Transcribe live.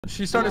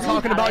She started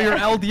talking about your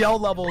LDL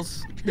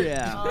levels.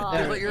 Yeah.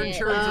 Yeah, but your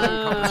insurance isn't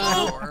covered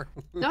anymore.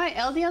 No,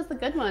 LDL's the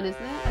good one,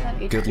 isn't it? I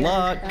thought Good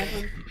luck.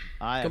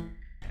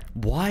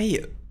 Why?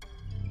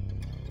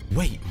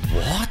 Wait,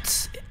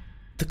 what?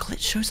 The glitch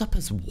shows up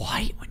as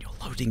white when you're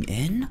loading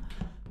in?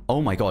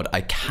 Oh my god,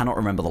 I cannot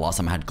remember the last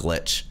time I had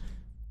glitch.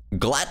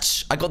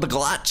 Glitch! I got the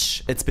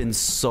glitch! It's been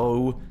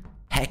so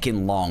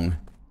heckin' long.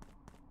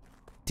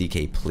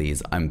 DK,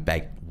 please, I'm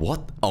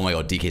what? Oh my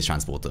god, DK's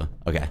transporter.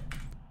 Okay.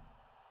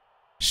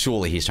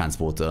 Surely he's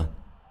transporter.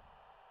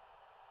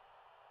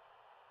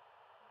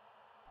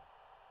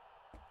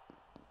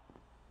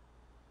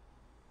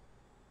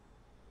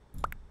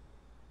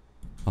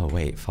 Oh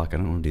wait, fuck, I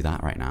don't want to do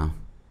that right now.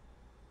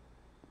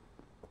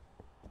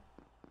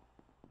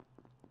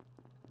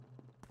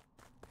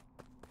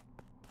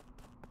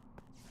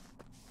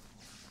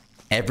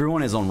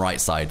 Everyone is on right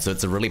side, so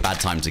it's a really bad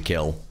time to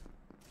kill.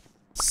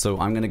 So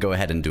I'm gonna go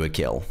ahead and do a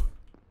kill.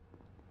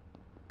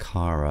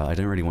 Kara, I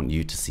don't really want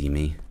you to see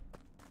me.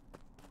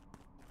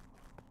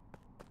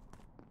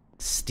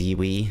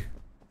 Stewie.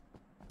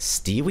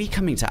 Stewie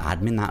coming to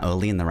admin that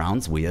early in the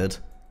round's weird.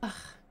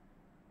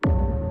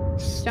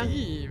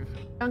 Steve.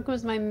 Junk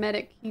was my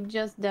medic. He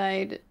just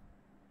died.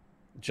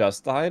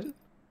 Just died?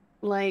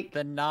 Like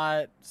Then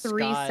not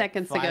 3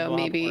 seconds ago,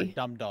 maybe.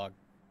 Dumb dog.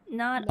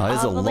 Not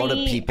There's a lot of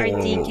Ovally people. or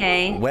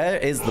DK. Where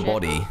is the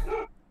body?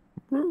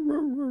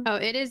 Oh,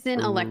 it is in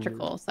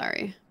electrical.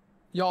 Sorry.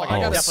 Y'all, I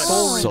got a soul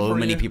Oh, ring so for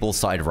many you. people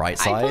side right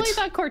I side. totally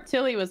thought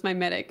Cortilli was my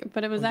medic,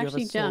 but it was you have a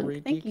actually soul Junk.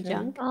 ring, Thank you, DK?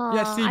 Junk.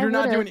 Yeah, Steve, I you're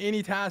not would've- doing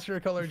any tasks or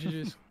color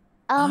GG's.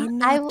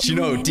 Do you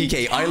know,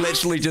 DK, I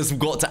literally just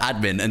got to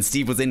admin and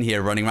Steve was in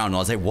here running around and I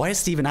was like, why is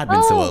Steve in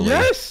admin so early?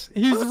 Yes,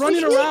 he's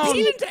running around.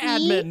 Into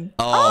admin.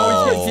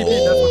 Oh,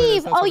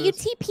 Steve, Oh, you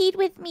TP'd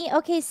with me.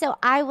 Okay, so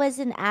I was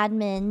an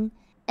admin,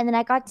 and then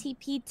I got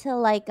TP'd to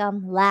like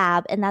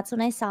lab, and that's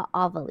when I saw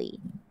Ovally.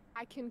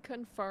 I can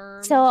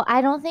confirm. So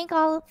I don't think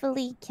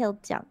Ovally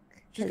killed Junk.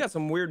 She's got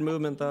some weird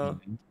movement though.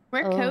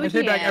 Where Oh. I Koji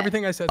take back at?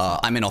 everything I said.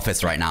 I'm in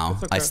office right now.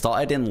 okay. I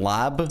started in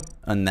lab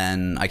and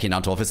then I came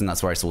down to office and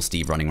that's where I saw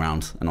Steve running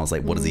around and I was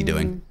like, what is he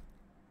doing?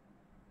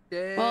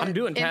 Well, I'm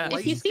doing tasks.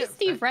 if you see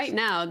Steve right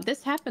now,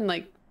 this happened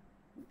like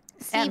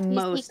Steve, at you see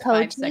most 5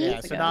 Koji? seconds Yeah,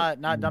 ago. so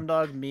not dumb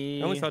dog,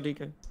 me. I only saw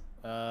DK. Wait,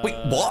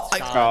 what? Oh,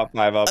 5 up.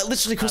 I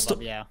literally crossed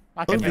up. Yeah,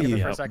 I can Over for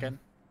you. a second.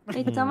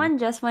 Wait, someone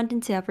just went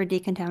into upper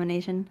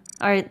decontamination.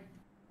 Or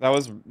That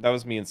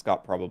was me and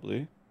Scott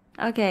probably.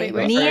 okay,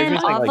 Wait, me sorry, and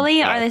just like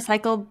Ovally that. are they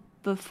cycled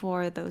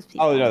before those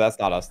people? Oh no, that's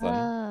not us then.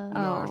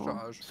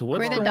 Oh. So what's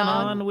Where the going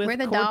dog- on with where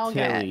the dog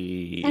at?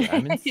 Cortilli?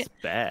 I'm in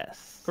spec.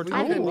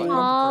 I'm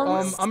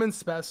in I'm in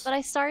spec. But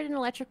I started in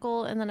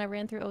electrical and then I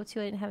ran through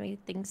O2. I didn't have any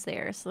things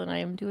there, so then I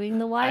am doing the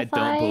Wi-Fi.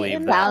 I don't believe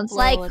and that. Sounds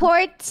like upload.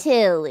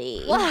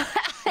 Cortilli. Well,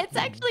 it's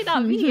actually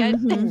not me. I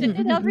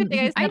did everything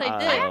I said I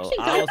did. I actually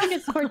don't think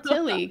it's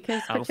Cortilli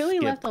because I'll Cortilli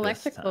skip left this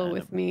electrical time.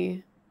 with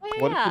me.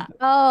 What if Yeah,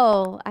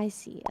 Oh, I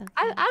see. Okay.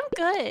 I'm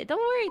good. Don't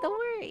worry. Don't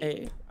worry.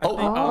 Hey, Oh.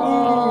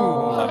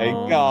 oh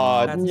my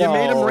god. You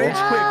made him no. rage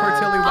quit,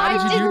 Cortilli. Why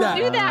did you do that? I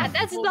didn't do that.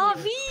 That's not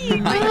me.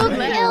 You I killed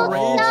let Doug! him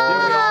rage.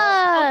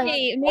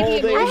 Okay, Oh,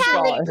 maybe they I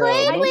shot haven't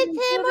played him. with do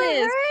him or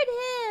this.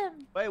 heard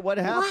him. Wait, what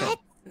happened? What?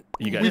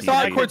 You guys We see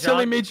thought that?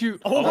 Cortilli made you.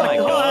 Oh my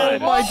god.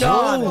 Oh my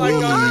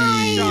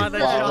god.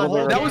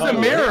 Holy. That was a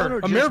mirror.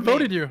 A mirror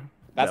voted you.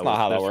 That's not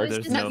how that works.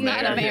 There's That's no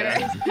not a mirror.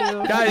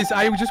 mirror. Guys,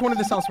 I just wanted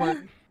to sound smart.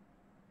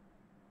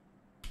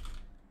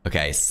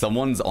 Okay,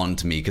 someone's on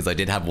to me because I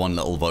did have one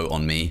little vote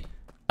on me.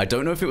 I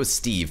don't know if it was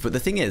Steve, but the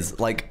thing is,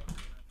 like,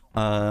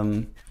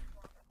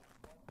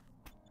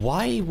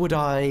 why would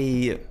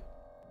I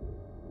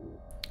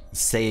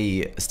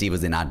say Steve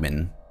was in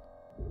admin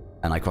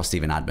and I crossed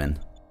Steve in admin?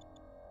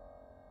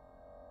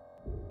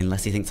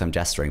 Unless he thinks I'm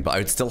gesturing, but I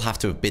would still have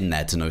to have been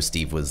there to know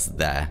Steve was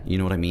there. You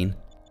know what I mean?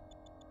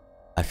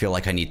 I feel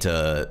like I need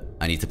to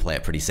play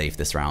it pretty safe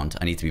this round.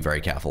 I need to be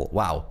very careful.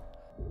 Wow.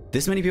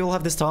 This many people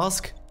have this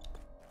task?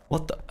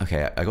 What the?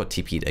 Okay, I got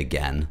TP'd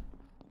again.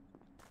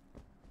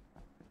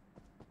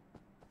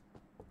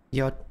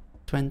 You're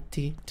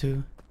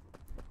 22.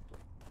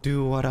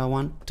 Do what I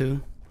want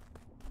to.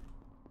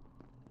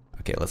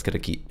 Okay, let's get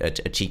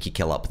a cheeky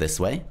kill up this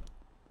way.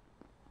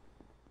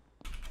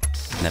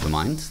 Never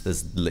mind,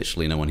 there's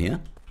literally no one here.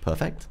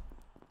 Perfect.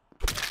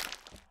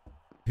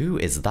 Who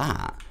is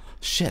that?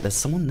 Shit, there's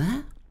someone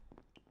there?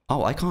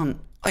 Oh, I can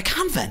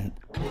vent!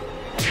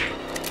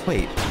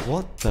 Wait,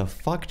 what the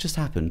fuck just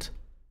happened?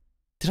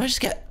 Did I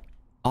just get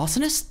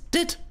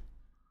arsonisted?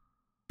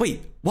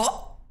 Wait,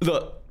 what?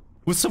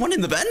 Was someone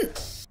in the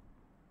vent?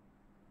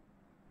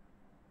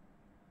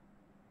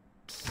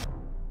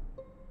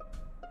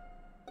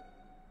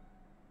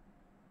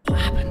 What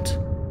happened?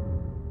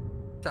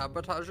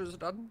 Sabotage is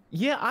done.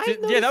 Yeah,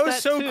 Yeah, that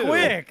was so too.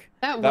 quick.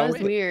 That That was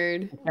was-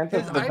 weird. His The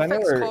IFX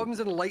Venerer, comms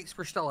and lights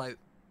were still out.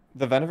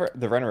 the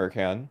Venerer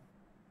can.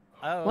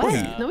 Oh, What?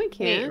 yeah. No, we Wait,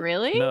 can't.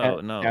 really?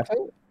 No. Can't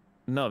it?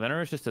 No,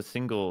 Venerer is just a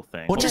single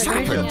thing. What just Yeah,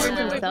 happened?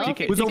 Venerer himself?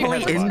 DK Was DK Ovally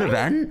has a in the lot.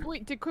 vent?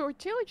 Wait, did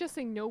Cortilli just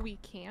say no, we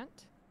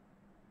can't?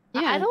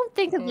 I don't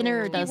think a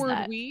Venner does Keyword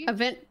that. we?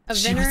 A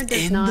She Venner was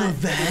does in not. the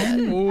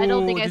vent? I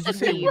don't think I Did you said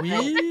say we.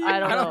 we? I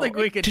don't think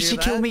we could Did do she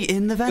that. kill me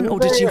in the vent or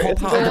did she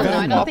hop out I of the don't know. I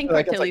vent? don't think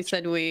Like, it's Cortilli like-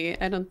 said we.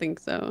 I don't think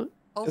so.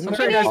 Also, I'm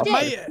sorry, Maybe I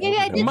guys. did. Maybe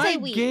I did My say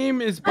we.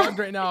 game is bugged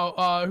right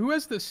now. Who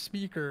has the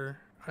speaker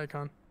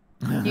icon?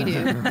 You do.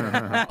 Oh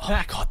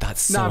my god,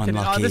 that's so No, I'm kidding.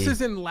 unlucky. This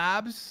is in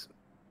labs,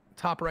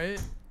 top right.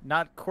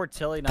 Not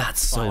Cortilli, not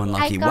That's so Spyro.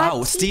 unlucky. I got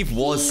Wow, Steve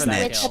was TP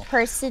snitch. with the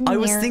person I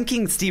was near-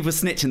 thinking Steve was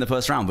snitch in the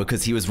first round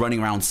because he was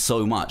running around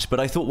so much, but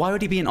I thought, why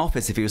would he be in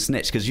office if he was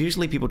snitch? Because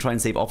usually people try and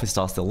save office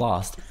stars till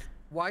last.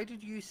 why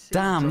did you say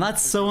Damn, Junk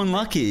that's was so your medic?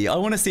 unlucky. I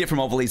want to see it from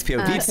Ovalie's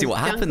POV to see what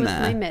Junk happened was my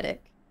there.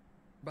 medic.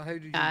 But how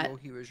did you Uh, know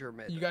he was your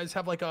medic? You guys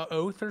have like a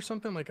oath or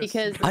something like a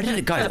Because secret? I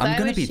didn't, guys. because I'm I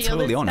gonna was be shielded,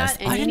 totally Scott,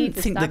 honest. and I you need didn't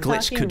to think the stop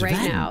glitch talking could right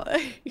vent. now.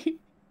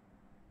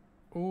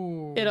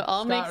 Ooh. It'll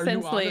all make Scott, are you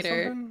sense onto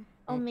later. something?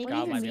 Oh, maybe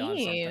God it's might be on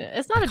me. something.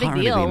 It's not a I big can't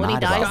really deal be when he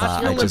mad about dies. that. Scott's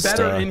I feeling just,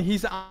 better, uh, and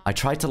he's. I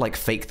tried to like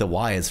fake the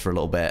wires for a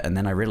little bit, and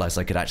then I realized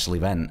I could actually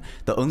vent.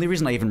 The only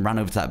reason I even ran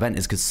over to that vent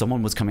is because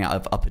someone was coming out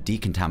of upper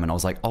decontam, and I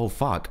was like, oh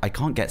fuck, I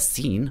can't get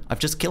seen. I've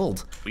just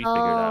killed. We figured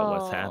out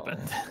what's Oh.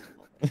 happened.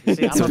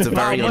 See, I'm So it's a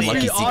very Wow, must unlucky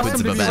be sequence awesome of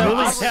to be events. really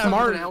I have-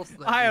 smart.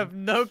 I have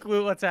no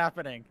clue what's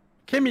happening.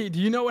 Kimmy, do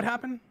you know what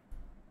happened?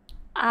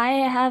 I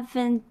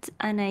haven't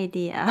an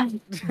idea.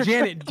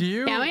 Janet, do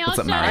you? Can we all What's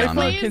up, shut up,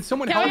 Mariana? please? Can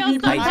someone Can we help all me?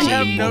 stop Hi, please? I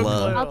have Jean. no Well,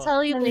 clue. I'll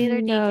tell you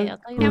later, No. DK. I'll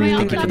tell you Can we later. all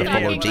Thank you for stop the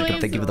follow, talking, Jacob.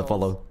 please? Thank you for the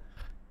follow.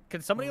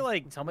 Can somebody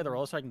like tell me the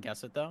roll so I can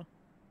guess it though?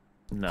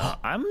 No,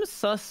 I'm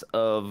sus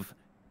of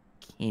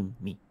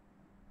Kimmy.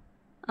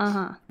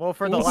 Uh-huh. Well,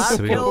 for the Ooh. last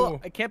Sweet. kill,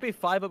 it can't be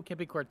 5 up, can't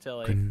be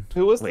Cortilli.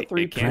 Who was Wait, the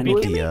 3 it can't be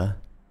Kimmy? Grandia.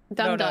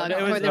 Dumb No, dog. it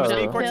For was- the it was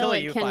jump me, kill, Cortilli,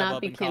 it you 5 cannot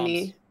up be in comms.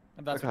 Kimmy.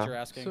 If that's what you're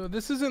asking. So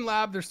this is in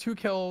lab. There's 2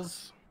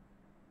 kills.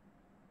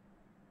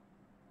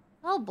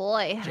 Oh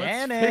boy.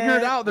 Janet, figure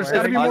it out. There's where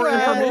gotta be are more you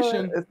at?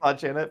 information. It's not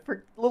Janet. For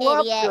Idiot.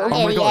 Oh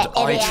my god,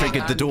 I Idiot.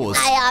 triggered the doors.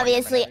 I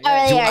obviously You're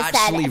earlier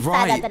actually said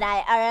right. that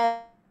I.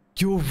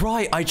 You're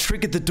right. I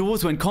triggered the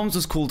doors when comms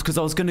was called because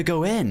I was gonna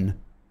go in.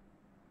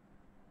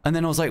 And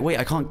then I was like, wait,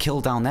 I can't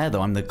kill down there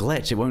though. I'm the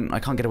glitch. It won't.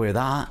 I can't get away with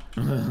that.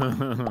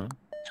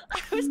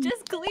 I was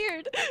just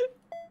cleared.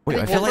 Wait,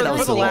 I feel like that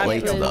was a lot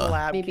later kill, though.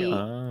 lab Maybe kill.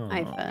 Oh, I I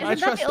Isn't that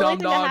trust the only Dumb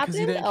thing that Dog because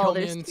he didn't happened? kill Oh, me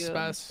there's in two.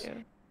 Spes.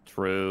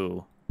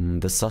 true.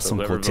 The sus on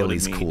Whoever voted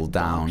Cortilli's me. cooled Oh,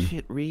 down.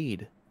 shit,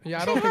 read. Yeah, I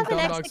Should don't think have an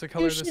Dumb Dog's the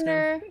color of this game.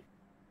 executioner.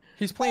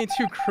 He's playing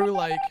too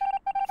crew-like.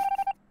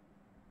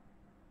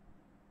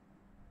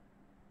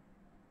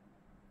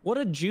 What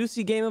a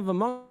juicy game of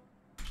Among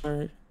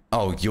Us.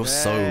 Oh, you're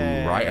so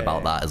right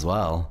about that as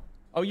well.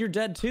 Oh, you're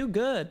dead too?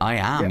 Good. I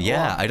am,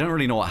 yeah. I don't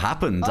really know what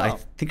happened. I Oh.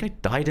 think I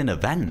died in a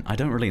vent. I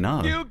don't really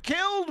know. You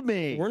killed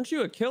me. Weren't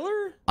you a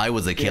killer? I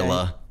was a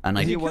killer, and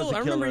I. He You was killed, a I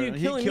remember killer. you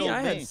He killing me. killed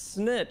I me. had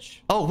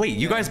snitch. Oh wait,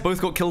 you guys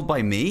both got killed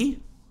by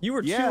me? You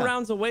were Yeah. 2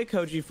 rounds away,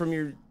 Koji, from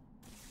your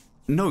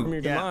No, from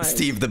your demise.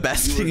 Steve. The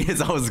best thing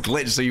is I was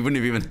glitched, so you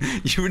wouldn't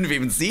have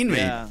even seen me.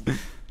 Yeah.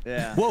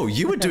 Yeah. Whoa,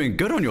 you were doing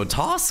good on your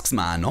tasks,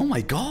 man. Oh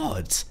my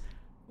god.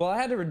 Well, I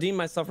had to redeem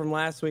myself from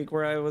last week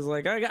where I was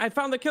like, I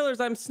found the killers,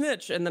 I'm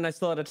snitch, and then I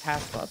still had a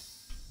task left.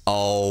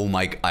 Oh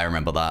my, I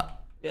remember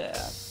that. Yeah.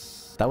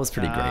 That was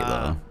pretty great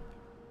though.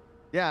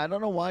 Yeah, I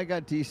don't know why I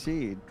got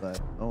DC'd, but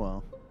oh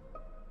well.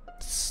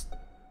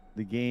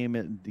 The game.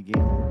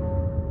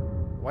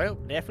 Well,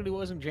 definitely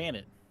wasn't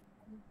Janet.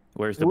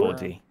 Where's the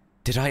body?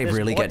 Did I This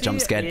really get body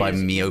jump scared by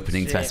is me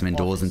opening insane. specimen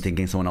doors and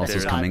thinking someone else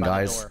was There's coming, By the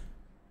guys? door.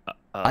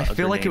 I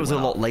feel like it was a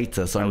lot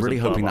later. later, so I I'm was really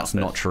above hoping that's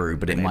not office. true,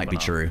 but it Grenade might be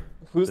went off. true.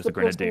 Who's There's the a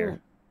grenadier.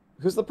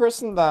 Who's the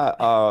person that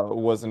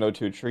was an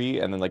O2 tree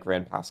and then like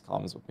ran past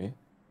comms with me?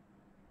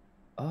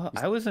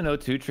 I was in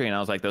O2 tree and I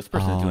was like, those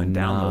person's Oh, doing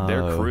download.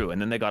 They're no. crew.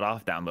 And then they got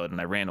off download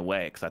and I ran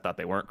away because I thought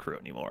they weren't crew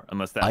anymore.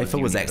 Unless that I was thought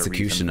it was unique as a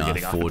reason Executioner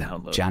getting off for of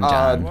download. Jan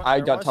Jan. I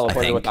got There was- teleported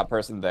think. with that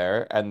person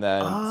there, and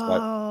then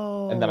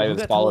and then I who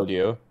just got followed tele-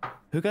 you.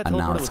 Who got And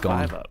now teleported it's with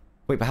gone. 5 up?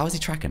 Wait, but how is he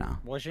tracking now?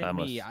 Wasn't That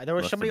me. must- There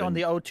was must have somebody on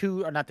been- the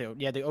O2, or not the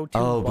O2.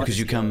 Oh, bus because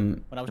you queue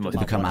come, when I was It doing must you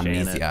my become have been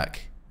bunch. Janet. amnesiac. I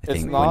It's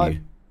think not- when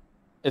you.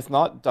 It's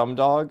not Dumb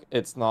Dog.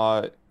 It's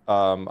not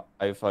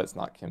Ifa. It's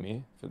not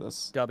Kimmy for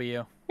this.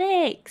 W.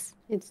 Thanks.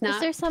 It's Is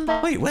not. there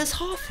somebody Wait, where's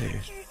Hafu?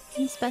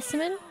 in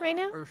specimen right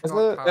now? Or Is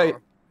Scott it,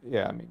 Power.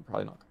 yeah, I mean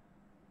probably not.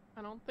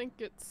 I don't think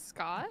it's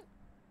Scott.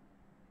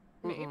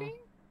 Maybe.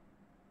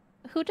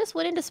 Who just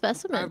went into I've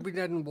specimen? been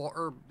dead in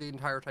water the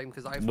entire time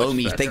because I've.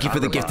 Momi, thank you for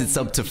the gifted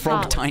sub to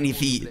Frog Oh. Tiny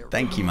Feet.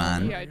 Thank you,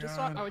 man. Yeah, I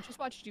just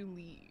watched you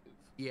leave.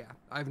 Yeah,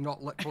 I've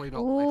not literally not.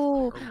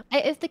 Ooh, left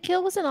there. if the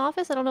kill was in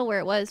office, I don't know where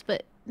it was,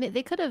 but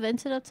they could have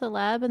vented up to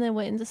lab and then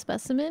went into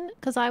specimen.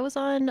 Because I was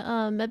on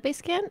medbay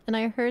scan and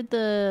I heard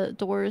the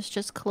doors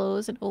just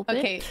close and open.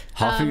 Okay.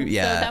 Hafu, so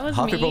yeah. that was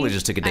Hafu me. probably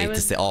just took a I day to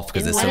was sit off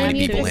because in there's Why so line didn't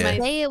many you to people just do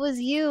my- here. say it was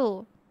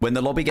you? When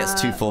the lobby gets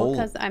too full,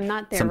 Because I'm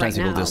not there sometimes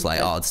right people now, just like,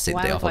 but oh, I'll just sit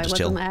while there, I'll I just was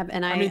chill. in lab,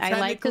 and I mean, I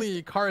like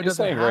technically, just Kara You're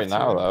doesn't saying have right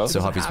now, to. though. She So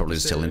doesn't Hafu's have probably to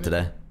just sit. chilling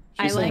today.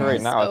 I She's like saying right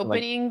just now, it's like-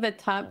 opening the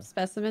top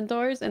specimen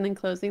doors and then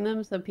closing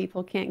them so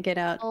people can't get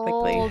out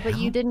quickly. Oh, but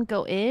you didn't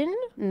go in?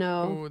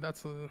 No. Oh,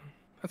 that's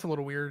a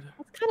little weird.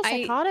 That's kind of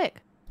I-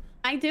 psychotic.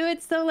 I do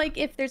it so like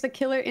if there's a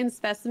killer in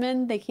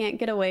specimen, they can't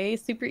get away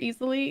super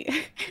easily.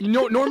 You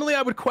know, normally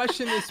I would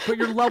question this, but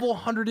you're level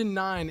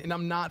 109, and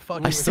I'm not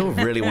fucking. I with still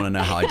you. really want to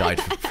know how I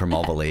died from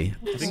Ovalie.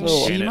 She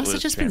Janet must have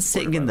was just been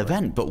sitting in the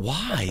vent, but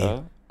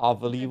why?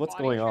 Ovalie, what's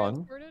going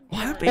on?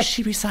 Why would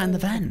she be sat in the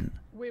vent?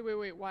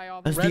 Wait, why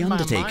all As Read the my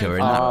Undertaker in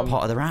mind. that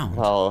part of the round.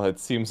 Well, it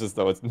seems as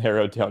though it's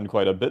narrowed down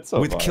quite a bit so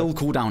With far. kill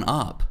cooldown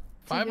up.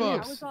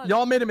 5-ups.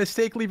 Y'all made a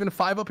mistake leaving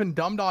 5-up and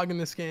Dumb Dog in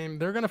this game.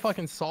 They're gonna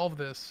fucking solve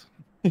this.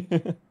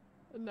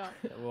 No.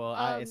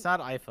 Well, it's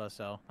not IFA,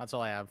 so that's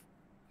all I have.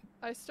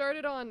 I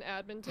started on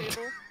admin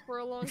table for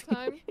a long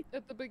time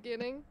at the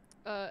beginning,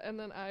 and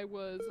then I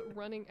was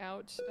running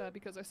out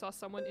because I saw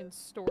someone in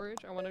storage.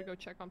 I wanted to go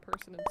check on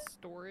person in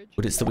storage.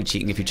 Would it still be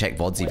cheating if you check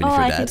VODs even Oh, if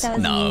I you're think that dead?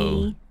 was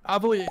No. me.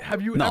 Ovalie,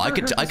 have you No, ever I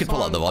could heard the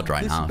pull out the song, VOD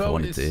right "This now if I boat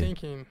wanted is to.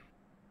 Sinking"?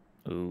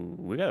 Ooh,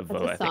 we gotta That's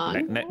vote. a I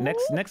think song?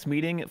 next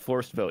meeting,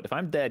 forced vote. If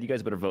I'm dead, you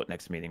guys better vote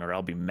next meeting, or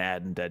I'll be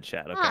mad and dead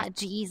chat. Okay. Ah,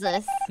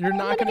 Jesus. You're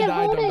not I'm gonna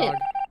die, Dumb get voted. Dog.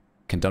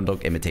 Can Dumb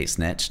Dog imitate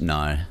Snitch?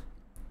 No.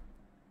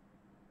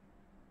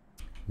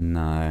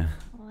 No.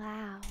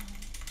 Wow.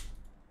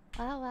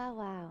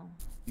 Wow.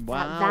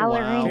 Wow.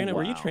 Valorant. Janet,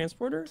 were you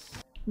transporter?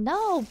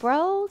 No,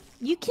 bro.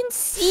 You can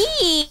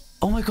see.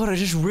 Oh my god, I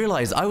just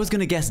realized I was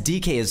gonna guess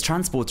DK as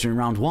transporter in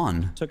round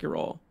 1. Took your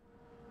roll.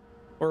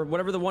 Or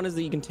whatever the one is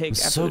that you can take. I'm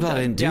after so the glad I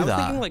death. didn't do yeah, I was that.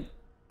 thinking like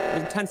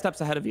it was 10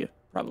 steps ahead of you,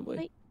 probably.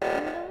 Wait,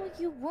 no,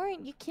 you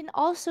weren't. You can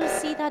also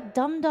see that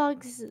Dumb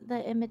Dog's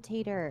the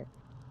imitator.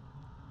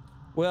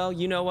 Well,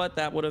 you know what?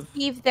 That would have.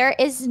 Steve, there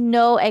is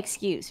no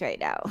excuse right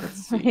now.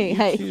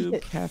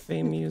 YouTube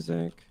cafe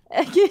music.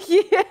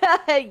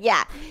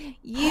 Yeah.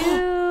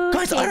 You.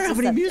 Guys, I don't have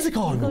any music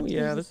on. Oh,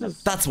 yeah, this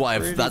is. That's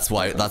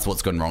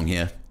what's gone wrong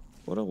here.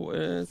 What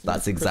a.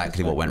 That's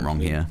exactly what went wrong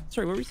here.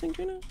 Sorry, what were you saying,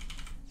 Gina?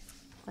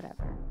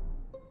 Whatever.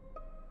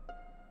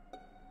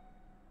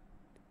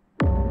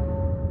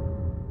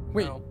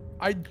 Wait,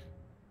 I.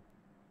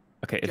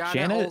 Okay, if Janet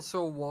Janet,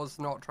 also was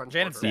not transporter.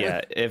 Janet's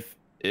yeah,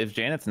 if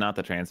Janet's not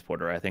the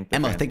transporter, I think the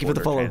Emma, thank you for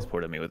the transporter follow.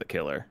 transported me with a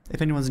killer.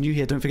 If anyone's new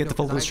here, don't forget to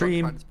follow the I got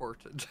stream.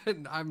 transported,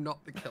 and I'm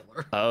not the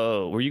killer.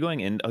 Oh, were you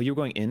going in? Oh, you were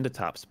going into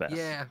top spec.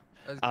 Yeah.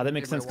 I was Ah, gonna that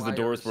makes get my sense because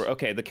the doors wires. were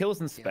okay. The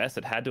kills in spec,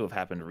 it had to have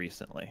happened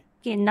recently.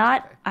 Okay,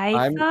 not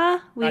I'm-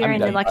 IFA. We I'm are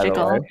in dead, by the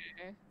electrical. way.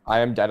 I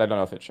am dead. I don't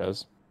know if it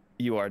shows.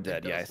 You are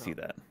dead. Yeah, I see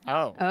that.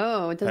 Oh.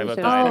 Oh, it doesn't Tybo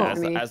show died that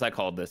for me. as I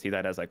called this. He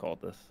died as I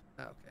called this.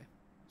 Okay.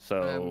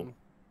 So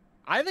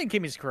I think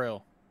Kimmy's crew.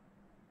 To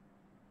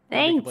be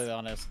Thanks. completely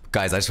honest.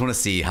 Guys, I just want to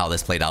see how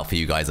this played out for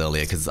you guys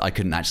earlier because I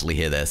couldn't actually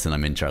hear this and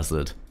I'm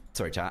interested.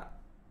 Sorry, chat.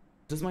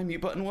 Does my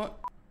mute button work?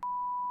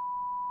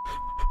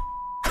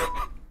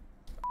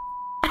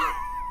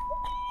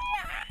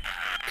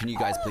 Can you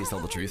guys please tell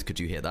the truth? Could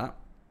you hear that?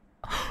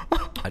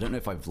 I don't know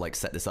if I've like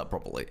set this up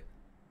properly.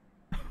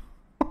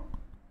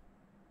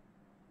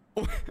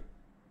 Did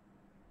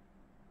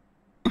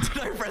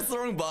I press the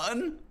wrong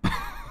button?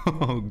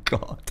 Oh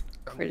god.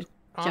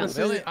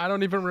 Honestly, I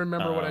don't even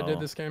remember what I did Oh.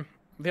 this game.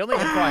 The only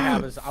info I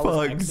have is I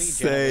was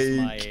Fuck's actually Janet was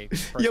my sake.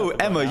 first Yo, up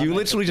to Emma, go down, you I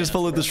literally took just Janet's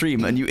followed the crew.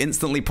 stream and you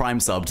instantly prime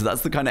subbed.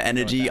 That's the kind of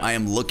energy I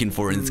am looking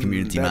for in this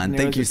community, that man.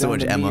 narrows Thank you it so down much,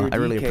 to me Emma. or I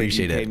really DK,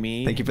 appreciate it.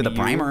 me, Thank you for the you,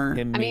 primer.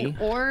 him, I mean, me.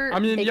 or I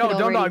mean, they yo, could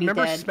Dumb Dog, already be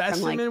remember dead from, like,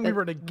 Specimen? We the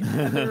were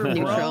together, bro.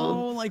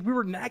 neutral. Like, we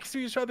were next to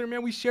each other,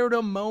 man. We shared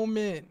a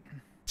moment.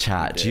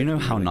 Chat, do you know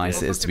how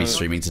nice it is to be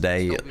streaming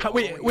today?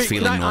 Wait, Feeling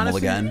can I normal honestly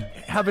again?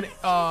 have an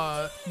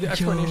the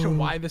explanation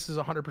why this is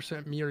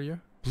 100% me or you?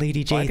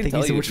 Lady Well, I J, can thank you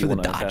tell so you much if for you the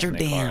wanna Dodger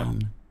assassinate Clara.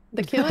 down.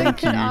 The killer Thank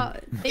could,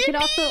 you. they could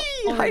also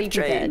already be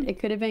train. dead. It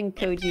could have been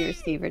Koji or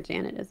Steve or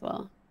Janet as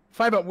well.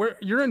 5-up,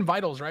 you're in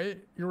Vitals, right?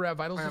 You were at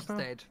Vitals Five just up's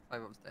now? dead.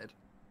 5-up's dead.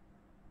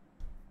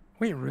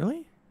 Wait,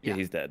 really? Yeah,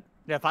 he's dead.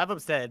 Yeah,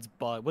 5-up's dead. It's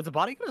bug. Was the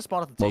body gonna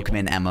spawn at the table? Welcome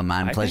in, Emma,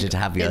 man. I Pleasure think- to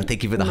have you.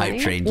 Thank you for the hype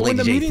train. Well, when Lady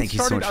the J, meeting thank you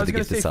so started, much I for was the gonna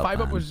gift say sub, 5-up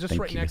man. was just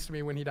Thank right you. next to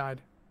me when he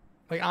died.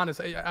 Like, honest,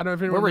 I don't know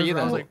if anyone Where were you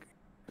remembers, I was then? like,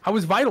 I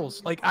was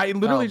Vitals. Like, I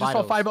literally just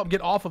saw Vitals. 5-up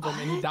get off of him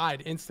and he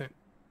died instant.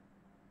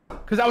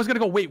 Because I was gonna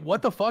go, wait,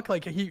 what the fuck?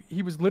 Like, he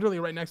was literally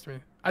right next to me.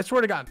 I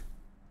swear to God.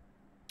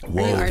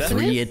 Whoa, arsonist?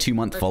 3-year,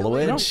 2-month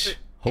followage?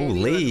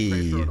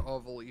 Holy.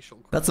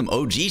 That's some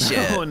OG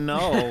shit. Oh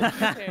no.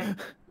 Okay.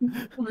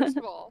 First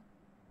of all,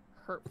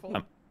 hurtful.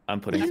 I'm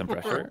putting some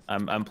pressure.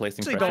 I'm placing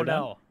Actually, pressure don't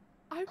down. know.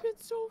 I've been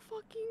so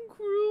fucking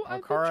cruel.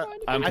 I've been Kara- trying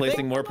to I'm get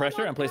placing my more pressure.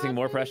 mom I'm placing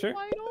more back in pressure.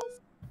 Vitals.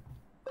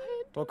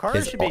 Well, Kara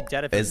Is should be O-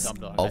 dead if it's is Dumb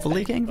Dog.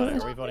 Ovalie getting But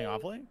voted? Are we voting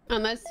Ovalie?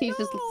 Unless he's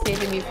just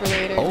saving me for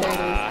later. Oh. There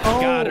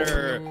it is. Got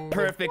her.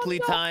 Perfectly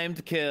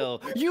timed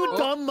kill. You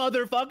dumb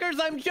motherfuckers.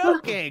 I'm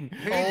joking.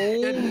 Oh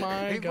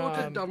my He voted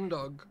God. Dumb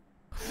Dog.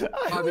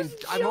 I mean,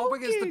 I'm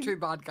hoping it's the two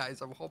bad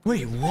guys. I'm hoping.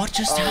 Wait, what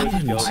just It's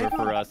happened? over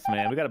for us,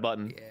 man. We got a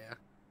button. Yeah.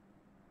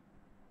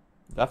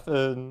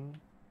 Deafin.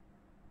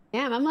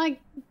 Damn, I'm like,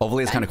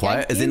 Ovalie is kind of I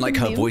quiet. As in, like,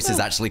 her can't voice is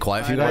do actually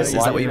quiet for you I guys? know.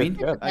 Is that what you Why mean?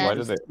 did it- Why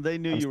did they? They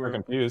knew I'm you so were.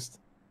 confused.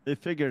 They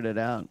figured it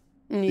out.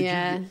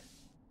 yeah.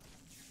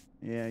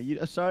 Yeah.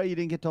 You. Sorry, you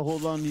didn't get to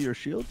hold on to your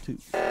shield too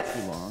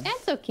long.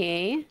 That's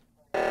okay.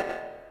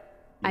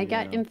 I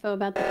got Yeah. info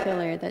about the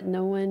killer that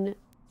no one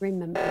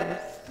Remembers.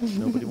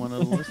 Nobody wanted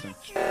to listen.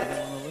 Nobody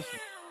wanted to listen.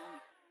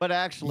 But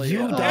actually, You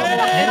GG.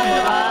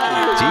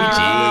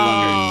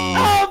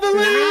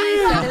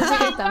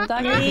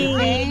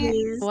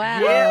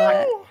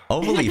 Wow.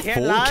 Overly 4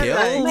 kills?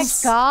 Oh my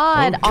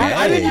god. Okay.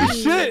 I didn't do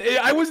shit.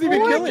 I wasn't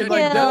even killing.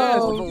 Like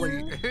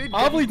kills.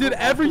 Ovely did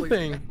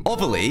everything.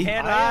 Overly?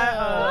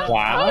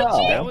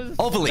 Wow. That was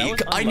Overly,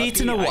 I need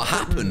to know what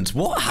happened.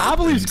 What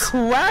Ovely's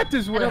happened? cracked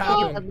is what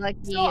happened.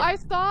 So I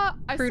saw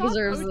Crew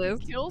deserves Koji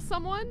this. kill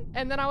someone,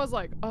 and then I was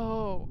like,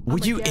 oh. Were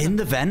you in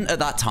the vent at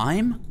that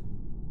time?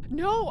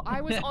 No,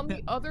 I was on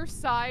the other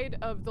side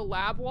of the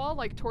lab wall,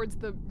 like towards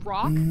the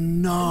rock.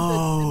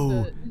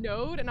 No. The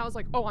node, and I was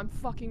like, oh, I'm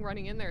fucking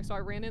running in there. So I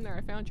ran in there.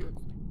 I found you.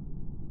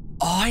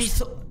 I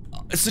thought.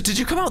 So did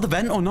you come out the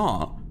vent or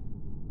not?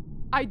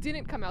 I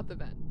didn't come out the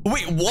vent.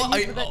 Wait, what?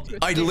 used the vent to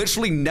I escape.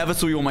 literally never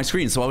saw you on my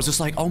screen, so I was just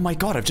like, oh my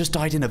god, I've just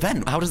died in a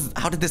vent. How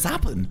did this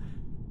happen?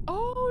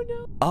 Oh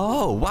no.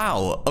 Oh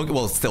wow. Okay,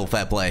 well, still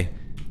fair play.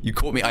 You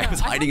caught me. I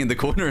was hiding in the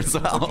corner as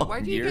well.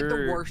 Why do you get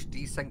the worst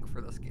desync for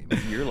this game?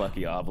 You're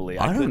lucky, Ovely.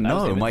 I don't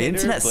know. My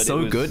internet's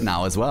so good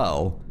now as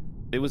well.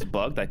 It was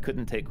bugged. I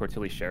couldn't take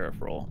Cortilli's sheriff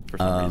role for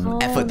some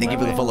reason. Effort, thank you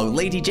for the follow.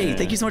 Lady J,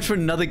 thank you so much for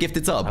another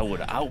gifted sub. I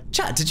would out.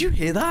 Chat, did you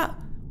hear that?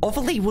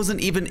 Overly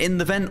wasn't even in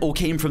the vent or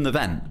came from the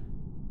vent.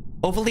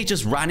 Overly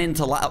just ran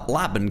into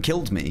lab and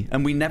killed me,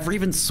 and we never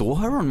even saw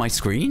her on my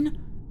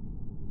screen?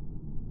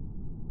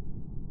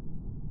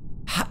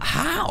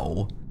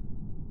 How?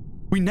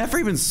 We never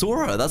even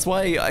saw her. That's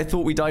why I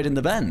thought we died in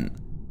the vent.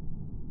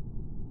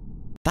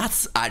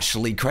 That's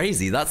actually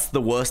crazy. That's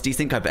the worst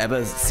desync I've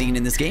ever seen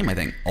in this game, I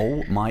think.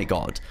 Oh my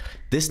god.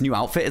 This new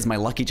outfit is my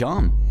lucky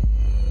charm.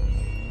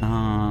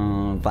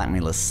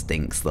 Blackmailer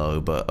stinks though,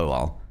 but oh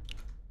well.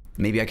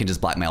 Maybe I can just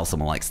blackmail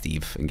someone like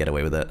Steve and get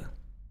away with it.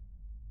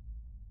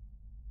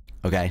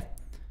 Okay.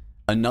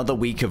 Another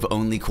week of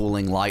only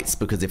calling lights,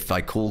 because if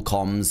I call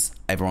comms,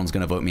 everyone's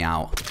gonna vote me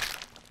out.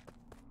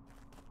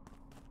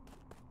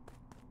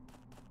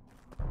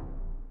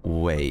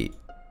 Wait.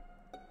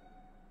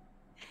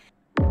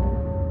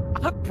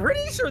 I'm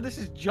pretty sure this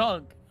is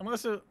junk.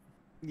 Unless it...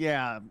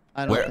 Yeah,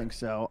 I don't think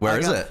so. Where I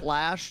is got it?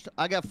 Flashed.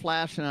 I got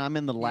flashed and I'm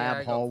in the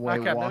lab hallway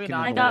Okay, maybe walking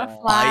not. in the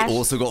wall. I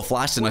also got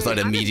flashed and I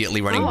started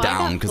immediately running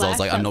down because I was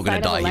like, I'm not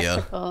gonna die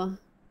here.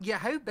 Yeah,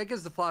 how big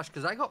is the flash?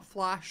 Because I got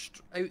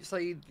flashed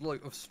outside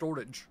like of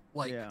storage.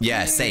 Like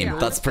Yeah, same.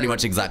 That's pretty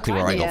much exactly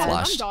where I got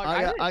flashed.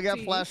 I got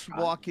flashed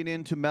walking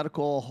into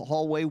medical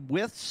hallway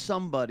with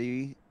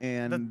somebody,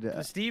 and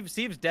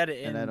Steve's dead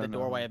in the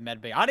doorway of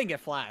medbay. I didn't get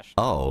flashed.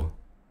 Oh.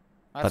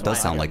 That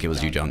does sound like it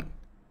was you, Junk.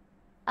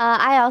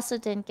 I also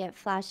didn't get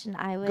flashed, and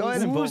I was Go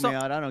ahead and vote me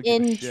out. I don't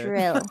give in a shit.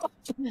 drill.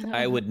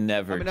 I would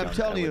never. I mean, I'm Junk.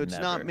 telling I you, would it's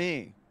never. not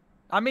me.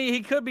 I mean,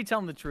 he could be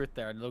telling the truth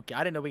there. Look, I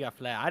didn't know we got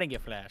flashed. I didn't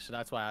get flashed, so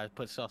that's why I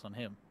put sus on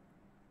him.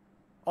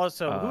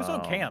 Also, who's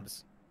on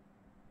cams?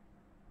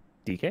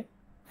 DK?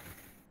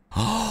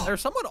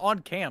 There's someone on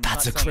cams.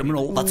 That's a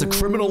criminal. That's a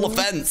criminal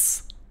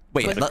offense.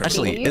 Wait,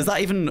 actually, is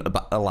that even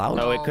allowed?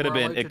 No, it could have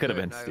been. It could have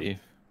been Steve.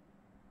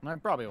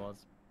 It probably was.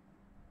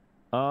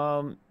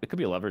 It could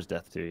be a lover's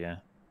death too. Yeah.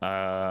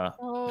 I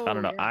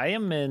don't know. I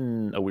am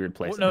in a weird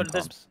place. No, in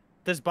comms.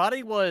 this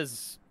body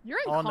was You're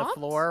in on the comms?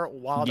 floor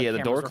while the Yeah, the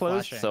cameras door were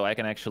closed, flashing. so I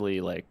can actually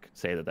like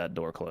say that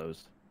door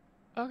closed.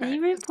 Okay.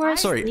 You report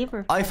Sorry, Steve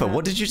or Ifa,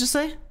 what did you just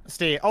say?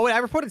 Steve. Oh wait, I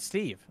reported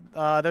Steve.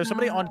 There's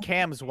somebody on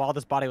cams while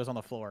this body was on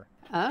the floor.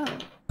 Oh.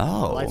 The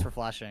Oh. lights were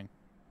flashing.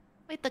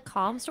 Wait, the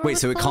comms door Wait,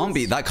 was so it can't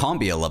be, closed? that can't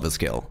be a lover's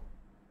kill,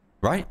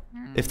 right?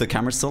 If the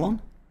camera's still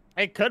on?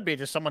 It could be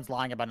just someone's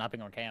lying about not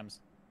being on cams.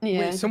 Yeah.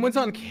 Wait, someone's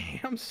on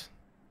cams?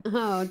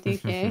 Oh,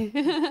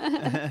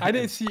 DK. I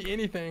didn't see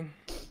anything.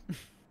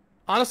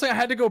 Honestly, I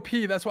had to go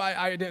pee. That's why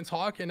I didn't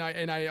talk, and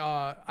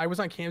I was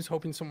on cams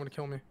hoping someone would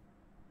kill me.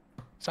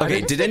 So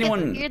Okay, did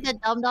anyone... Weird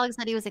that Dumb Dog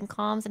said he was in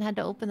comms and had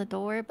to open the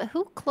door, but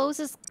who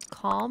closes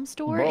comms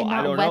door Bro, and I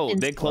not don't know.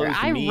 weapons They door? closed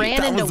I me. ran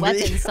That into was me.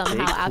 weapons somehow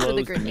They after the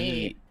closed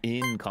grenade. me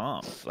in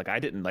comms. Like I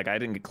didn't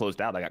get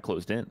closed out. I got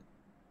closed in.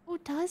 Who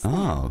does that?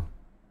 Oh.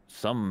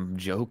 Some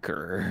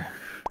joker.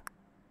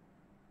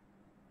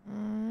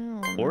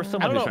 Mm. Or I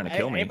someone don't who's know. trying to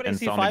kill me Anybody and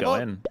see saw me go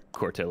 5-0? in.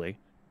 Cortilli.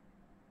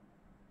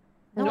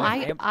 No, No,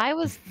 I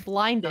was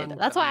blinded.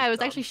 That's why I was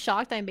actually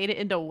shocked I made it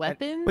into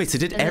weapons. Wait, so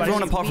did and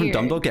everyone that's apart from weird.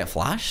 Dumbo get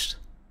flashed?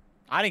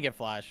 I didn't get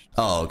flashed.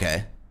 Oh,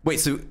 okay. Wait,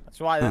 so... That's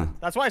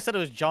why I said it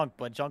was Junk,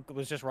 but Junk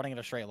was just running in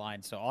a straight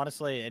line. So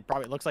honestly, it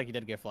probably looks like he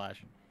did get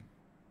flashed.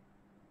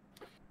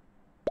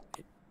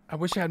 I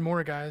wish I had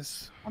more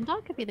guys. Dumb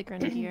Dog could be the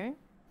grenadier.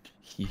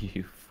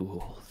 You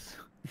fools.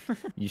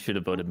 You should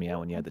have voted me out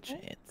when you had the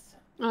chance.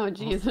 Oh,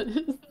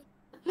 Jesus.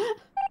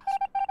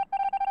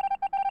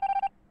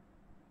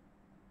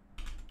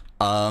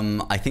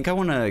 I think I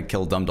want to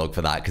kill Dumb Dog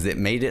for that because it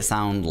made it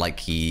sound like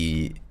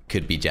he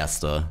could be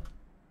Jester,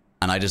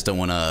 and I just don't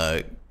want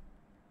a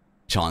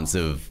chance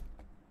of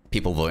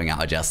people voting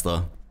out a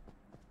Jester.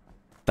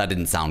 That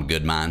didn't sound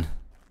good, man.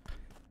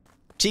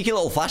 Cheeky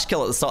little flash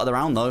kill at the start of the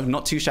round, though.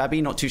 Not too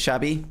shabby, not too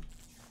shabby.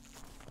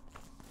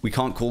 We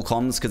can't call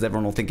comms because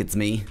everyone will think it's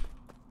me.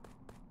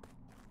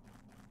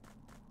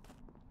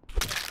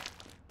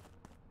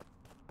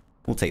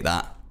 We'll take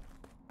that.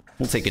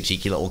 We'll take a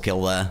cheeky little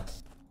kill there.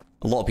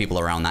 A lot of people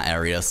around that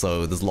area,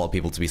 so there's a lot of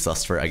people to be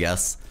sussed for it, I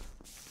guess.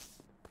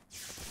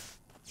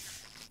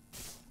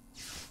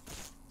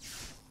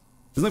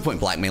 There's no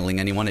point blackmailing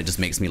anyone, it just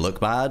makes me look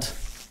bad.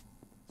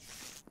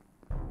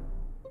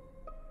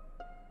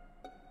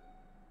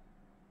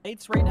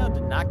 Eights right now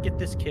did not get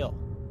this kill.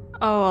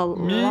 Oh, a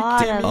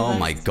lot of Oh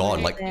my god,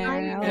 like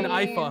And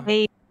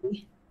Ifa.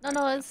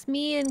 No, it's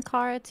me and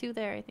Kara too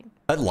there, I think.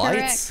 at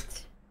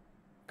lights.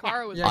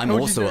 Kara was. I'm Koji's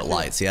also there at too.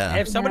 lights, yeah.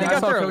 If somebody Yeah, I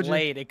got saw there Koji.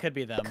 late, it could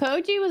be them.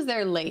 Koji was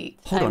there late.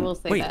 Hold I on, will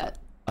say wait. that.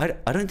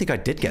 I don't think I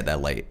did get there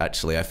late,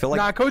 actually. I feel like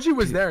Nah, Koji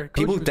was there. Koji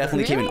people was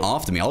definitely there. came in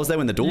after me. I was there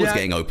when the door was Yeah.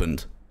 getting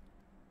opened.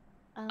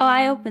 Oh,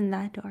 I opened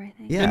that door, I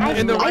think. Yeah.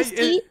 In the I right.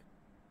 see.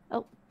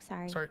 Oh,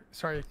 sorry.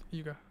 Sorry,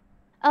 you go.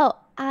 Oh,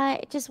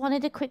 I just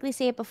wanted to quickly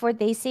say it before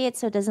they say it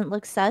so it doesn't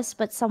look sus,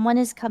 but someone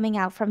is coming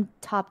out from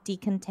top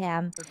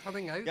decontam. They're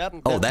coming out. Yep.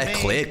 Oh, they're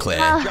clear. Okay.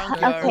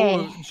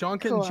 Oh,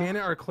 Junk and Cool.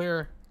 Janet are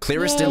clear.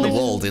 Clearest in the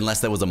world,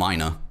 unless there was a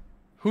minor.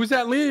 Who's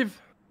that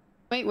leave?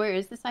 Wait, where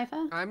is this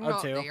Ifa? I'm Oh,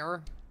 not two.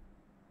 there.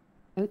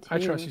 I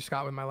trust you,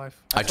 Scott, with my life.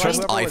 I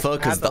trust whoever was Ifa at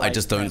because the I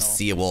just don't lights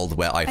see a world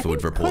where Ifa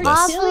would report this.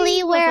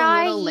 Awfully, was where a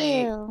are little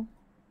late. you?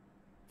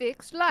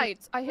 Fixed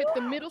lights. I hit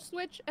the middle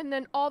switch and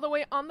then all the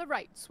way on the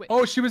right switch.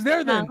 Oh, she was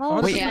there then. Oh,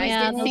 Oh, Wait. shit.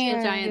 Yeah, I did see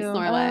a giant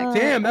Snorlax.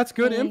 Damn, that's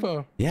good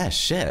info. Yeah,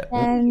 shit.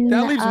 Then,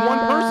 That leaves one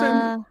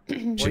person.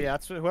 Well, yeah,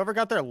 that's whoever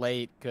got there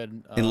late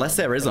could. Unless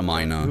there is a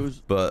minor,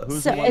 but...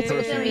 Who's So the one it's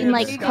person? between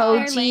like You got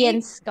there Koji late?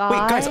 and Scott.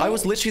 Wait, guys, I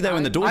was literally there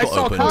when the door I got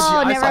saw opened. Koji. Oh,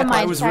 I never saw- mind.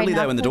 I was sorry, really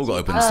there not when the door got Koji.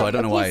 opened, so I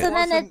don't know okay, why. So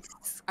then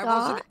it's I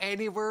wasn't Scott.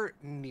 anywhere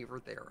near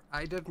there.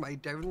 I did my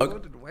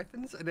download and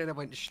weapons, and then I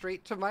went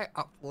straight to my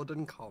upload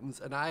and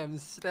comms, and I am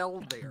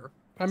still there.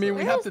 I mean,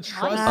 we have to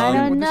trust I you.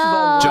 don't This is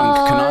all- know.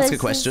 Junk, can I ask this a is-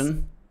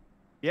 question?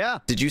 Yeah.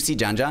 Did you see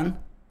Jan Jan?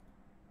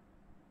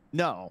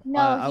 No. No,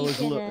 I he was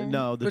didn't.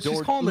 no. The But she's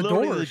door. calling the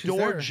literally, door, The she's door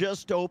there.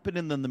 just opened,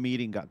 and then the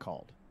meeting got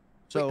called.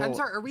 So Wait, I'm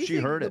sorry, are we she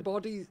saying heard the it.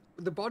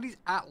 body's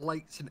at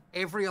lights and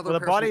every other Well,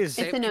 the person body's-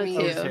 except It's an me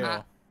O2. is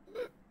at...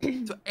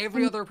 So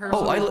every other person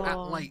Oh, is at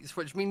lights,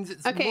 which means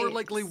it's Okay, more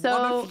likely one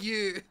so- of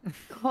you.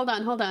 Hold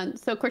on.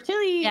 So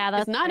Cortilli Yeah, is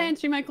that's not fair.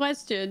 answering my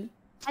question.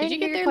 I Did you didn't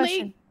get hear there your late?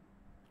 question.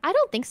 I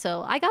don't think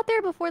so. I got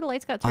there before the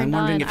lights got turned on. I'm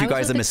wondering if you I was guys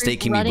with are the group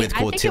mistaking me running- with I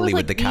think it was, Cortilli with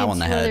like, the me cow and on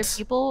the two other head.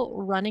 people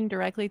running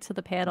directly to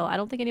the panel. I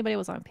don't think anybody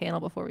was on panel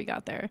before we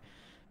got there.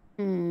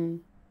 Hmm.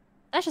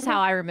 That's just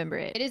how I remember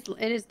it.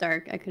 It is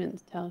dark. I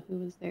couldn't tell who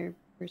was there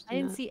first. I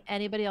didn't see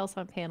anybody else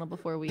on panel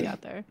before we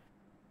got there.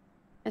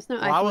 It's no.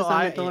 Well, I was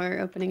on the door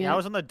opening it. I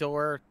was on the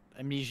door.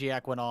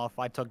 Amnesiac went off.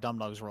 I took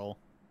Dumdog's role.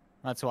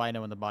 That's why I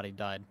know when the body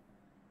died.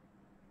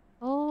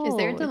 Oh, Is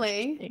there a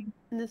delay interesting.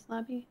 in this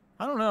lobby?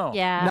 I don't know.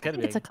 Yeah, I Could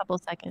think it's be. a couple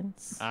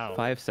seconds. Ow.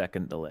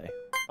 5-second delay.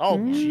 Oh,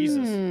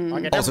 Jesus. Mm.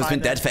 Okay, Also, it's never been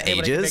mind dead then. for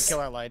Anybody can ages? kill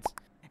our lights.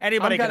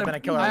 Anybody could have been a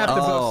killer. I have to Oh.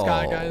 vote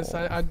Scott, guys.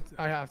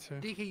 I have to.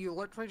 DK, you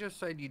literally just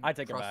said you'd I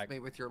take it trust back. me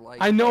with your life.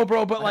 I know,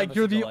 bro, but I like have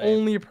you're a the delay.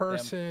 only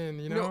person,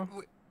 you know.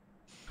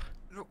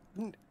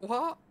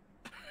 What?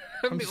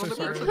 I'm I'm the so only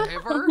sorry. person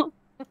ever?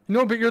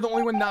 No, but you're the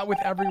only one not with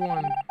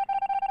everyone.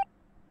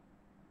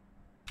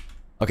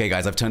 Okay,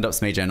 guys, I've turned up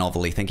Smager and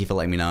Novelly. Thank you for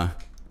letting me know.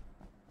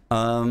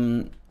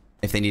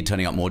 If they need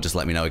turning up more, just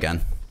let me know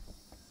again.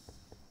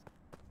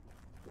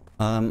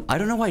 I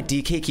don't know why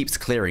DK keeps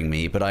clearing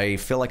me, but I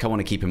feel like I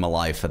want to keep him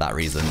alive for that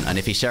reason. And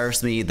if he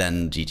sheriffs me,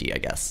 then GG, I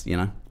guess, you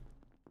know?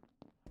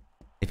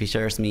 If he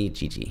sheriffs me,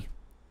 GG.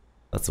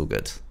 That's all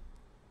good.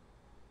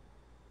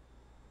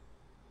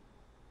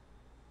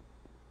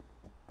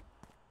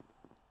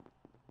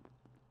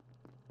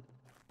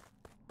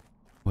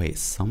 Wait,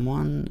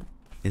 someone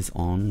is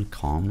on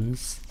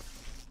comms?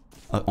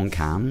 On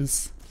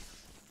cams?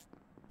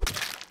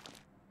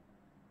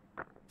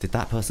 Did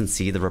that person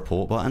see the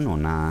report button or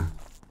nah?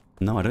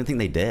 No, I don't think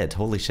they did.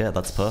 Holy shit,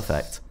 that's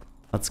perfect.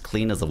 That's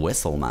clean as a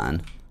whistle,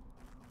 man.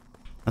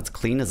 That's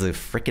clean as a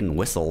freaking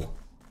whistle.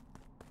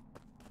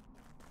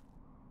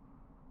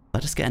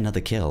 Let us get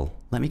another kill.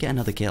 Let me get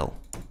another kill.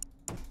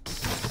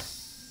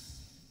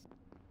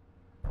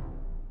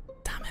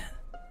 Damn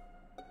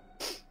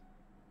it.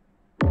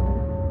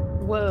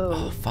 Whoa.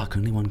 Oh, fuck,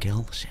 only one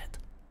kill? Shit.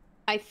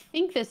 I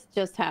think this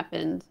just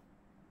happened.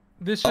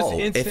 This just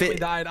instantly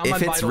died. I'm on if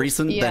it's vitals.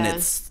 recent, then Yeah.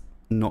 it's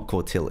not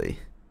Cortilli.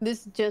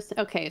 This just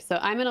okay. So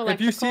I'm in If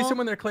electrical. you see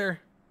someone, they're clear.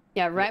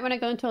 Yeah, right when I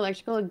go into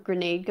electrical, a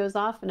grenade goes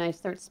off and I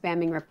start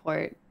spamming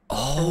report.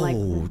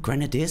 Oh,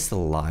 Grenadier's still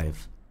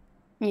alive.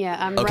 Yeah,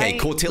 I'm Okay,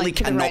 right, Cortilli like,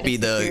 to the cannot right be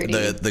of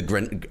the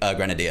security.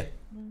 Grenadier.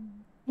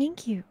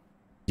 Thank you.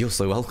 You're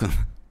so welcome.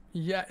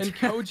 Yeah, and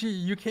Koji,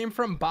 you came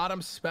from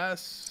bottom spec.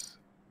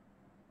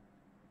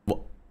 What?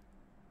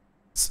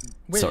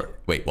 Wait. Sorry.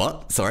 Wait,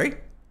 what? Sorry?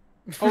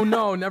 Oh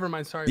no, never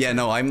mind. Sorry. Yeah,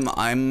 no,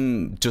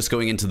 I'm just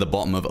going into the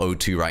bottom of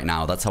O2 right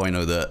now. That's how I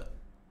know that.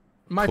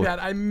 My bad.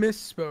 I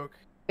misspoke.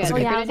 Yeah, That's the,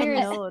 okay. I was on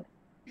Grenadier's, node.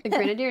 the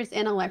Grenadier's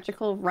in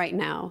electrical right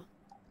now.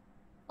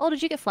 Oh,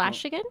 did you get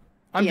flashed again?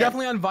 I'm Yes.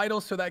 definitely on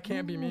vitals, so that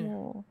can't be me.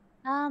 Oh.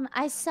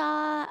 I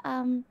saw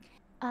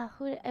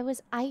who it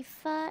was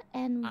Ifa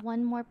and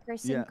one more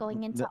person yeah,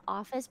 going into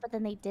office, but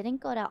then they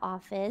didn't go to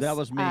office. That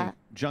was me, I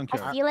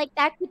Junkyard. feel like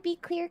that could be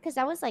clear because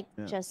I was like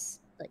Yeah.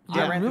 just like.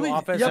 Yeah, I ran really. through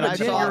office Yeah, and but I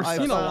Jan, saw you're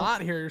seeing a Ifa.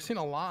 lot here. You're seeing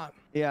a lot.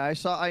 Yeah, I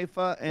saw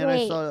Ifa and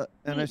Wait,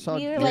 I saw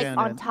we were like Jan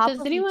on and- top Does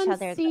of anyone each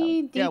other.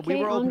 see DK Yeah, we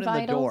were on opening the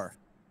vitals? door.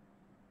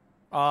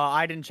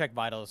 I didn't check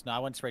vitals. No, I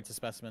went straight to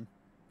specimen.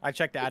 I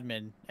checked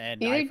admin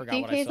and I Either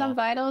forgot what I DK's saw. on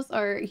vitals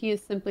or he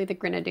is simply the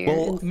grenadier.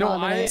 Well, and No,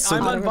 saw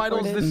that I'm on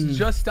vitals. auto-reported. This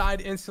just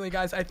died instantly,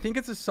 guys. I think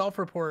it's a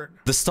self-report.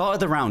 The start of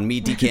the round, me,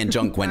 DK, and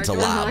Junk went to I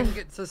don't lab. think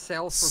it's a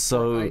self-report.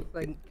 So- I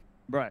think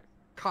Right.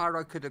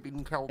 Kara could have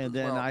been killed And as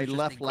then well. I It's just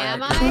left they lab.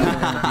 grabbed because I her.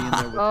 wanted to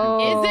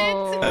be in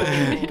there with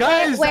you. Is it?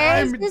 Guys,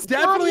 Where is I'm this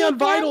definitely body on again?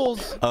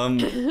 vitals.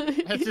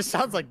 It just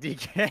sounds like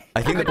DK.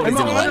 I think the I'm body's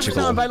in 100%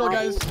 electrical. on vital,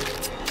 guys.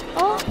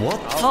 Oh,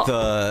 What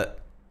the?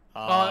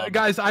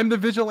 Guys, I'm the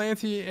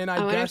vigilante, and I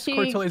wonder if guessed she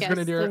Cortelia's guessed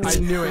grenadier. him I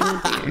knew it.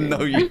 grenadier.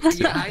 No, you didn't.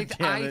 Yeah, I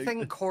Damn it.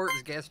 think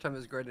Court's guessed him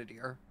as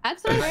Grenadier.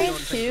 That's I alright don't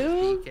think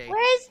too. it's DK.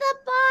 where's the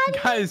body?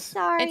 Guys,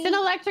 Sorry. It's an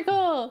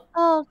electrical.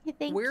 Oh, okay,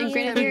 thank Where's you.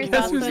 Grenadier is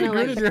Guess also who's an the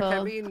grenadier?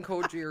 electrical. Kimmy and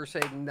Koji are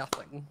saying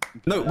nothing.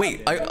 No,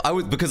 wait. I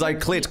was because I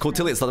cleared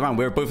Cortelia at the start of the round.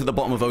 We were both at the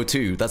bottom of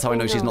O2. That's how I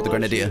know she's not the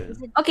grenadier.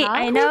 Is it Okay, Doc?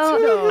 I know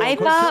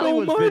Cortelia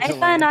was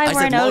Ifa and I I were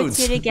said in loads.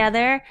 O2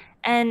 together,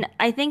 and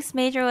I think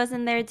Smager was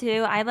in there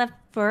too. I left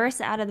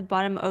first out of the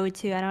bottom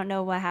O2. I don't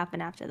know what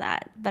happened after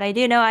that, but I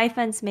do know Ifa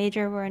and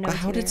Smager were in O2. But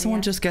how did someone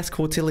area. just guess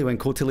Cortelia when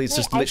Cortelia's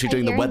just Wait, literally I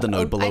doing the hear weather you.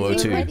 node below I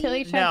think O2?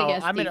 Cortelia tried No, to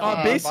guess I'm in DK.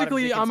 bottom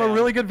basically, Deacon I'm a Town.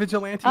 really good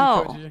vigilante,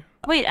 Oh. Koji.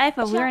 Wait,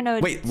 Ifa, we were in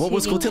O2. Wait, what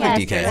was together, Cortelia,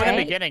 Yes, DK? In the right?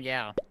 beginning,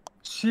 yeah.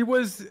 She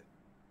was.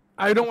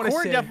 I don't want to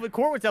Court say.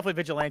 was definitely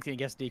vigilante and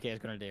guessed DK as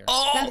grenadier.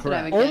 That's what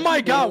I would Oh guess.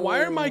 my God! Why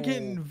am I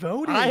getting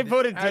voted? I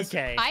voted as-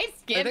 DK. I I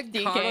skipped think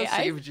DK. Kara I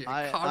saved you.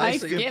 I Kara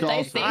skipped saved you. I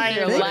also. saved I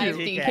your thank life,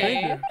 you.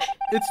 DK.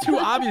 It's too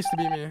obvious to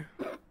be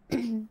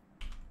me.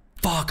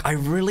 Fuck! I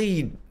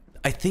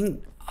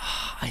think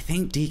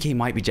DK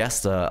might be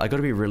Jester. I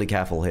gotta be really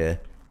careful here.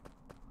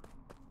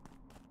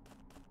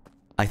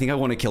 I think I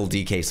want to kill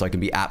DK so I can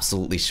be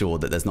absolutely sure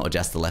that there's not a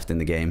Jester left in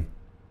the game.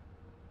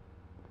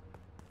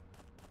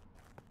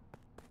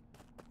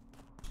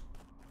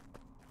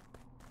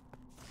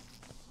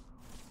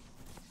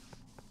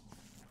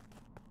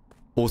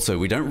 Also,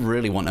 we don't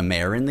really want a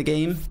mayor in the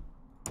game.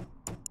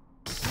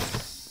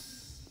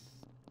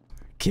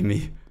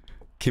 Kimmy,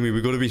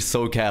 we gotta be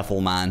so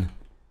careful, man.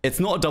 It's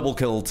not a double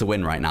kill to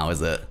win right now,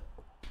 is it?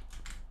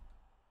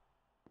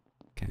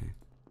 Okay.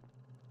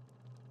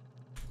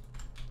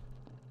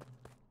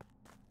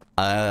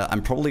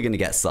 I'm probably gonna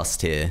get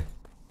sussed here.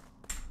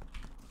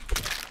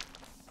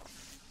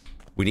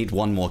 We need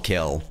one more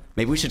kill.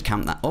 Maybe we should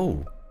camp that.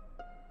 Oh.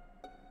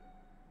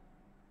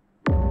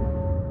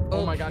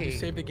 Oh my God! You Okay.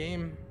 saved the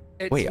game.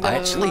 It's Wait, not I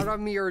actually-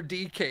 Karami or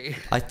DK.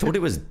 I thought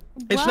it was.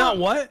 It's not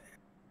what?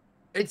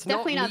 It's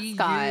definitely not me,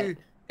 Scott. you.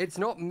 It's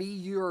not me,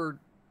 you, or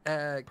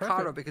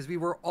Kara, because we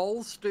were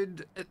all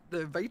stood at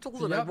the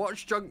vitals and I Yep.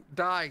 watched Junk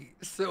die.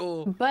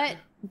 So But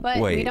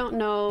we Wait. don't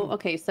know.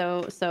 Okay,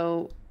 so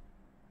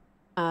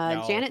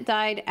No. Janet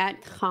died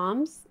at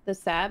comms, the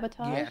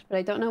sabotage, Yeah. but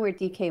I don't know where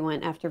DK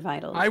went after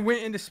vitals. I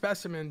went into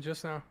specimen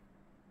just now.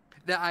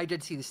 I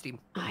did see the steam.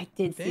 I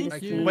did see Thank the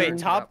you. scene. Wait,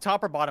 top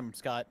or bottom,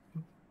 Scott?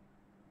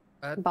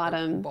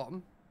 Bottom.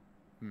 Bottom.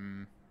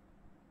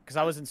 Because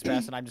I was in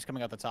spec and I'm just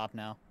coming out the top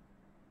now.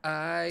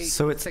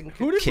 So it's think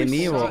Who did we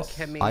Kimmy saw? or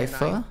Kimmy and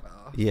Ifa?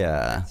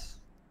 Yeah.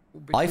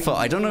 Between Ifa,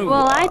 I don't know.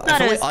 Well, I thought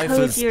feel it was like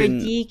Ifa's Koji or been-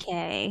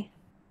 DK.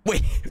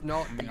 Wait.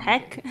 Not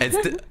Heck. It's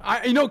the...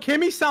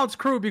 Kimmy sounds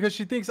crew because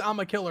she thinks I'm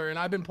a killer, and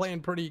I've been playing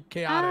pretty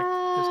chaotic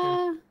this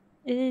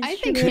game. I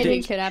think true.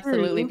 Kimmy could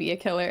absolutely be a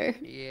killer.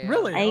 Yeah.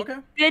 Really? I Okay.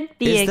 could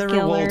be Is a there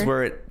killer. a world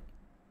where it...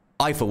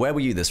 Ifa, where were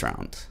you this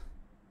round?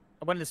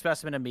 I went into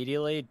specimen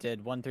immediately,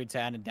 did 1 through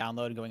 10 and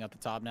download going out the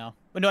top now.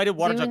 But no, I did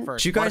water jug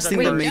first. Do you guys Water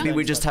think jug that first, maybe then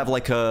we just have specimen.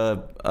 like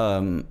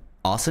a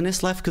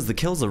arsonist left? Because the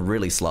kills are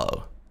really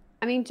slow.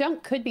 I mean,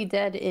 Junk could be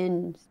dead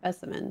in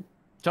specimen.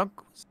 Junk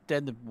was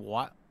dead the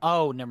what?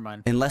 Oh, never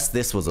mind. Unless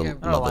this was a Yeah.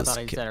 Oh, I lover's thought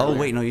I kill. said Oh, earlier.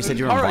 wait, no, you said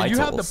you're on Alright, vitals.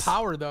 you have the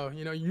power though.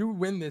 You know, you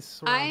win this.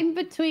 round. I'm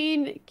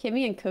between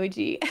Kimmy and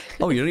Koji.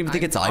 Oh, you don't even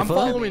think it's I'm Ifa?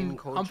 following.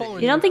 I'm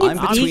following. You don't think I'm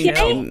it's between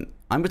DK?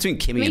 I'm between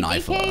Kimmy and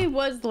Ifa. DK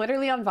was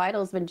literally on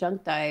vitals when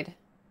Junk died.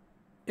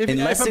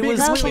 Unless it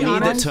was completely Kimmy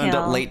that honest- turned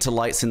up kill. late to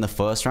lights in the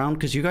first round,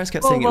 because you guys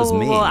kept Whoa, saying it was whoa,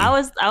 me. whoa.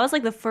 I was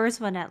like the first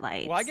one at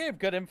lights. Well, I gave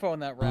good info in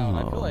that round.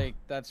 I Oh. feel like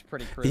that's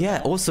pretty crucial.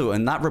 Yeah, also,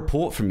 and that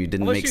report from you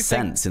didn't Unless make you think-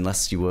 sense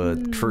unless you were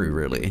true,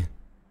 really.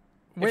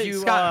 Wait, you,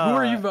 Scott, who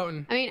are you uh,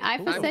 voting? I mean, Ifa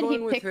I'm said he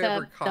going with picked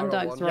whoever up Kara Dumb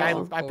Dog's wants. Yeah,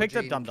 role. I picked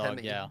up OG Dumb and Dog,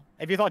 Kimmy. yeah.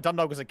 If you thought Dumb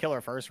Dog was a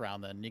killer first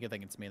round, then you could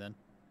think it's me then.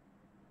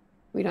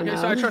 We don't Okay,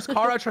 know. so I trust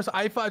Kara, I trust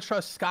Ifa, I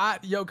trust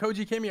Scott. Yo,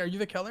 Koji, Kimmy, are you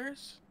the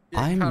killers?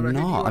 I'm Kara, who do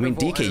you not. I wanna mean,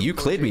 vote DK, out you of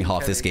cleared me Koji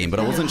half and this Kimmy? game, but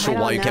I wasn't sure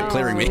I why you don't kept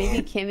clearing know. me.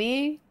 Maybe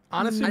Kimmy?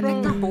 Honestly, I bro.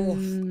 think they're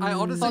both. I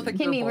honestly think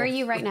Kimmy, they're where are both.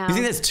 you right now? You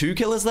think there's 2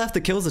 killers left?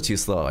 The kills are too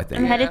slow, I I'm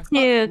think. headed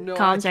to No, I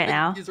comms right think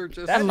now. these are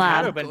just That I'm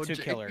might lab. have been 2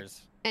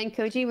 killers. And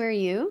Koji, where are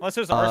you? Unless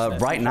there's arsonist.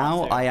 Right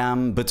now, too. I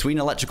am between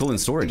electrical and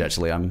storage,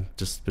 actually. I'm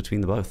just between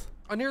the both.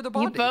 Oh, near the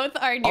body. You both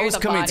are near I was the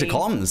coming body. to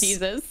comms.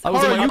 Jesus. I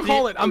was Alright, in my- you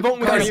call it. I'm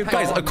voting with you.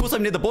 Guys, of course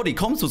I'm near the body.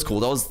 Comms was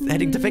called. I was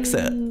heading to fix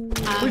it. I'm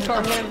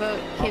gonna vote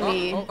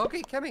Kimmy. Oh,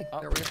 okay, Kimmy.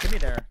 There we go. Give me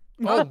there.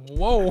 Oh,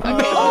 whoa.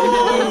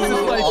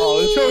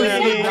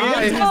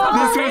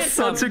 This was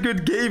such a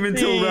good game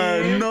until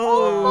then.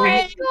 No.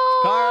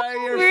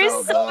 We're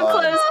so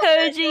close,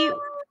 Koji.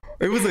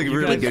 It was a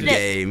really good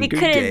game. We Good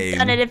could have game.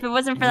 done it if it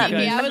wasn't for that Yeah,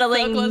 I was so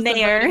meddling close to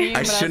mayor. voting, I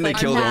but shouldn't have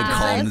was killed like, on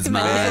nah, comms,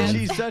 man.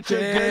 She's such a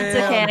good It's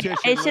okay. competition.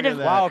 I should have.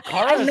 Look at Wow, that.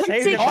 Kara I meant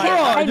saved to it kill. by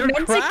I you're meant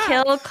to crap.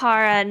 kill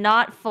Kara,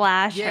 not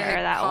flash Yeah,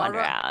 her that one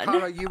round.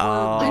 Kara, you were.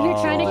 Oh. You're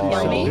trying to kill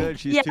So me? good.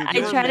 She's Yeah, too I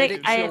good. tried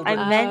medic to. I shield.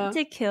 meant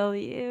to kill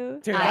you.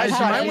 Dude, I I You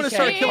shot might want to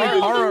start DK.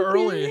 killing Kara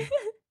early.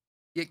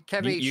 Yeah,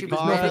 Kimmy, You she was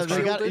Kara, medic you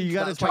gotta- shielded. you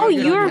gotta That's try why Oh, to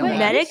you you were didn't kill her.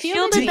 medic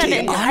shielded?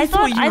 Then DK, I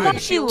thought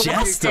she were lost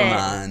Jester, it.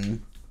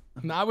 man.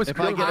 No, I was If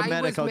I good. get a I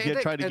medic, was I'll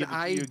medic try to and give it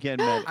to you I- again,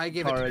 Matt. I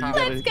gave it to Kara, you Kara.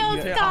 gotta- Let's go, you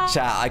gotta- Scott.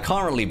 Chat, I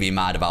can't really be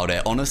mad about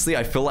it. Honestly,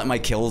 I feel like my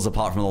kills,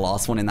 apart from the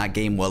last one in that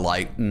game, were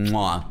like,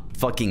 mwah,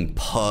 fucking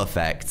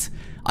perfect.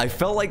 I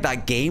felt like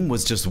that game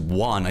was just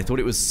won. I thought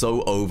it was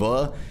so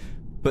over.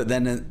 But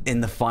then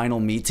in the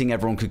final meeting,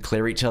 everyone could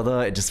clear each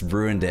other. It just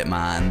ruined it,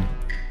 man.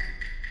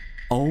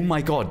 Oh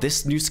my god,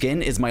 this new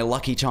skin is my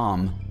lucky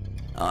charm.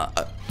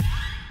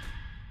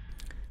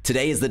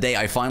 Today is the day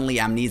I finally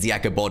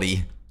amnesiac a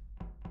body.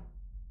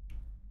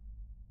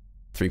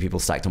 3 people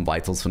stacked on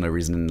vitals for no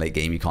reason in late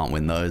game. You can't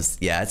win those.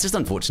 Yeah, it's just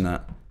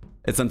unfortunate.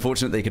 It's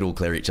unfortunate they could all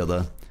clear each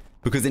other.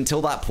 Because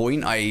until that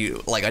point, I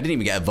didn't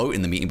even get a vote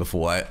in the meeting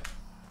before.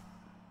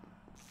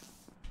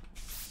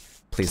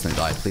 Please don't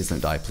die. Please don't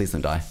die. Please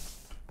don't die.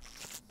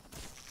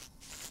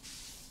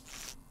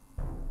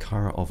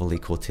 Kara Ovali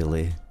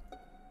Cortilli.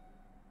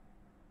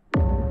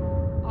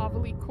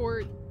 Ovally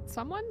Court.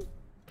 Someone?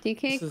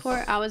 DK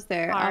Court, I was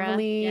there. Kara,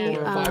 Avali,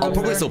 yeah. I'll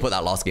probably still put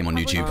that last game on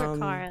YouTube.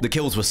 Kara. The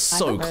kills were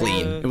so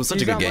clean. It was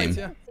such a good game.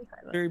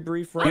 Very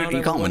brief round.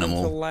 You can't win them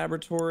all.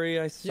 Laboratory.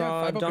 I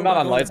saw. five up. Dumbo Not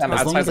on lights, I'm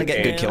As long as I outside get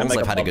the good game. kills, I'm like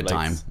I've a had a good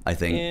public. time, I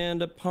think.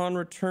 And upon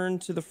return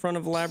to the front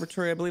of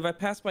laboratory, I believe I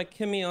passed by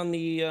Kimmy on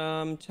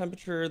the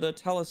temperature, the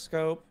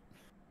telescope.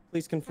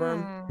 Please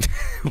confirm.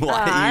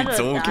 Why are you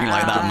talking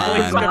like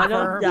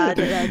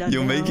that, man?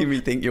 You're making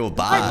me think you're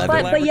bad.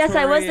 But yes,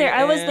 I was there.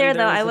 I was And there though.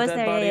 there's I a was dead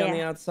there. body Yeah, on the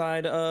yeah.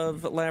 outside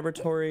of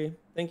laboratory.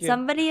 Thank you.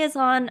 Somebody is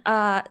on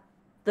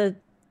the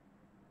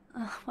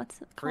what's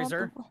it called?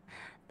 Freezer?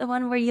 The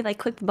one where you like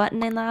click the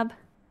button in lab.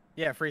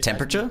 Yeah, freeze.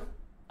 Temperature?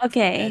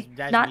 Okay,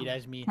 That's not me,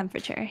 that's me.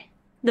 temperature.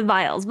 The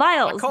vials.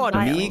 Vials. call it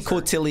vials. Me,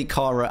 Cortilli,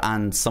 Kara,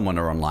 and someone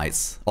are on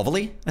lights.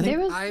 Ovally, I think. There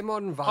was I'm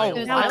on Oh,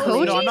 vials. vials?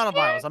 Koji No, I'm not on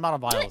vials. I'm not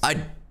on vials.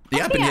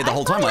 Yeah, I've been here the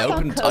whole time. I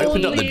opened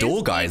up the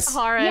door, guys.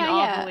 Kara and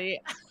Yeah, Ovally.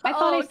 I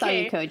thought Oh, I saw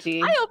you, okay.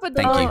 Koji. I opened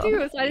the Thank door you.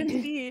 too, so I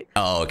didn't see it.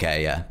 Oh,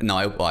 okay, yeah. No,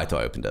 I thought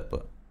I opened it,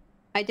 but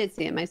I did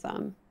see him. I saw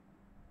him.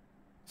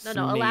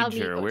 No, allow me.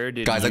 Major, where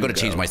did guys, I you gotta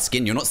change go? my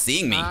skin. You're not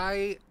seeing me.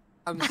 I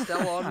am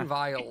still on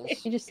vials.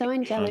 You're just so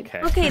angelic.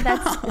 Okay. Okay,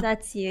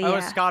 that's you. I Yeah.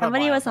 was Scott on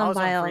Somebody was vials.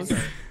 on I was on vials.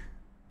 freezer.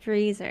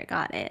 Freezer,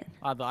 got it.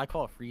 I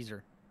call it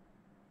freezer.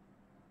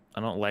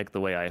 I don't like the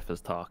way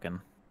Ifa's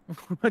talking.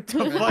 What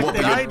the fuck What,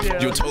 did but I do?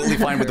 you're totally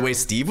fine with the way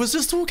Steve was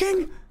just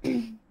talking?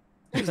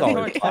 He's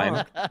always fine.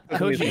 He's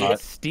Koji, not.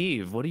 it's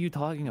Steve. What are you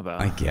talking about?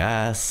 I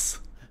guess.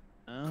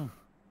 Oh.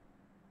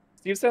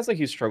 Steve sounds like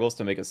he struggles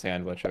to make a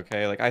sandwich,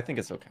 okay? Like, I think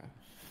it's okay.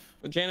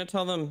 Janet,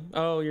 tell them.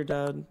 Oh, you're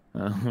dead.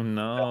 Oh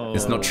no.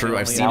 It's not true.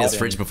 I've seen his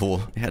fridge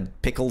before. It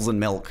had pickles and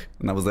milk,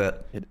 and that was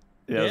it.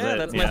 Yeah,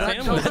 that's my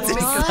sandwich.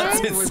 That's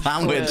his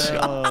sandwich.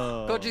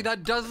 Koji,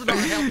 that does not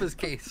help his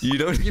case. You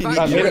don't You've need,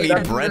 actually- you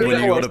don't need bread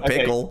when you got a Okay.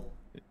 pickle.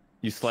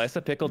 You slice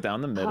a pickle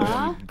down the middle,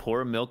 and you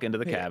pour milk into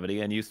the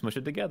cavity, and you smush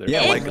it together.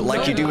 Yeah,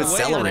 like you do with Wait,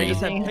 celery. I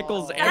just had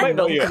pickles I and might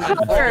know milk.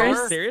 you. Are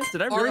you serious?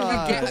 Did I Or really you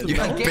have get, pickles You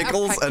and had milk?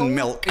 pickles a pickle and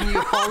milk. and you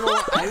hollow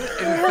out and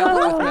fill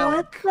it with milk.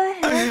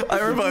 What the heck? I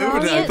remember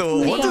opening it. I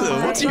thought,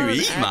 what do you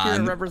eat, Accurate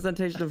man?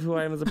 representation of who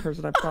I am as a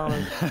person. I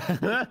promise.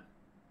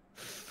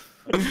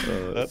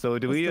 So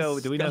do we know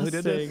who did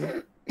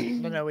this?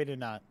 No, we did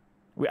not.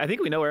 I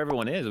think we know where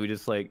everyone is. We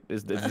just like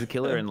is the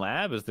killer in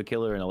lab? Is the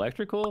killer in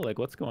electrical? Like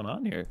what's going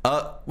on here?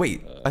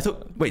 Wait. I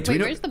thought. Wait. Do Wait, we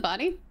know? where's the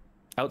body?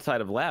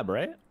 Outside of lab,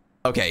 right?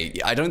 Okay.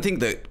 I don't think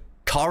that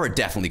Kara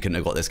definitely couldn't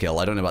have got this kill.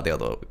 I don't know about the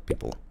other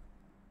people.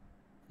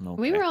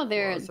 Okay. We were all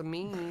there Wasn't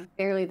me.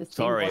 barely the same.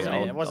 Sorry, Wasn't me,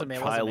 I'll, it wasn't me, it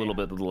I'll try a wasn't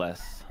little bit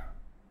less.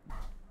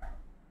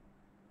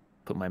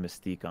 Put my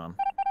mystique on.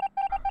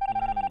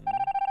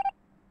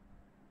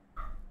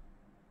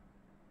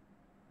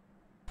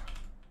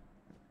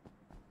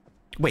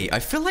 Wait. I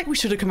feel like we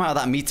should have come out of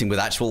that meeting with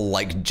actual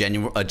like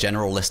a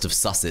general list of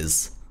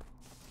susses.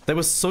 There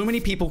were so many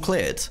people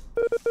cleared.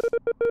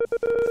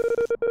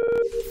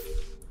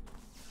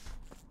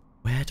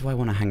 Where do I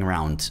want to hang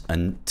around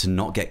and to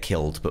not get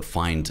killed but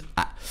find...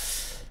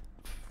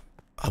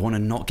 I want to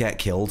not get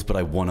killed, but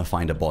I want to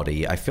find a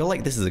body. I feel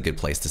like this is a good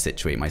place to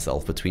situate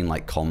myself between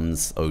like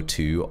comms,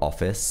 O2,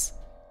 office.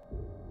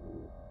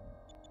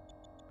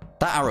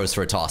 That arrow's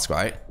for a task,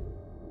 right?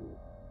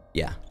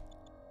 Yeah.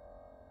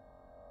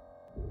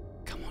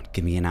 Come on,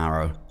 give me an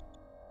arrow.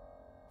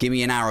 Give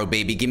me an arrow,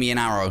 baby. Give me an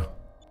arrow.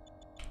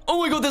 Oh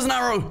my god, there's an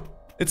arrow!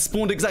 It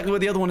spawned exactly where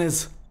the other one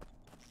is.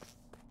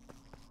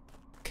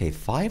 Okay,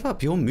 5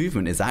 up. Your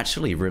movement is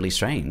actually really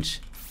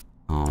strange.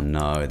 Oh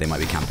no, they might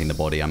be camping the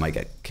body. I might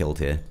get killed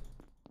here.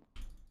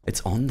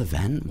 It's on the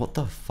vent? What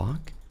the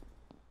fuck?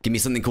 Give me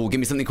something cool. Give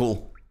me something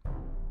cool.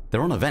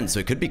 They're on a vent, so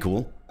it could be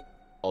cool.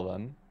 Well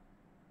then.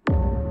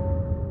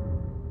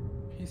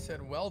 He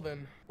said, well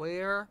then.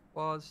 Where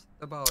was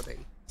the body?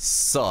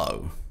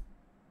 So,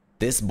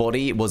 this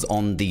body was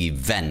on the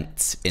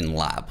vent in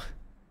lab.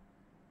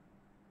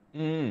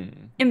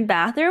 In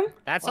bathroom?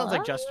 That sounds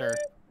like Jester.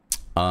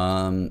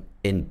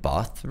 In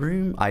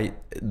bathroom?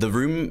 The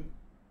room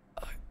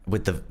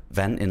with the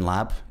vent in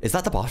lab. Is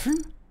that the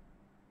bathroom?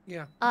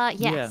 Yeah.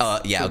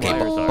 Yes. Yeah, okay,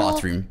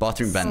 bathroom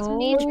vent. So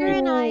Major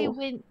and I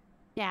went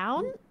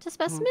down to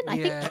specimen. I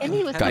think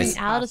Kimmy was Guys,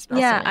 coming out of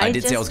specimen. Yeah, I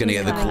did say I was gonna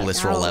get the just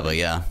coolest roll ever,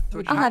 yeah.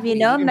 I'll have you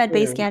know I'm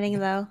med-based scanning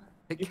though.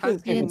 It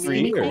can't You didn't see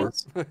any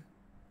coolest? I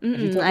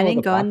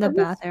didn't go in the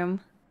bathroom.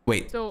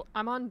 Wait, So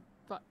I'm on.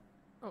 Oh,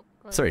 go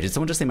ahead. sorry, did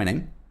someone just say my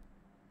name?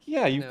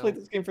 Yeah, you've played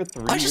this game for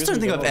 3 years. I just don't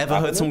think I've ever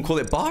heard someone call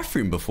it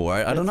bathroom before.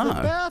 I don't It's the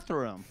know.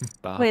 bathroom.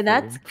 Wait,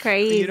 that's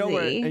crazy. You know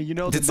where? You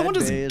know Did the someone med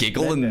just bay is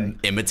giggle med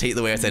and bay. imitate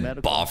the way I said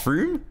Medical.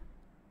 bathroom?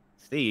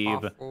 Steve.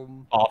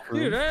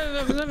 Dude,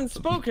 I haven't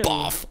spoken.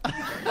 Bath.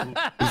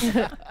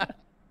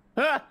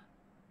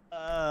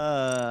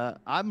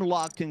 I'm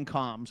locked in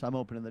comms. I'm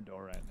opening the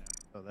door right now.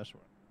 So that's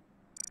right.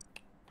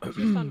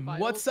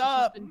 What's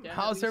up?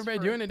 How's everybody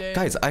doing today?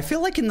 Guys, I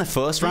feel like in the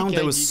first round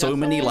there was so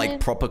many like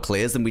proper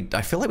clears, and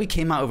I feel like we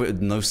came out of it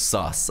with no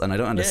sus, and I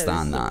don't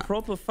understand yeah, this is that. a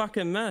proper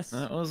fucking mess.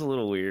 That was a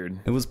little weird.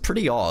 It was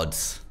pretty odd.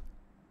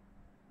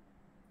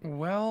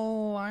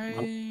 Well,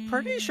 I'm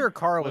pretty sure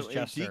Carl was Wait,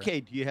 Jester.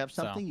 DK, do you have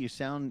something? You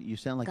sound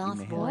like you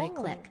may have.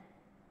 Click.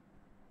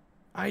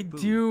 I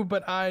do,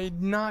 but I'm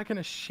not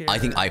gonna share. I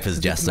think Ipa's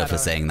It's Jester for meta.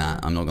 saying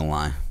that. I'm not gonna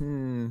lie.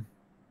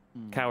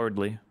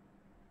 Cowardly.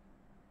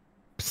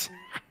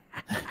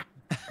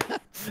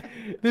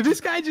 Did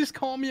this guy just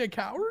call me a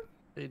coward?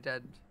 He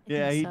did.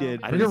 Yeah, he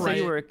did. I didn't say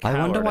you were a coward. I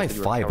wonder why said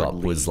you were 5 up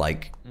cowardly. was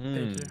like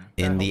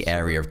in the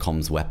area of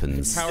comms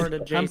weapons. Coward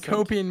I'm adjacent.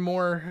 coping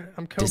more.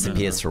 I'm coping.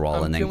 Disappears for a while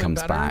I'm and then feeling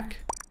comes better. back.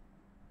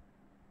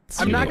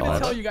 It's I'm not really gonna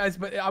odd. tell you guys,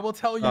 but I will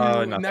tell you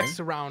Nothing. next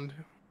round.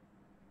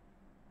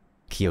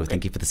 Kyo,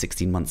 thank you for the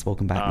 16 months.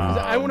 Welcome back, man.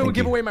 I want to Thank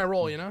give you. away my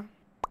role, you know.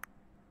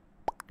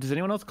 Does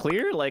anyone else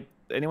clear? Like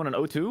anyone on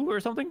O2 or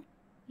something?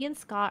 He and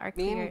Scott are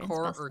clear in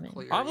Core are specimen.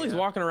 clear. Oblie's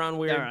walking around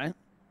weird. All right.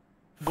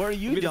 Where are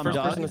you, Be the dumb first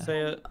dog? person to say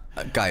it.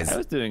 Guys, I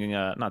was doing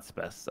not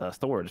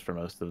storage for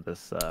most of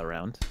this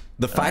round.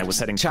 the I fact, was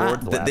heading chat,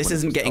 towards the that lab this when it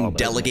isn't was getting called,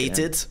 but I didn't get in.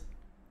 delegated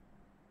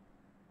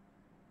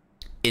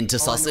into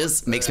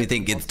susses makes me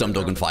think it's Dumb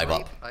Dog and 5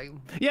 up.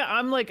 Yeah,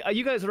 I'm like,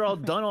 you guys are all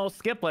done, all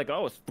skipped. Like,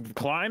 oh, it's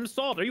climb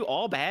salt. Are you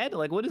all bad?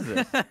 Like, what is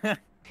this?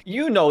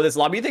 You know this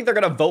lobby. You think they're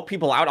gonna vote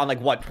people out on like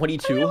what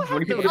 22?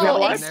 20 people to be Oh,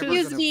 alive?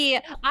 excuse me.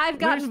 I've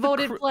gotten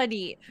voted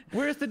plenty.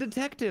 Where's the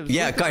detectives?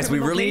 Yeah, Where's the guys, we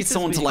criminal really need cases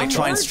someone to being like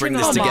try and solved? string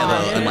this Come together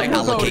on. and like Yeah.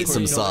 allocate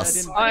some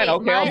sus. Fine,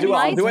 okay, I'll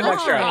do it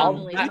next round. I'll You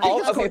do think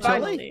it it's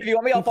fine. Coachella? If you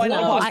want me, I'll find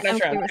out No, next I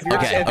don't round. think If you're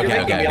Okay, thinking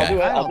okay, me, I'll do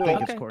it. I I'll don't do it.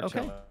 think it's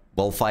Coachella.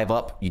 Well, 5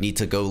 up, you need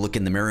to go look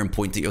in the mirror and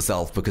point at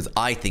yourself because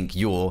I think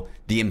you're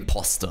the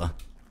imposter.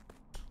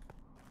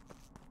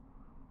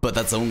 But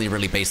that's only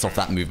really based off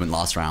that movement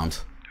last round.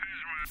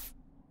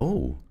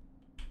 Oh.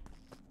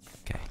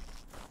 Okay.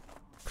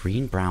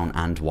 Green, brown,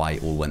 and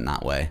white all went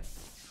that way.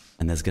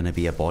 And there's gonna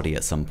be a body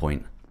at some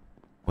point.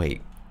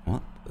 Wait,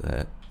 what?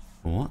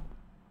 What?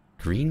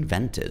 Green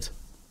vented?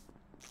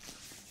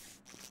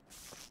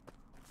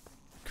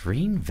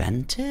 Green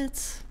vented?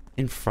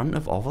 In front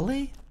of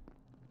Overlay?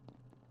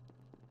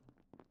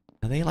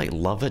 Are they like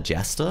lover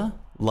jester?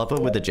 Lover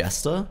with a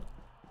jester?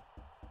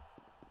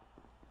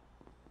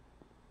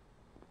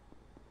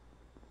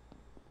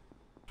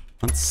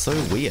 That's so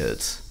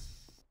weird.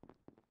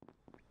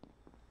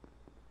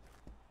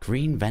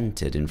 Green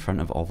vented in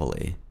front of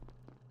Overlay.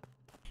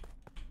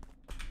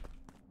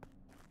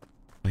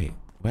 Wait,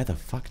 where the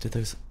fuck did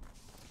those...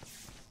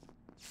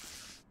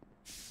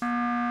 What's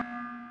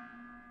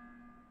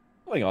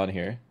going on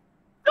here?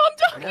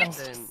 Dumb Dog is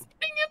just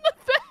sitting in the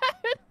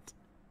bed.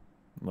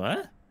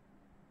 What?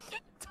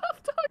 Dumb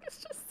Dog is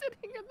just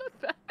sitting in the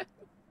bed.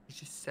 He's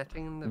just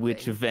sitting in the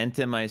Which vent. vent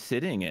am I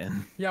sitting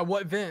in? Yeah,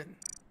 what vent?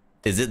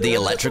 Is it the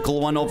electrical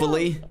one,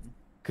 Overlay?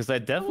 Because I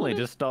definitely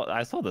just thought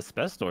I saw the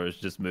spec stores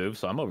just move,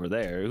 so I'm over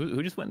there.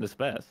 Who just went into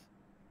spec?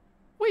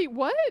 Wait,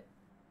 what?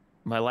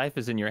 My life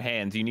is in your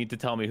hands. You need to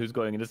tell me who's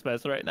going into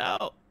spec right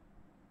now.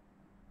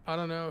 I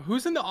don't know.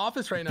 Who's in the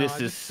office right now? This I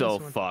is just so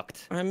missed one.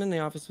 fucked. I'm in the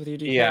office with you,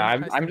 DK. Yeah,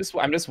 I'm just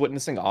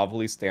witnessing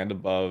Ovally stand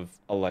above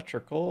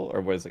electrical,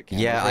 or was it?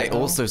 Yeah, I camera?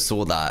 also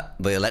saw that.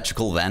 The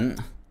electrical vent.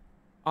 That's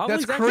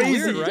Oblie's acting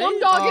crazy. weird, right? Dumb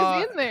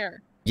Dog is in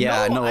there.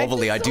 Yeah, no, I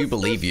Ovally, I do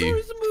believe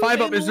you.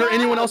 5 up. Is there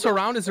anyone else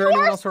around? Is there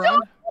anyone else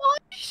around?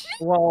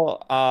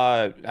 Well,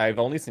 I've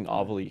only seen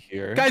Ovally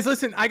here. Guys,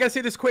 listen, I gotta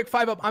say this quick.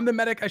 5 up. I'm the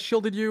medic. I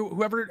shielded you.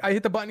 Whoever, I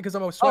hit the button because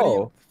I'm a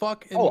sweaty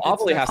fuck. And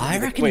Ovally has to I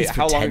be. reckon Wait, he's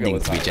how long ago pretending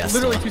was to be that? Jester.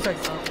 Literally 2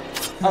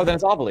 seconds. Oh, then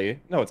it's Ovally.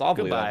 No, it's Ovally.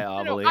 Goodbye, then.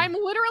 Ovally. I'm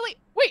literally.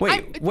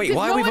 Wait, does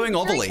why are no we one voting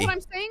hear Ovally? What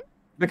I'm saying?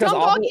 Because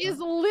Dumdog Ovally- is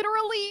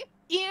literally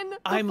in the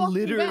I'm fucking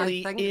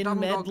literally vent. in Dumdog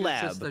med is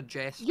lab. just a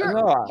jester.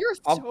 You're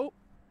so.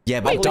 Yeah,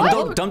 but Wait,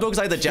 what? Dumdog's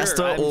either Sure,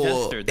 Jester I'm or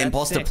Jester. That's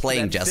imposter sick.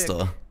 playing That's sick.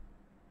 Jester.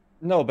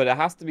 No, but it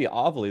has to be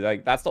Ovally.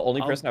 Like that's the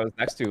only I'll- person I was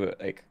next to.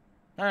 Like,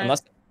 Alright.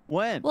 unless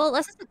When? Well,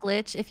 unless it's a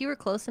glitch. If you were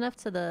close enough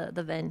to the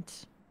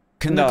vent.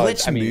 Can No, the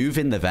glitch I mean- move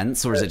in the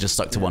vents, or is it just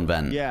stuck to one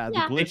vent? Yeah, the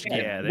Yeah. glitch.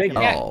 Yeah, they can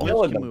can't Oh.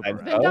 kill in the move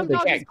vents. around. though. They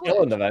Dumdog can't is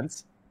kill in the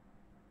vents.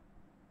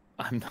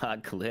 I'm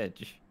not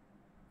glitch.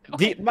 My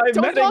medic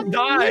Dumdog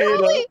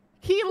died.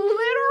 He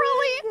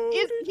literally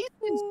is. He's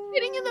been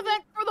sitting in the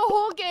vent for the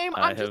whole game.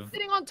 I I'm just have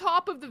sitting on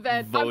top of the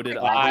vent. voted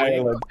I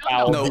I'm was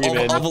No,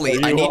 Demon,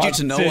 Ovally, I you need you are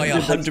to know I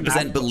sinned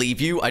 100%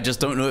 believe you. I just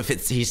don't know if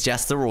he's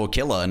Jester or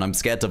Killer, and I'm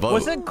scared to vote.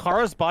 Wasn't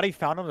Kara's body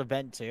found on the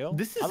vent too?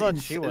 This I is thought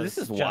she was this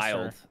is Jester.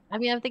 wild. I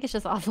mean, I think it's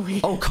just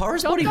awfully. Oh,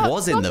 Kara's body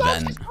was in the Dumdog's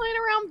vent. just playing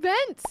around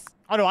vents.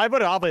 Oh no, I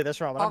voted Ovally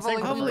this round. But I'm saying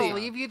Ovally, we Ovally.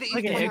 believe you that he's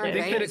Like, playing I think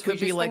that vents. it could We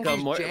be just like think a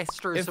he's more-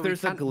 Jester, if so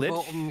there's we a can't glitch-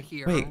 vote him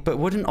here. Wait, but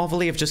wouldn't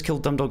Ovally have just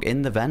killed Dumdog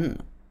in the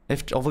vent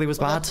if Ovally was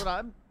bad? That's what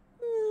I'm.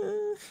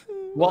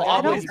 Well,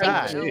 I don't Ovaly's think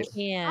bad. you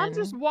can. I'm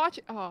just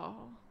watching. Oh.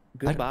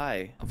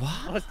 Goodbye. What?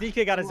 unless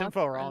DK got his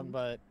info wrong,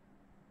 but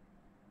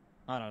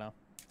I don't know.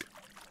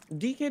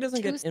 DK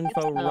doesn't get Two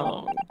info steps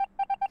wrong.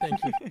 Thank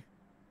you.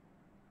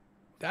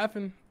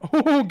 Daffin.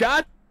 Oh,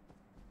 God.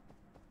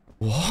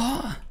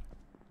 What?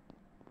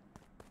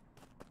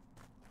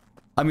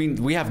 I mean,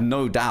 we have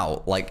no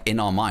doubt, like, in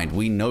our mind,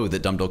 we know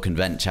that Dumdog can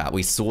vent chat.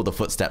 We saw the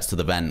footsteps to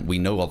the vent. We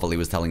know Ovally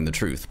was telling the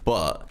truth,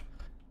 but...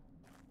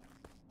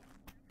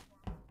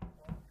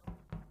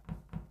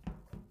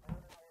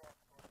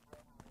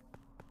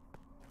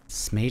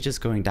 Smage is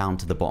going down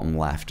to the bottom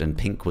left, and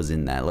Pink was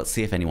in there. Let's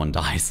see if anyone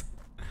dies.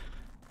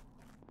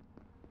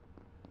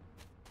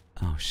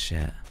 Oh,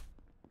 shit.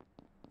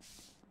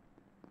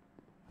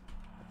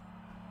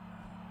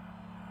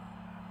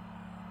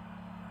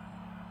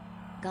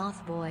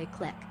 Goth boy,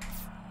 click.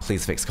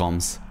 Please fix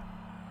comms.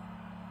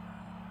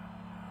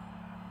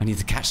 I need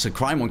to catch the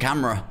crime on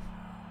camera.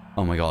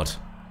 Oh my god.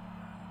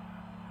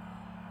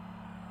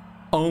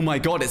 Oh my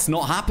god, it's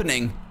not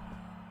happening.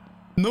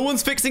 No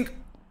one's fixing...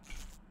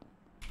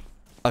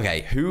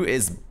 Okay, who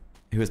is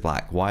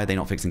black? Why are they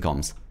not fixing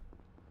comms?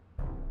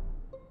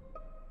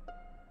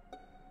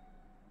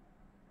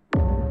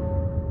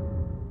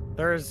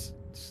 There's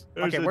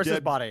okay, where's his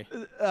body?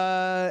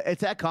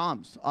 It's at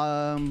comms.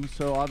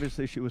 So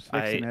obviously she was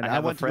fixing it. I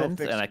have a went to go friend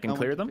fix- and I can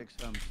clear went to them. fix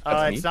them.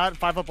 It's not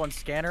 5 up on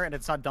scanner, and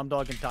it's not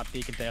Dumdog and Top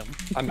Deacon Tail.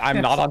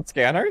 I'm not on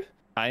scanner.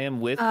 I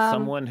am with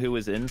someone who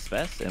was in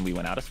Spec, and we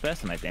went out of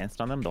Spec, and I danced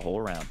on them the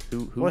whole round.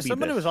 Who Well, be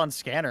someone who this? was on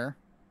scanner.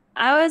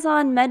 I was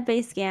on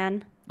medbay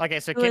scan. Okay,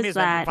 so Who is Kimmy's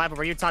that? 5 up.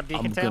 Were you Top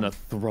Deacon I'm Tail? gonna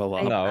throw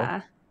up.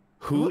 No.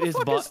 Who the is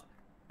fuck bot?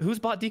 Who's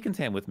bot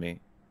Decontam with me?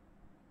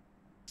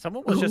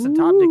 Someone was just in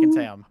Top Deacon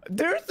Tam.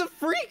 There's the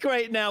freak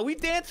right now. We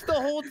danced the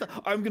whole time.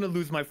 I'm gonna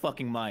lose my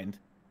fucking mind.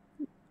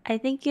 I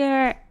think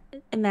you're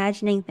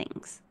imagining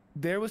things.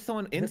 There was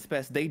someone in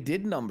Spec. They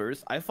did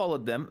numbers. I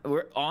followed them.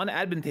 We're on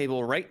admin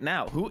table right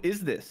now. Who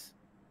is this?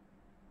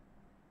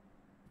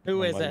 Who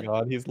Oh is my it?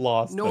 god, he's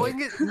lost.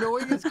 Knowing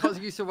it's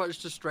causing you so much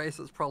distress,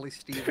 it's probably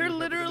Steven. They're who's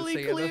never gonna literally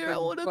say clear. anything, I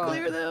want to but-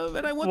 clear them,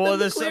 and I want Well, them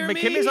to this clear me.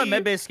 Kimmy's on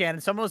medbay scan,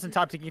 and someone was in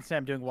Top Deacon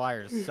Tam doing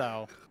wires.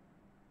 So is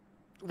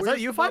Where's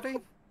that you, the 5? body?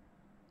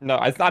 No,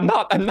 I'm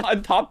not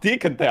in top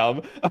Deacon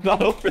Tam. I'm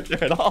not over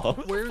there at all.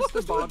 Where's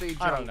the body?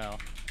 I don't John?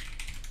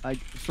 know.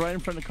 It's right in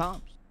front of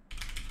comms.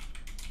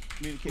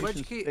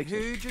 Communications.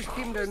 Who just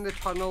came down the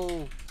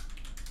tunnel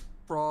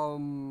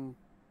from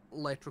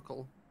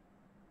electrical?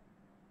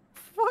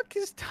 Fuck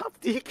is Top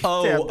Deacon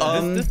Oh,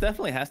 Tam? This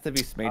definitely has to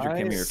be Major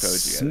Kimmy or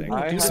Koji.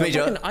 I think.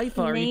 Smager. Fucking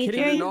IFA, are you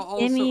kidding Major me? Not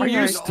also- Kimmy Are you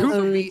not and also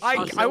stupid? be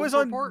I was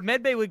on report?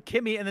 medbay with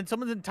Kimmy, and then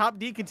someone's in Top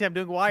Deacon Tam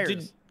doing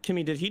wires.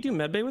 Kimmy, did he do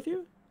medbay with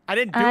you? I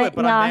didn't do it,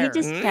 but no, I'm he there.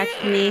 just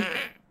checked me.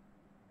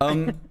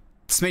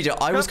 Smager,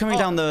 I was coming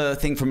down the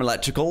thing from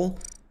electrical,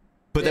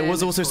 but there Then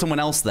was also it's- someone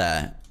else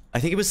there. I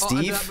think it was Oh, and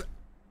Steve.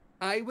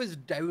 I was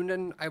down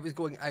and I was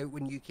going out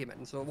when you came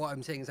in. So what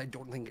I'm saying is I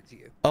don't think it's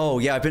you. Oh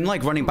yeah, I've been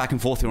like running back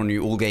and forth on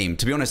you all game.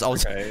 To be honest, I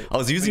was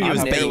using you I'm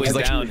as bait narrowing because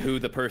like down who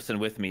the person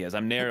with me is.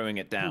 I'm narrowing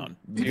it down.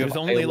 You There's have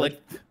only a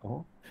like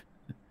Oh.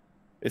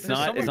 it's There's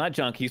not someone-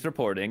 Junk. He's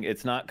reporting.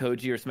 It's not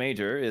Koji or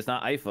Smager. It's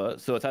not IFA.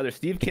 So it's either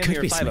Steve could Kimmy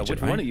or be Fiva. Smager,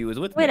 Which right? one of you is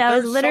with Wait, me? I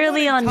was There's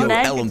literally someone on in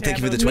med. Ellen, thank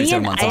you for the Me 27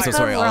 and months. I'm so Iva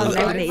sorry. were on I'll-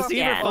 medbay Steve or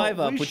scan.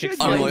 Fiva, We which should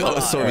explains I'm like, why. oh,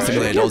 sorry, We sorry,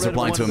 should I get was rid of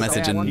replying to a one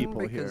message bad and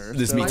people here.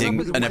 this So- meeting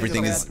and Five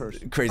everything up is is a bad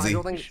person. I crazy.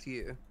 don't think it's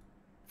you.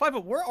 5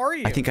 up, where are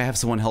you? I think I have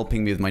someone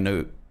helping me with my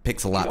note.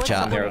 Pixel Lap What's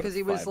chat. up, because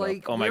he was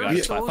like, Oh my "We're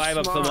gosh, so 5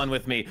 up's the smart." one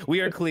with me. We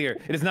are clear.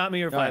 It is not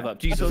me or 5 up.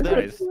 Jesus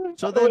Christ.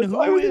 So then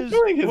who is?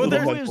 Well,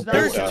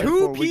 there's Yeah.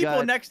 two We people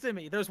got- next to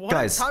me. There's one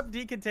Guys. on top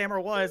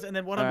decontamer was, and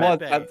then one on Well,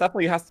 medbay. that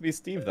definitely has to be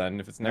Steve then,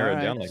 if it's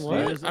narrowed down like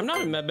What? that. I'm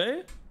not in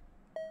medbay.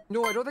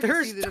 No, I don't think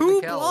There's it's either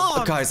two Mikkel.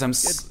 blobs.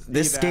 Guys,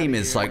 this game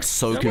is like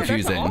so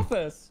confusing.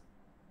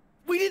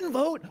 We didn't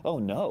vote. Oh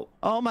no.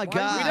 Oh my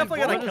God! We definitely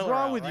got a what is killer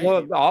wrong out, with right? you?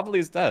 Well,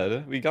 Ovily's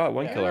dead. We got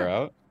one killer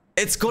out.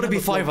 It's got to be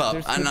 5 up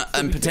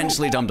and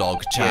potentially Dumb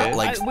Dog chat.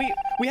 Like,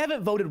 we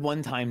haven't voted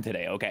one time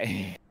today.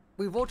 Okay.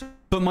 We voted.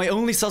 but my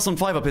only sus on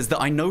 5 up is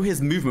that I know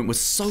his movement was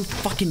so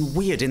fucking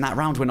weird in that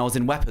round when I was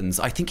in weapons.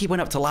 I think he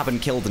went up to lab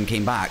and killed and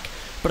came back,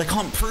 but I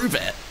can't prove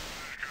it.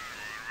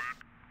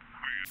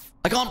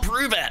 I can't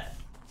prove it.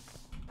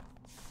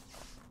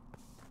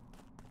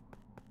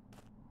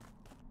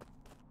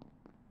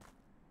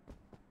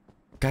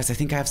 Guys, I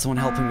think I have someone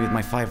helping me with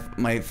my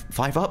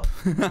five up.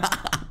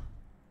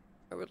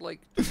 I would like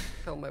to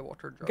fill my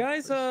water jug.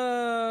 Guys,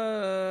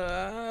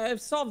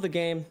 I've solved the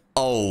game.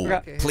 Oh,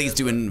 Okay. please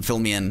do and fill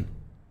me in.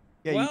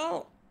 Yeah,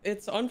 Well,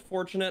 it's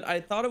unfortunate. I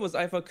thought it was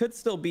Ifa. Could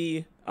still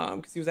be,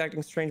 because he was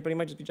acting strange, but he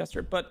might just be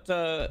Jester. But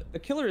the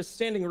killer is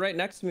standing right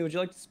next to me. Would you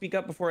like to speak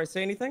up before I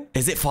say anything?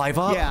 Is it 5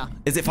 up? Yeah.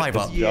 Is it 5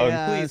 up?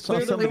 Yeah, Please, I saw clear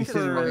the somebody room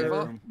sitting for- right in the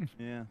room.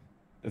 Yeah.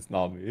 It's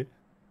not me.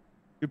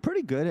 You're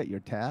pretty good at your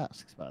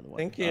tasks, by the way.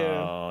 Thank you.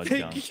 Oh,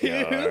 Thank you.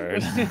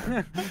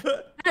 junkyard.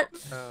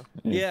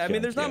 Yeah, I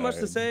mean, there's not much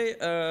to say.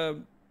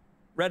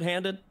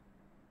 Red-handed.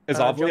 Is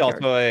Junkyard. Ovely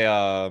also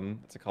a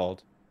what's it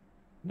called?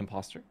 An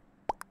imposter?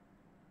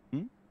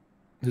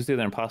 Who's the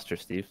other imposter,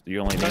 Steve? You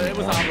only It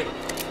was one. Ovely.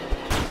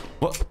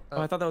 What?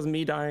 Oh, I thought that was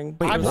me dying.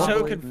 Wait, I'm what? so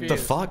The confused.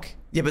 fuck?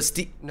 Yeah, but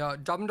Steve. No,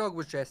 Dumb Dog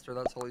was Jester.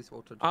 That's all he's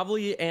voted.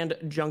 Ovely and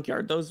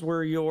Junkyard. Those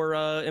were your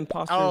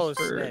imposters. Oh,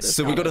 for snitch. this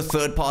So we got a round.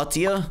 third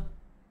partier?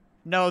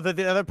 No,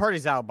 the other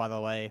party's out, by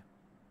the way.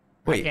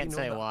 Wait. I can't You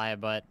know say that. why,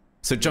 but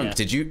So Junk, Yeah.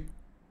 did you?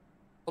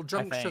 Well, I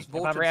Junk's think. just If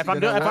voted. I'm, so you're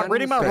gonna if I'm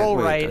reading my land roll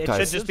Wait, right, it guys.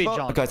 should just be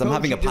John. Guys, I'm Coach,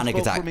 having a you just panic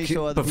vote for attack. me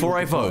so other Before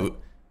I people can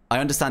vote, I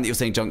understand that you're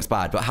saying Junk's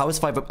bad, but how is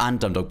 5 up and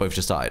Dumb Dog both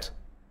just died?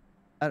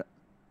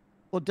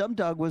 Well, Dumb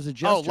Dog was a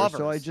jester, so I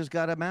lovers. just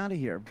got him out of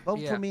here. Vote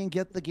Yeah. for me and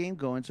get the game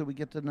going, so we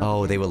get to know.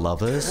 Oh, the they game. were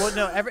lovers? Well,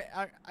 no,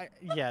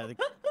 yeah.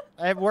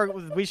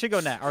 We should go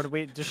next, or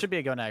there should be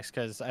a go next,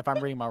 because if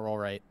I'm reading my roll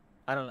right,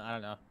 I don't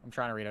know. I'm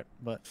trying to read it,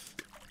 but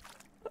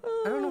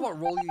I don't know what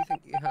role you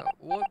think you have.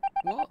 What?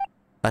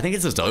 I think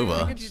it's just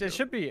over. it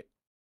should be.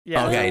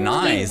 Yeah. Okay,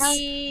 nice.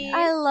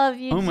 I love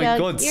you, Oh my Jug.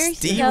 god, You're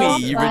Stevie, so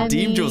you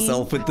redeemed funny.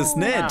 yourself with the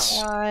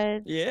snitch.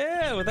 God.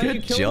 Yeah, without Good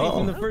you killing me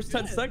from job. the first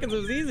 10 seconds, it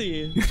was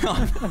easy.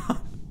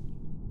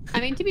 I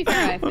mean, to be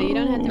fair, Ifa, you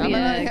don't have to be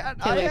I a had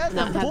killer the to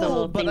not have the bull,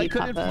 little but I thingy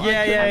couldn't pop up.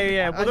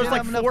 Yeah. Well, I there's didn't like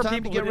have enough 4 time to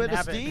people get who rid didn't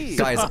of have it. Steve.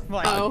 Guys, So I'm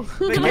like, Oh.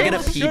 the Can I get game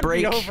a pee should be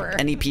break? over.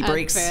 Any pee That's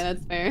breaks? fair,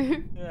 that's fair.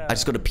 Yeah. I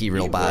just got to pee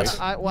real bad.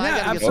 I Yeah, gotta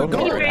get absolutely. some Go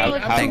more. for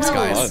it. Have Thanks, some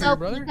guys.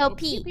 fun. Go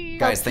pee.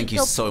 Guys, thank you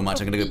so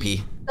much. I'm gonna go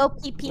pee. Go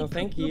pee pee. No,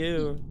 thank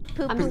you.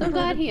 I'm so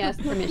glad he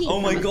asked permission. Oh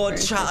my from us god,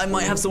 first. chat, I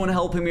might have someone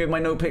helping me with my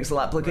no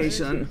pixel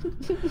application.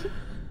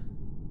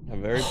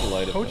 I'm very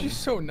polite of Told him. you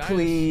so nice.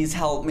 Please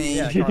help me.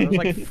 Yeah, Sean, there's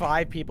like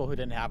 5 people who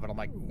didn't have it. I'm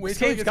like, Wait this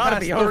till it game's gets gotta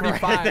past be over.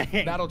 35. I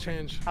think. That'll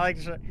change. I like.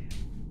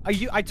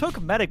 I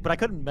took medic, but I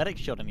couldn't medic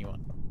shield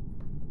anyone.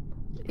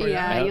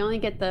 Yeah, you only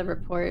get the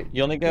report.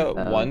 You only get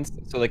info. once.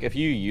 So like if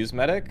you use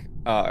medic,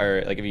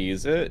 or like if you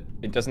use it,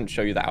 it doesn't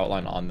show you the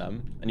outline on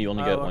them, and you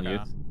only get one okay.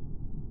 use.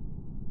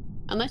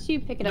 Unless you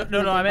pick it up No,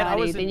 from no, a I dead mean, I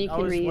body, was then you can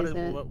reuse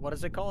it. what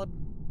is it called?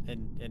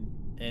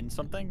 In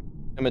something?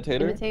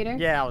 Imitator. Imitator?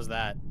 Yeah, I was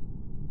that.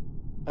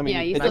 I mean,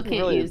 yeah, you it still doesn't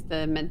can't really- use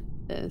the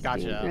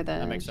Gotcha. screen or the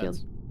That makes shield.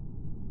 sense.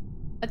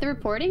 But the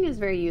reporting is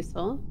very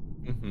useful.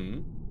 Mm-hmm.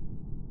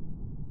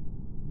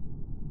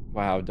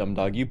 Wow, Dumb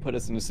Dog, you put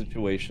us in a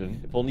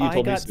situation. If only you I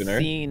told me got sooner.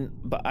 seen,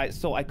 but I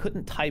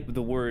couldn't type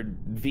the word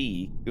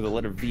V, the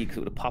letter V, because it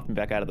would have popped me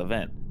back out of the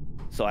vent.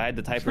 So I had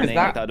to type her Is name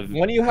that- without a V.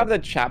 when you have the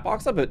chat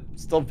box up, it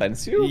still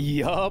vents you?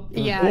 Yup.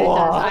 Yeah, it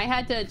does. I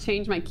had to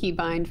change my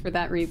keybind for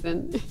that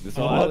reason.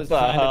 So I What was the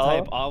trying hell?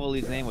 to type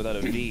Ovily's name without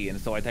a V,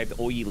 and so I typed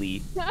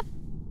Oily.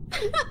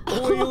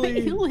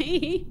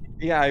 Oily.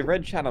 Yeah, I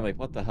read chat. I'm like,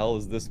 what the hell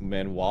is this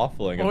man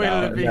waffling Oily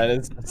about? V.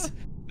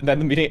 And then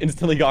the meeting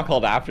instantly got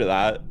called after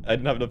that. I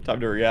didn't have enough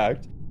time to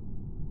react.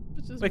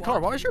 Wait, Connor,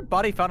 why was your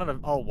body found on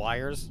all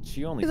wires?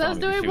 She only Because I was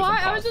doing why?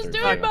 I was just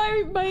doing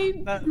my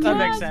That makes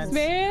jobs, sense.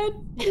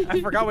 man.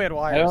 I forgot we had I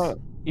wires.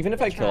 don't. Even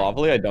if I kill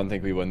Ovely, I don't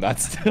think we win that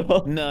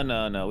still. No.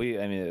 I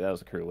mean, that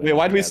was a crew win. Wait,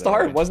 why'd we Yeah, that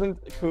start? was-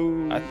 Wasn't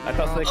who? I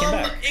thought they came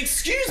back.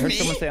 Excuse I heard me?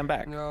 someone say I'm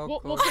back. No,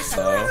 We're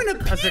having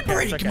a pee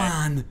break,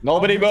 man.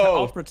 Nobody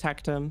I'll move.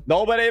 protect him.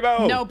 Nobody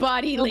move.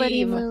 Nobody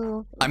leave.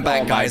 I'm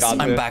back, Oh my guys. God,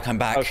 I'm dude. back. I'm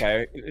back.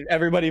 Okay,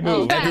 everybody Oh,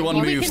 move. back. Everyone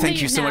Well, we move. can Thank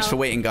you leave so much now. for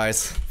waiting,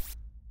 guys.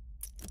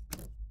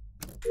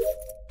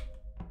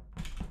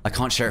 I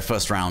can't share it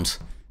first round,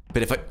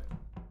 but if I...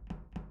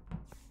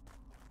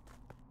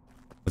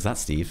 Was that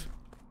Steve?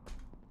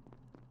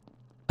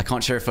 I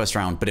can't share it first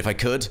round, but if I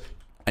could,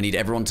 I need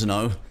everyone to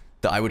know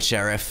that I would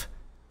sheriff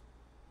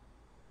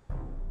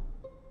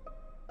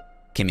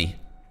Kimmy.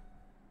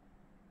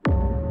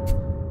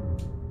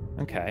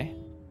 Okay.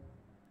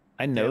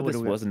 I know this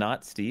was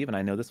not Steve, and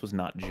I know this was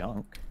not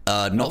Junk.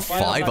 Not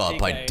 5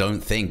 up, I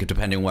don't think,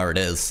 depending where it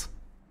is.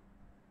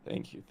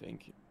 Thank you,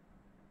 thank you.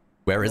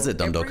 Where is it,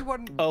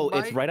 Dumdog? Oh,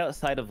 it's right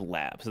outside of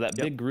lab. So that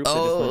big group that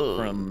just went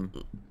from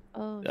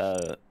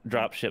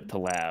dropship to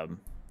lab.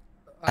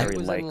 I Very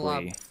was likely. in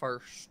lab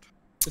first.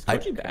 Is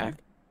Koji back?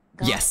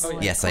 Yes, Oh, yeah.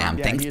 yes, I am.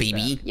 Yeah, Thanks, he is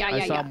baby. back.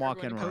 I saw him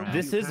walking around.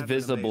 This is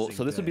visible,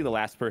 so this would be the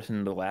last person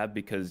in the lab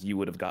because you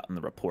would have gotten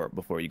the report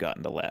before you got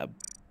into lab.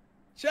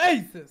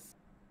 Jesus.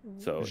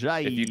 So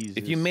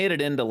if you made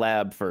it into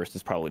lab first,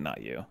 it's probably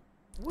not you.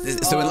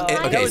 So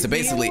okay, so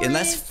basically,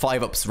 unless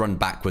 5 ups run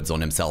backwards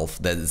on himself,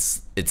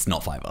 it's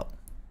not 5 up.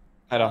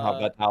 I don't have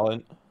that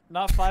talent.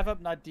 Not 5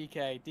 up, not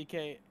DK.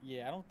 DK,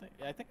 yeah, I don't think.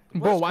 I think.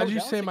 Bro, where's why Koji? did you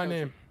I don't say see my Koji.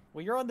 name?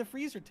 Well, you're on the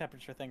freezer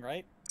temperature thing,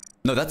 right?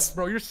 No, that's.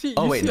 Bro, you see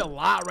Oh, wait, a no.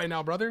 lot right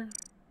now, brother.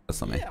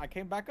 That's not me. Yeah, I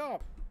came back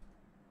up.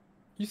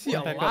 You see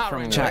a lot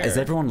right now. Chat, is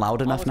everyone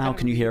loud enough now?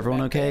 Can you hear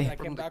everyone okay? I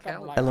came back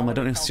up. Ellum, I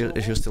don't know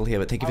if you're still here,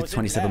 but thank you for the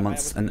 27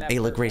 months. And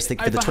Ayla Grace, thank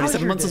you for the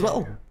 27 months as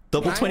well.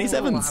 Double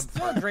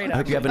 27s. I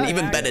hope you have an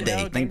even better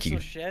day. Thank you.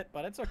 Shit,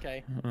 but it's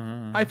okay.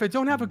 If I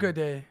don't have a good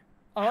day.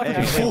 Oh,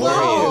 okay.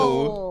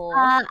 Whoa.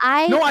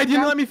 No, I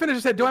didn't let me finish. I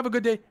said, don't have a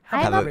good day.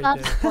 Have a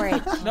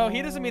great day. No,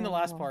 he doesn't mean the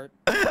last part.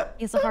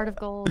 He's a heart of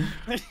gold.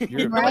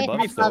 You're Right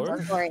above above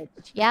Thor? storage.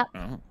 Yep. Oh,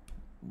 a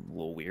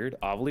little weird.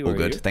 Ovally, All where are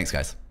good. you? Thanks,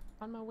 guys.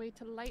 On my way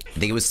to light. I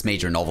think it was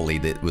Major Novelty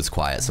that was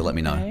quiet, so let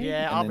me know. Yeah, And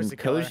then opposite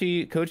color.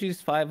 Koji's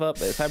 5 up.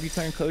 Have you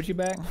turned Koji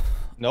back?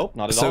 Nope,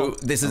 not at all. So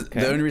this is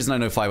the only reason I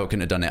know 5 up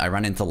couldn't have done it. I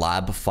ran into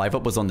lab. 5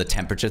 up was on the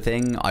temperature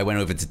thing. I went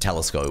over to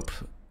telescope.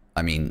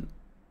 I mean,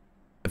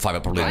 5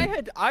 up probably.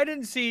 I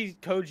didn't see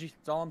Koji.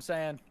 That's all I'm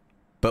saying.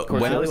 But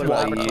when? Where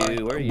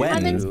are you?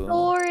 I'm in When?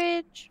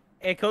 storage.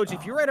 Hey, Koji,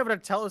 if you ran over to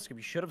telescope,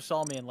 you should have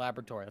saw me in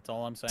laboratory. That's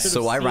all I'm saying.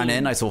 So I ran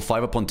in. I saw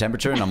 5 up on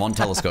temperature, and I'm on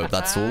telescope.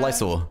 That's all I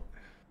saw.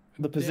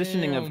 The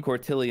positioning of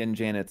Cortilli and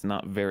Janet's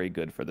not very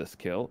good for this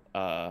kill.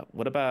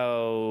 What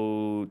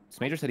about...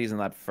 Smager said he's in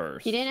lab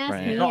first. He didn't ask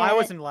right? me No, I yet.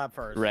 was in lab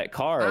first. Right,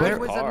 Car. I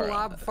was Car. in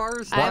lab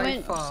first. I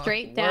went Alpha.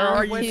 straight Where down are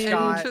I you, went to...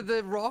 Scott? into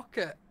the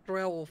rocket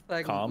drill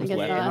thing. Comms, guess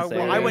weapons, that's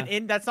I area. went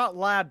in. That's not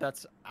lab.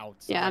 That's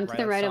outside. Yeah, I'm to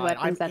the right of outside.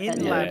 weapons, I'm that's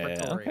in it.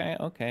 laboratory. Yeah,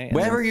 okay.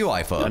 Where are you,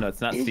 Ifa? Oh, no,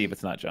 it's not Steve.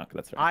 It's not Junk.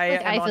 That's right. I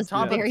am on Ifa's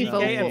top of very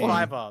DK and vocal.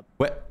 5 up.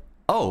 Where?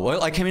 Oh,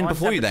 well, I came in On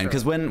before you then,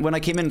 because when I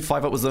came in,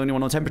 5 up was the only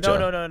one on temperature.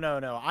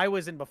 No. I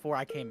was in before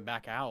I came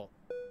back out.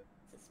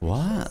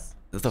 What?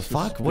 The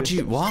fuck? What?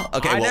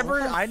 Okay, I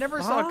well.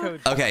 never saw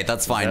Coach. Okay,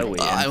 that's fine. No, we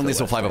I only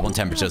saw answer 5 up on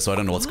temperature, so I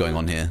don't know what's going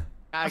on here.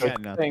 I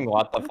got nothing. Saying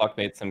what the fuck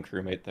made some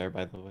crewmate there,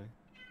 by the way.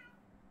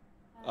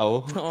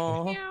 Oh.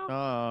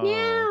 Oh.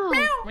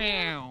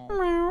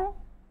 Meow.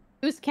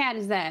 Whose cat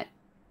is that?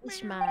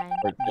 It's mine.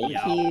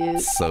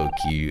 Cute. So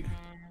cute.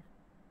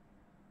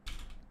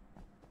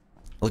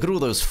 Look at all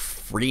those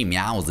free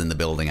meows in the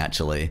building,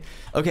 actually.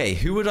 Okay,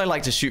 who would I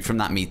like to shoot from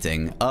that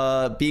meeting?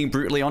 Being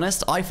brutally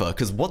honest, Ifa,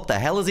 because what the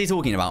hell is he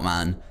talking about,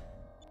 man?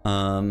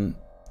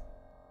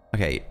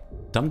 Okay,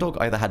 Dumdog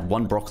either had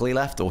 1 broccoli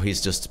left, or he's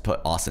just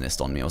put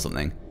arsonist on me or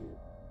something.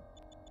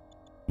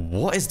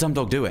 What is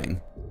Dumdog doing?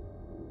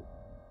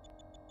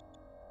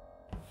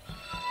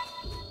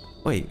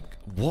 Wait,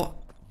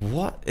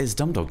 what is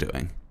Dumdog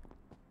doing?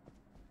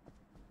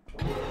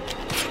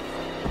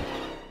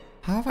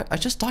 How have I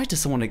just died to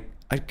someone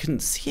I couldn't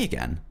see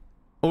again.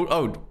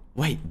 Oh,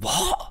 wait,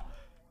 what?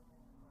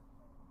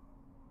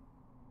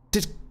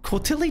 Did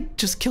Cortilli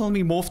just kill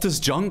me morphed as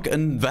Junk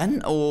and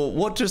vent, or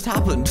what just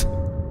happened?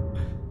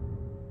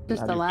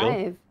 Just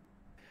alive.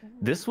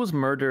 This was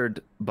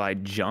murdered by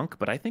Junk,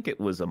 but I think it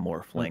was a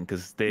morphling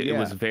because it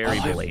was very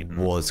blatant. It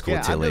was Yeah, I'm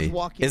just Cortilli.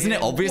 walking Isn't it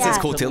in obvious to it's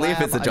the Cortilli if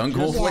lab, it's a Junk I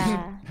just morphling?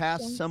 went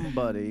past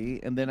somebody,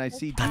 and then I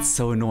see. That's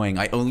so annoying.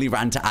 I only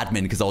ran to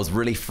admin because I was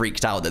really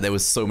freaked out that there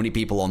was so many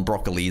people on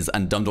Broccolis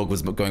and Dumdog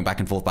was going back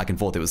and forth.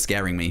 It was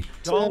scaring me.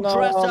 Don't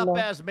dress up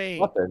as me.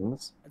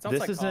 Weapons.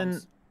 This is an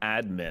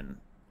admin.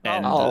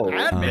 And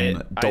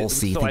admin.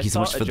 Dulcie, thank you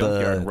so much for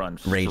the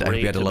raid. I hope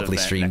you had a lovely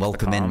stream.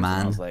 Welcome in,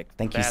 man.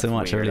 Thank you so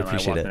much. I really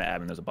appreciate it. I walked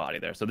into admin, there's a body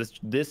there. So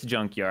this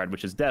junkyard,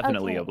 which is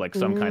definitely like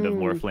some kind of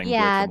morphling.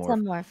 Yeah, it's a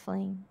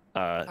morphling.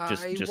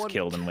 Just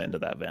killed and went into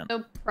that vent.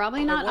 So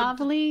probably not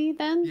Ovally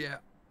then? Yeah.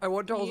 I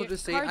want to also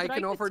just say Card, I did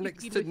can I offer get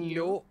next TP'd to with you?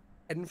 no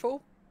info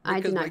I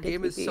did because not my get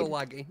game is so TP'd.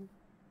 laggy.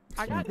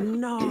 I got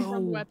No.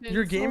 weapons.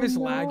 Your game is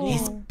laggy.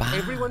 He's back.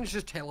 Everyone's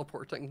just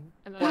teleporting.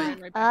 And then I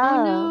ran right back.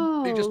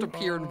 Oh, They no. just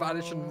appear and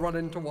vanish and run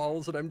into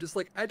walls, and I'm just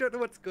like, I don't know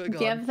what's going Do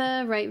you on. have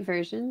the right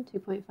version?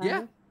 2.5?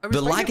 Yeah. I was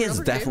The playing lag every is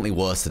other game. definitely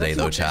worse today, That's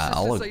though, what chat. Nexus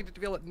I'll decided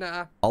to be like,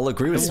 nah.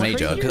 agree with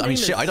Smager. Because I mean,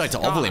 shit, I died to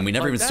Ovalin. We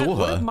never even saw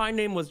her. My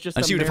name was just.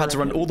 And she would have had to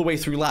run all the way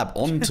through lab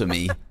onto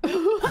me.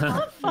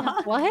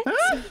 What?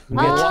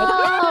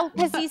 Oh,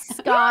 because he's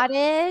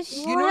Scottish.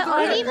 You know What? the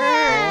Oliver? you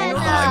know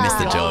I missed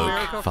the called joke.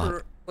 America Fuck.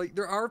 for- like,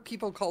 there are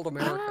people called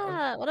America.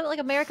 Ah, what about like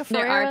America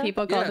There Ferrera? are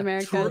people called Yeah,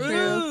 America.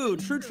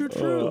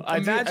 True.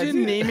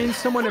 Imagine naming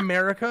someone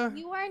America.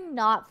 You are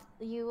not.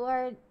 You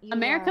are.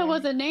 America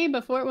was a name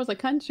before it was a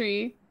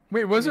country.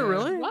 Wait, was it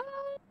really? What?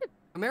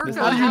 America.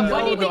 How do you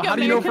Why do you know? think How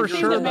do you know for America's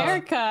sure? though?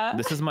 America?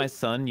 This is my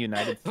son,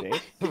 United States.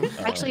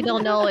 Actually,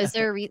 don't know. Is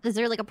there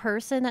like a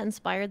person that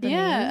inspired the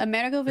Yeah, name?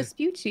 Amerigo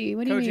Vespucci.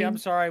 What do you Koji, mean? I'm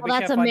sorry. Well,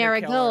 that's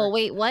Amerigo.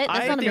 Wait, what?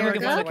 That's not think we can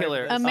America. find the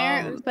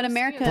killer. But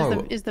America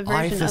Bro, is the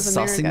I version for of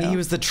sussing Amerigo. he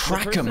was the The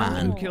tracker person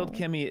man. who killed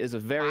Kimmy is a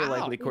very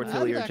likely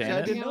Cordelia or Actually, I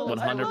Janet. didn't know that.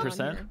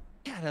 100%.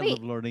 God, I Wait,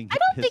 love learning I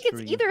don't think it's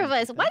history either of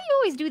us. Why do you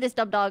always do this,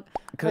 dumb dog?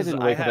 Because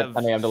didn't I wake up at have.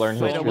 10 a.m. to learn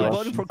Wait, are we history.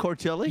 voting for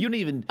Cortilli? You don't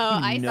even Oh,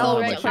 I know saw how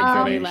Red much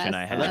Cortilli information last-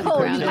 I have. last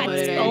Oh, round you had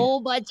today. so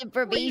much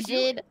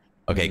information.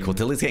 Okay,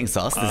 Cortilli's getting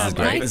sus. This is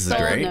great. This is soul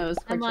great. knows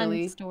I'm on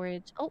Cortilli.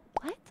 storage. Oh,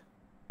 what?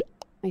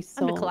 My I'm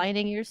soul.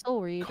 declining your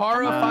soul read.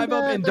 Kara, I'm on 5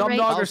 up, the- and the Dumb right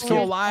Dog are soul still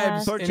read alive. tab.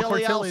 In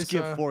Cortilli, I'll Cortilli's,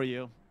 skip for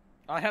you.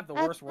 I have the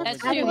worst world.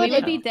 That's I true. We wouldn't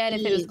would be dead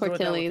if it was be.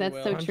 Cortilli. That's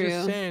so I'm true.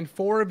 just saying,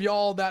 4 of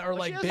y'all that are But she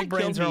like hasn't big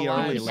brains are killed me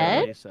early alive.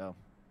 lately, so.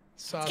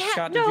 Sus.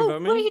 Scott, did you No,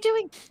 vote me? what are you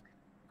doing?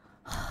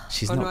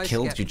 She's Oh, no, not I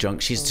killed skipped. you,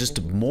 Junk. She's just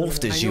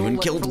morphed I as know you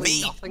and killed literally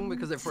me. nothing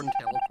because everyone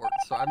teleports,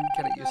 so I'm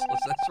kind of useless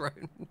this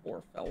round.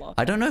 Poor fella.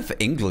 I don't know if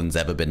England's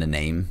ever been a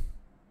name.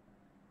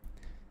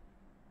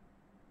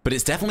 But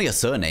it's definitely a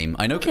surname.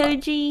 I know.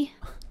 Koji.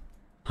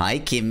 Hi,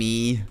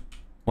 Kimmy.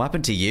 What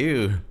happened to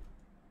you?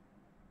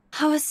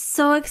 I was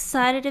so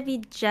excited to be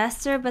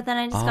Jester, but then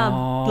I just got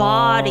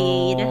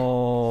bodied.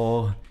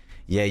 Oh.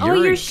 Yeah, Oh, you're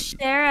you're a-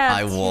 sheriff.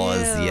 I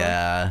was, too.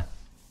 yeah.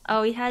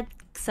 Oh, we had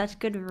such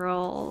good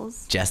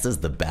roles. Jester's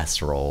the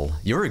best role.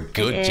 You're a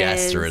good It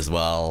jester is. as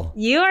well.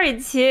 You are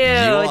too. You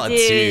are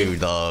dude. too,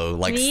 though.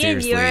 Like, Me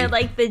seriously. and you are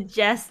like the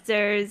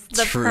jesters,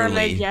 the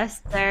Truly. perma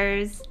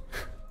jesters.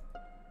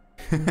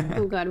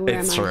 Oh god, where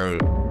It's am I? true.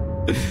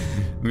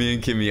 Me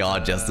and Kimmy are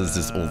jesters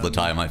just all the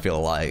time, I feel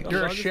like.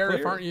 You're a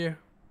sheriff, aren't you?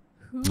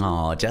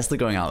 Oh, Jester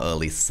going out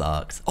early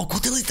sucks. Oh,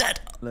 Cortilli's dead.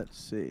 Let's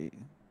see.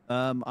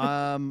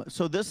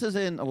 So this is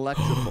in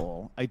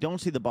electrical. I don't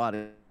see the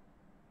body.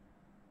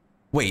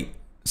 Wait,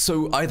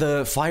 so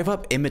either 5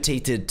 Up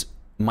imitated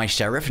my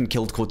sheriff and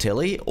killed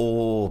Cortilli,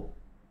 or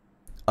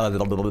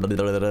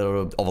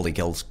Overly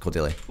killed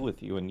Cortilli.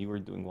 With you, and you were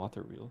doing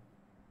water wheel.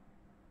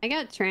 I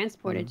got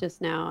transported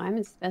just now. I'm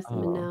in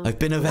specimen now. I've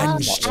been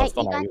avenged. You got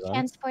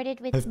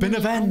transported with I've been me.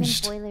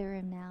 avenged. I'm in boiler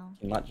room now.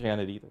 Not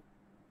Janet either.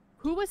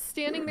 Who was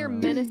standing there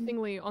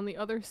menacingly on the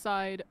other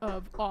side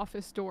of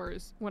office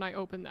doors when I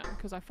opened them?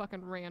 Because I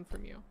fucking ran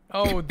from you.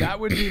 Oh, that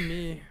would be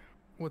me.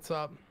 What's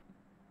up?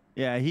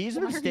 Yeah, he's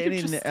Why been are you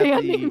standing just at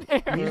standing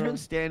the. there? He's been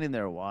standing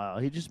there a while.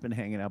 He's just been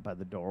hanging out by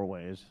the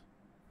doorways.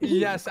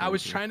 Yes, I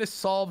was trying to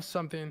solve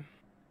something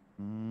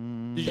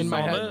Did in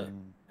my solve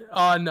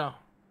head. No.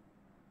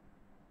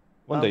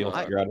 One day you'll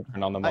figure out how to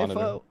turn on the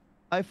monitor.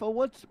 Ifo,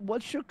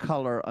 what's your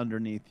color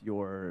underneath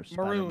your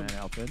Maroon.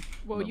 Spider-Man outfit?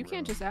 Well, you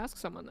can't just ask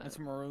someone that. It's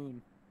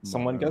maroon.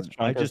 Someone gets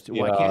I drunk. just as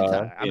why the, can't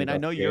I? I mean, I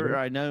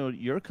investigator. know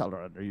your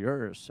color under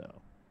yours, so.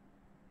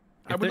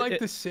 I would there- like it-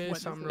 to say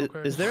something real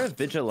quick. Is there a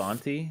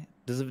vigilante?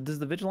 Does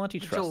the vigilante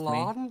trust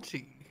Vigilante.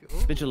 me?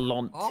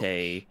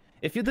 Vigilante.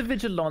 If you're the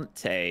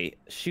vigilante,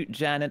 shoot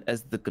Janet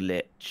as the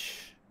glitch.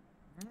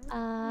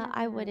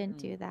 I wouldn't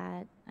do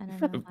that. I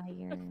don't know why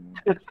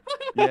you're.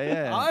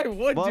 Yeah. I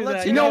would Well, do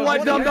let's that. You know yeah.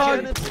 what, dumb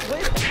dog?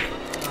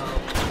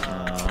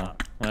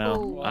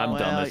 Well, I'm dumb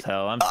Well, as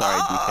hell. I'm sorry,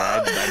 DK.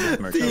 I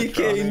just murked you.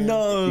 DK,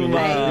 no, I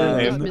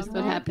man. missed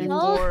what happened.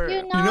 Told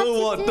you not know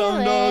to what, do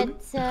dumb dog?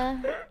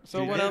 it.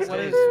 So what else? What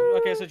is?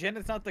 Okay, so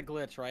Janet's not the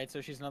glitch, right? So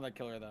she's not the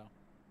killer, though.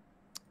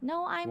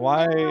 No, I'm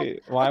Why? not.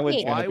 Why would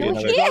Okay, Janet be why would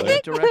another you go killer?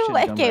 that direction,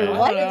 Okay, dumbass?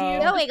 what is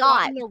You've going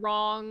gotten on? the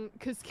wrong.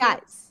 Because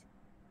Guys.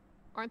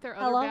 aren't there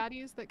other Hello?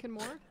 baddies that can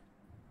morph?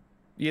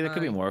 Yeah, there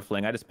could be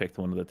Morphling. I just picked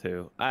one of the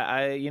two.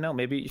 you know,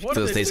 maybe. What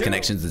are Thursday's they doing?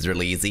 Connections is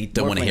really easy.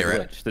 Don't want to Morphling hear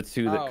and it. Glitch, the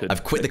two that Oh. could.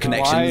 I've quit the pick one.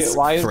 connections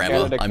Why is forever.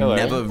 Janet a I'm killer?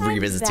 never What's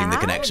revisiting the that?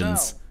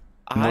 connections.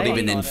 I Not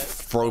even don't in know.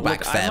 throwback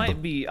Look,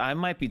 Feb. I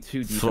might be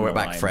too deep in the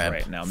Throwback lines Feb.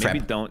 right now. Maybe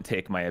Feb. don't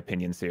take my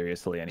opinion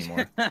seriously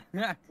anymore.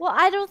 Well,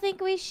 I don't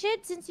think we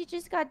should since you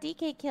just got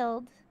DK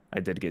killed. I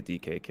did get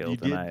DK killed,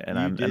 did- and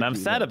you I'm did I'm do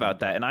sad that, about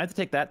dumb that, and I have to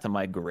take that to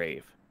my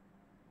grave.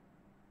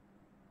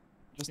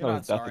 Just You're know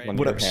not death sorry. is one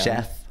What of up, your hands.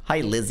 Chef? Hi,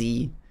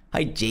 Lizzie.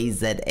 Hi,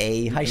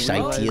 JZA. Hi,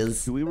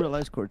 Shitias. Do we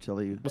realize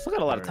Cortilli? We still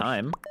got a lot of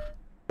time.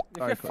 You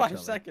Sorry, got 5 Cortelli.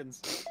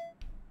 seconds.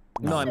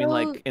 No, I mean So-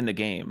 like in the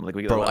game. Like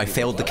we. Bro, I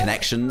failed the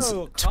connections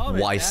Oh, calm it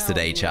twice down,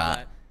 today, do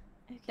chat.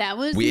 That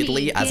was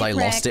Weirdly, me. as I Get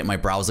lost wrecked. it, my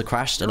browser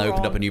crashed and I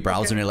opened up a new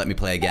browser and it let me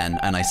play again,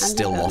 and I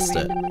still just lost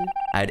it. randomly.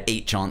 I had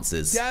 8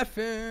 chances.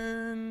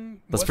 Stefan.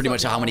 That's What's pretty up,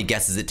 much how y'all? many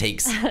guesses it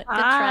takes. Good Hi.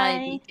 try,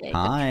 DK. Good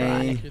Hi. try.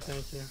 Thank you,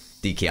 thank you.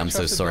 DK, I'm so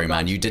Trusted sorry,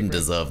 man. Bulldogs You didn't secret.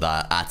 deserve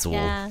that at all.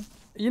 Yeah.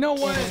 You know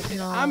what?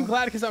 No. I'm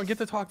glad because I don't get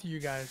to talk to you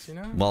guys, you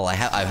know? Well, I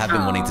have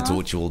been wanting to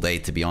talk to you all day,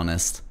 to be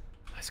honest.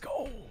 Let's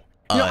go.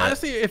 You know, Uh,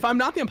 honestly, if I'm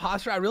not the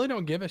imposter, I really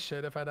don't give a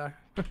shit if I die.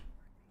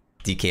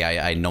 DK,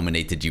 I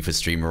nominated you for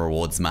streamer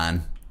awards,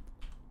 man.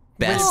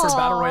 Wait, Best, for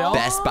Battle Royale?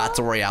 best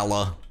battle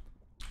royale.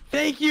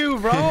 Thank you,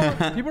 bro.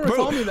 People were Bro,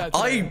 telling me that.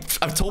 today.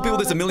 I've told people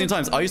this a million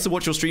times. I used to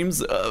watch your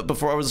streams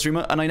before I was a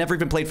streamer, and I never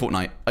even played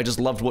Fortnite. I just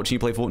loved watching you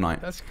play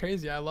Fortnite. That's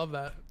crazy. I love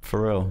that.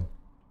 For real.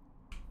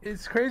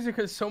 It's crazy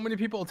because so many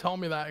people tell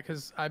me that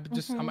because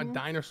I'm a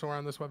dinosaur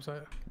on this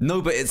website.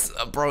 No, but it's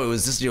bro. It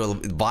was just your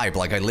vibe.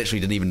 Like I literally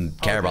didn't even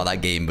care about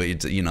that game, but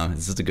it's, you know,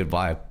 it's just a good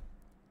vibe.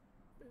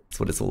 That's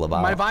what it's all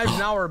about. My vibes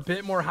now are a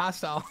bit more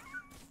hostile.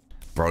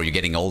 Bro, you're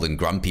getting old and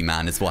grumpy,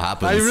 man. It's what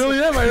happens. I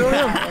really am. I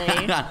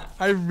really am.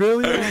 I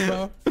really am,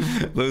 bro.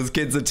 Those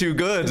kids are too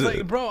good. It's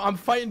like, bro, I'm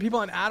fighting people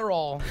on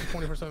Adderall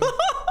 24/7.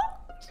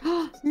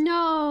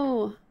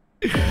 No.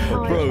 Oh,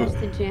 Bro. I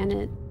trusted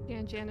Janet.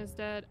 Yeah, Janet's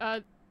dead.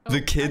 The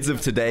kids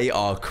of today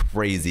are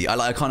crazy.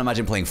 I can't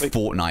imagine playing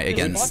Fortnite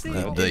against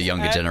the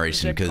younger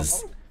generation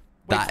because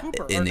that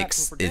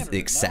is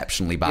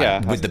exceptionally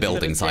bad with the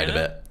building side of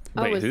it.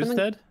 Wait, who's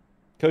dead?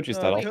 Koji's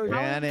dead.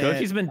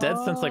 Koji's been dead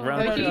since like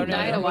round Koji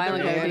died a while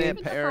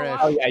ago.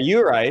 Oh yeah,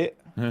 you're right.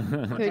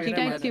 Koji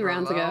died 2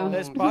 rounds ago.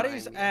 There's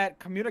bodies at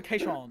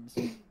communications.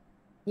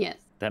 Yes.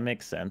 That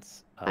makes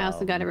sense. I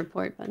also got a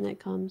report by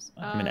NetComms.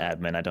 I'm an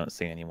admin. I don't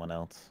see anyone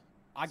else.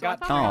 I got.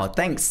 Oh,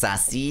 thanks,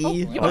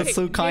 Sassy. That's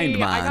so kind, I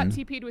got man.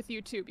 TP'd with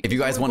you too. If you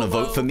guys want to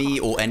vote for me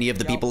or any of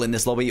the people in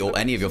this lobby or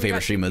any of your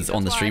favorite streamers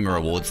on the Streamer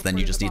Awards, then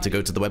you just need to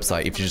go to the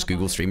website. If you just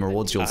Google Streamer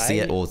Awards, you'll see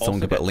it, or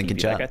someone can put a link in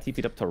chat. I got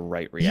TP'd up to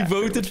Right Reactor.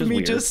 You voted for me,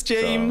 weird, Just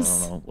James. So I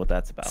don't know what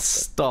that's about.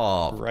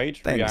 Stop. Right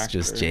Thanks, Reactor.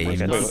 Just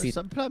James.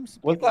 Sometimes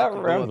Was that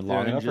go round up long there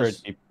and enough for a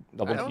just-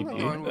 double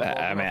TP?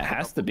 I mean, it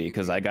has to be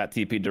because I got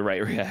TP'd to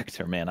Right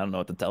Reactor, man. I don't know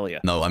what to tell you.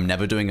 No, I'm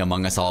never doing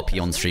Among Us RP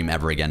on stream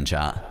ever again,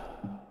 chat.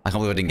 I can't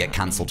believe I didn't get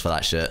cancelled for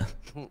that shit.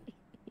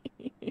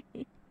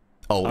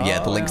 Oh, yeah,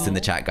 the link's in the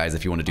chat, guys,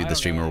 if you want to do the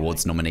Streamer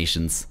Awards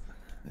nominations.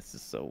 This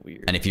is so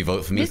weird. And if you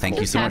vote for me, thank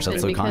you so much.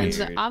 That's so kind.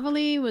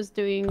 Avali was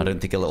doing. I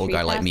don't think a little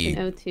guy like me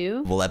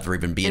O2, will ever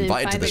even be and then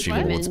invited to the 5X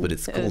Streamer Awards, went but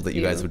it's to cool that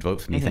you guys O2. would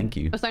vote for me. Thank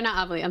you. Oh, sorry,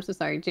 not Avali. I'm so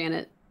sorry,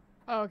 Janet.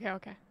 Oh, okay,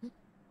 okay.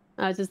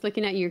 I was just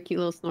looking at your cute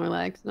little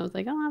Snorlax, and I was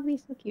like, oh,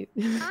 Avali's so cute.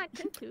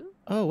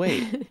 Oh,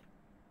 wait.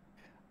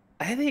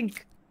 I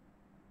think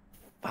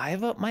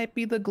 5-Up might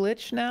be the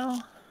glitch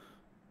now.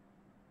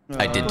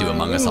 I did do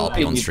Among Us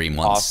RP on stream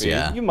once, Coffee.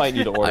 yeah. You might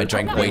need to order I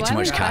drank coffee. way too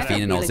much Why would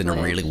caffeine and I was in a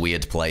glitch? really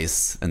weird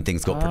place, and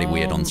things got pretty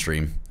weird on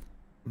stream.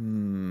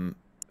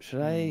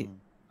 Should I?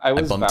 I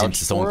was bumped into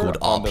vouched someone for called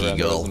on the RP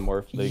Render Girl. and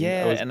Morphling.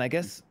 Yeah, and I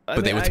guess.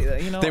 But they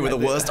were the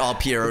worst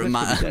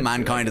RPer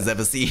mankind has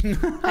ever seen.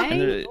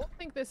 I don't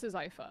think this is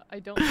IFA. I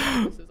don't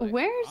think this is IFA.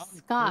 Where's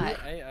Scott?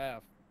 I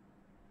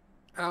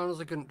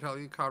honestly couldn't tell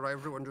you, Cara.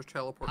 Everyone just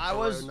teleports I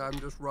was- around. I'm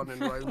just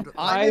running around.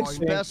 I'm in Fine.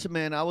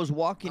 Specimen. I was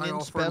walking I in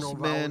offer no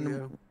Specimen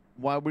value.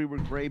 while we were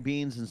gray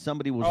beans, and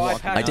somebody was Oh,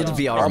 walking. I did out.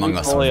 VR I'll Among be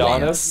Us fully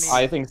once. honest,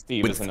 I think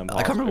Steve is an I imposter.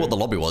 can't remember what the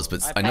lobby was,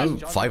 but I know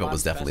 5-Up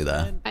was definitely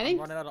there. I think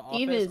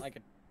Steve is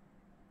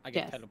I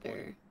get Jester.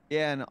 teleported.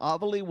 Yeah, and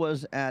Avali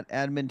was at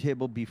admin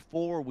table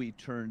before we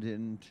turned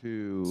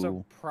into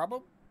So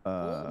probably.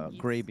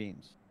 gray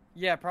beans.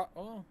 Yeah.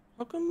 Oh.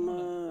 How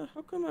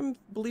come I'm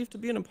believed to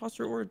be an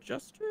imposter or a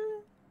jester?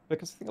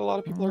 Because I think a lot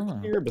of people are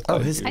here Oh,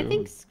 besides his, you. I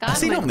think Scott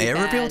has he might not be mayor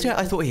revealed bad. yet?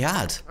 I thought he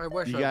had. I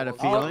wish You I got a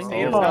was.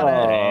 feeling?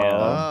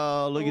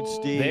 Oh. Oh, look at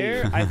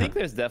Steve. I think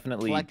there's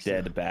definitely Flexing.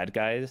 dead bad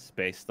guys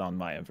based on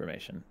my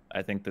information.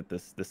 I think that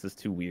this is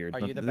too weird. Are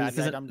you the This bad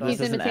guy, isn't- dum-dum? This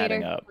He's isn't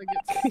adding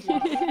imitator.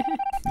 up.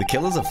 The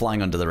killers are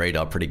flying under the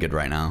radar pretty good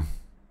right now.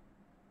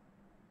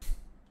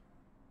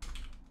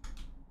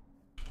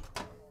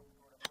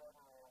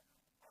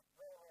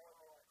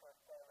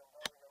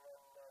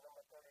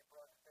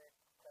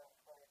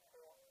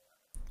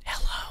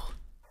 Hello.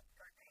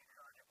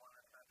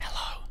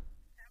 Hello.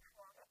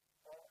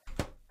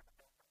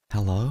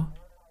 Hello?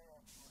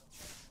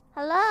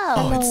 Hello.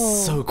 Oh,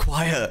 it's so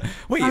quiet.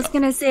 Wait, I was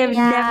gonna say I've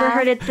never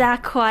heard it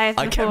that quiet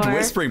I before. kept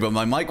whispering, but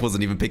my mic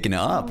wasn't even picking it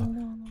up.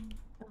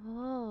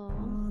 Oh.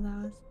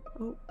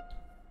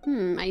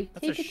 I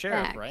That's take a it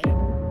sheriff, back. right?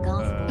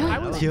 I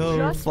was Yo,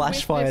 just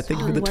Flashfire, with thank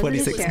you for this the Oh,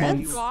 was it 26 sheriff?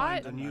 months.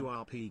 Scott. A new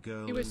RP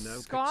girl It was in no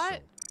Scott. pixel.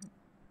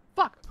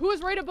 Fuck. Who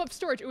was right above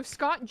storage? It was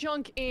Scott,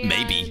 Junk, and.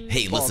 Maybe.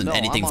 Hey, Well, listen, no, I'm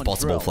anything's on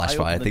possible, drill. I Flashfire.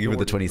 opened the Thank you for door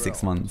the to 26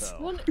 drill, months. so-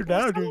 Well, You're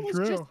down, someone was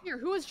drill. just here.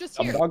 Who was just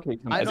A here? dog cake.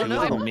 I don't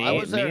know. Me, I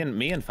was there.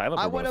 me and 5-Up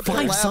I were went both up to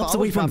there. the 5 lab, subs I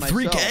away was by from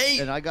myself,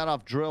 3K. and I got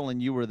off drill,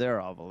 and you were there,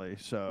 Avali.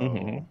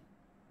 So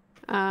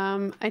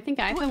I think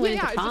I Well, went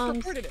yeah, I to just comms.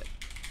 reported it.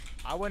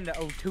 I went to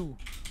O2.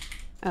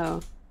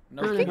 Oh.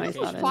 No, I I don't think know this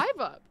who I was saw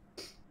 5-Up.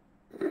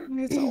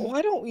 So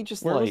why don't we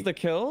just Where was like the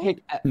kill? take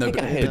No,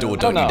 take a hit? Bador, No,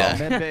 don't no. you dare.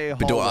 Medbay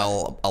Bador,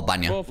 hallway. I'll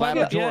ban you. Well,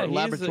 5-Up, yeah,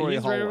 Laboratory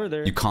he's right hallway. over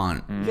there. You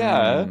can't.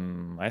 Yeah.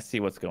 I see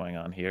what's going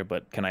on here,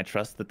 but can I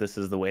trust that this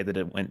is the way that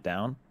it went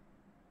down?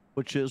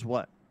 Which is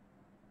what?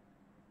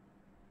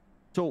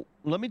 So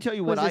let me tell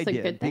you what Was I this a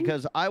did good thing?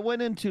 because I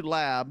went into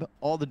lab.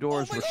 All the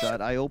doors were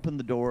shut. I opened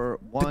the door.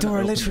 One. Bador, I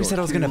opened literally door said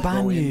I was two, gonna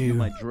ban go into you.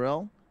 My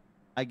drill.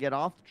 I get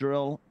off the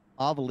drill.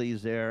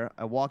 Avali's there.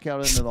 I walk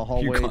out into the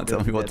hallway. You can't tell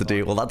there's me what a to dead do.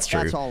 body. Well, that's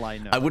true. That's all I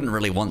know. I wouldn't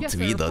really want Yes,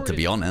 to I either, to reported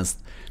be it.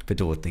 honest.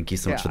 Bador, thank you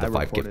so much Yeah, for the I 5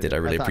 reported gifted. it. I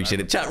really I thought I appreciate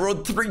it. Chat, we're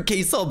on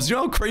 3K subs. You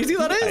know how crazy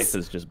that Ice is?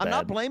 is just I'm bad.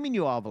 not blaming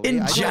you, Avali. In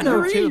I don't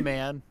January? know. Too,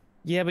 man.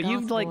 Yeah, but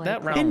you've like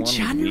that round In one was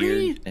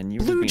January? weird, and you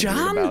were Blue being weird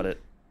Jam? about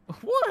it.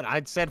 What?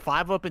 I'd said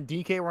 5-Up and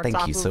DK were on Thank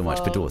top you so of, much,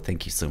 Bador.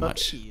 Thank you so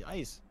much.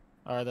 Ice.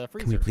 Or the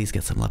freezer. Can we please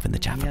get some love in the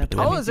chat for I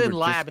Bador? was in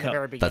lab in the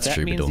very beginning. That's that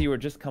true, means Bador. you were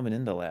just coming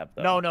into lab,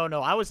 though.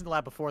 No. I was in the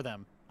lab before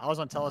them. I was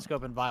on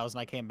Telescope and Vials,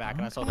 and I came back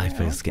and I saw. I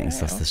was getting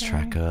sus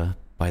tracker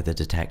by the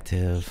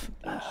detective.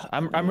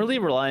 I'm really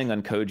relying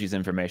on Koji's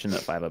information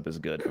that 5-Up is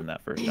good from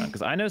that first round,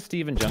 because I know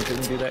Steve and Junk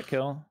didn't do that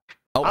kill.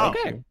 Oh,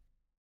 okay.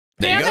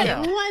 There you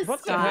Damn go. it.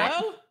 What the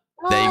hell?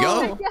 There you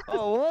go.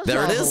 Oh,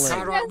 there it is.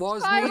 Sarah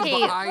was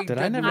me, but I Did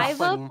I never?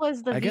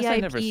 was the I guess I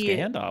never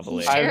scanned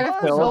Ovally.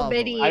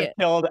 I've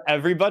killed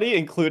everybody,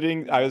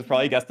 including I was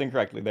probably guessing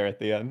correctly there at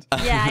the end.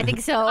 Yeah, I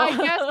think so.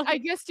 I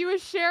guessed you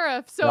as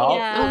sheriff. So No.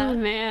 Yeah. Oh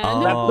man.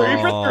 Oh, 3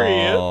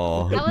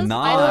 for 3. That was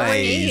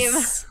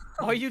nice.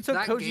 Oh, you took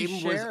that Koji's game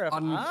sheriff.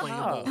 was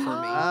unplayable for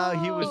me. Oh,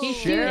 he was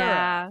sheriff.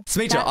 Yeah.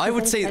 Smager, I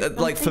would say that,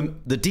 like, for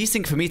the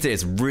desync for me today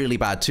is really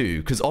bad too,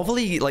 because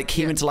Ovally like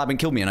came into lab and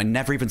killed me, and I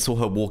never even saw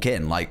her walk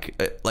in. Like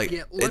Yeah,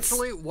 it's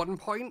literally at one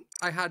point,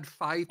 I had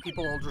 5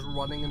 people all just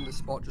running in the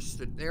spot, just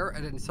stood there,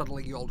 and then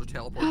suddenly you all just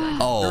teleported.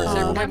 Oh. There was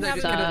every time they That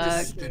just kind of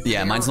just stood yeah,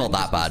 there mine's not and that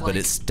just was bad, but like-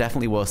 it's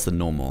definitely worse than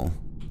normal.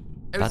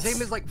 It was the That's-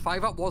 same as like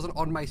 5-Up wasn't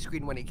on my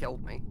screen when he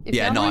killed me. If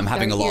Yeah, y'all no, were I'm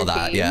having a lot of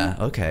starting that. your Yeah,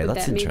 game, okay, would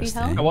that's that maybe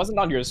interesting. help? I wasn't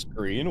on your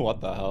screen. What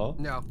the hell?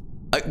 No.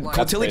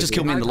 Cortilli just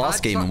killed me in the I've last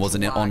had game and such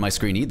wasn't lag. on my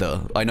screen either.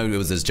 I know it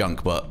was his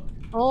Junk, but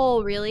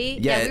Oh, really?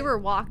 Yeah. We were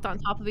walked on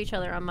top of each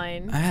other on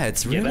mine.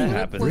 it's Yeah, really, that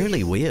happens.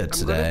 really weird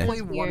I'm gonna today.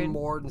 play Weird. one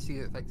more and see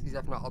if it fixes.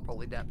 If not, I'll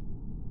probably dip.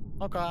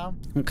 Okay.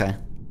 Okay,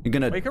 you're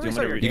gonna Well, you can Do you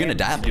restart your want me to you're gonna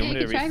dab. Do you Yeah,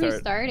 want you me can to try restart?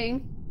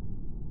 restarting.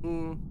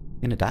 Mm,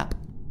 You're gonna dab.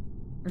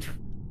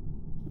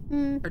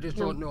 I just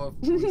don't know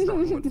if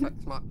restarting would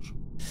fix much.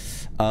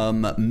 I'll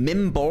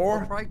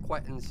Mimbor. try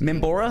quit and see.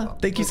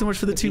 Mimbora, thank you so much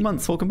for the 2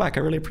 months. Welcome back. I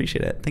really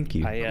appreciate it. Thank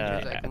you. I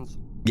seconds.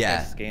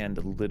 Yeah, scanned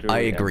literally. I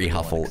agree,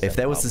 everyone Huffle. If except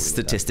there was a Ovally with that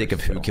statistic of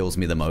first who kill. kills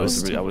me the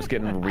most, I was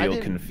getting real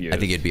confused. I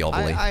think it'd be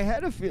Ovally. I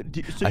had a few.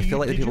 So I feel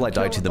like the did people you I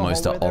died kill to the in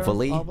most are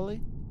hallway there, Ovally.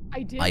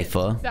 I did.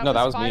 Ifa. No,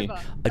 that was me. 5-Up.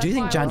 I do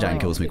think That's why Jan Jan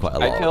was kills me quite a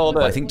I lot. killed.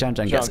 But I think Jan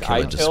Jan gets Junk. I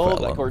killed just quite a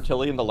killed lot.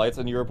 Cortilli in the lights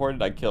and you reported.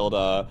 I killed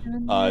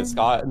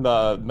Scott in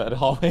the med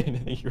hallway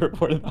and you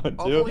reported that one too.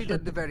 Probably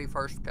did the very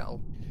first kill.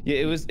 Yeah,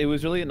 it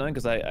was really annoying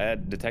because I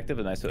had detective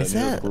and I said Is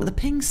that the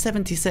ping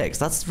 76?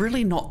 That's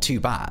really not too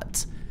bad.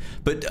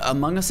 But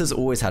Among Us has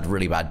always had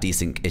really bad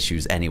desync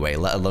issues anyway,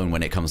 let alone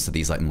when it comes to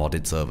these like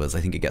modded servers.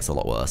 I think it gets a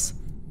lot worse.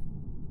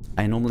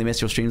 I normally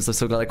miss your streams, so I'm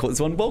so glad I caught this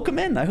one. Welcome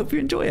in. I hope you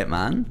enjoy it,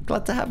 man.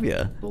 Glad to have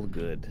you. All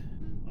good.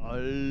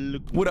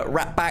 What up,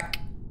 Rat Back?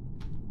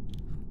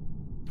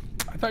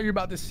 I thought you were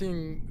about to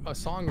sing a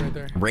song right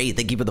there. Ray,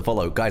 thank you for the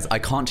follow. Guys, I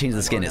can't change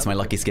the skin. It's my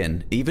lucky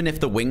skin. Even if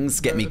the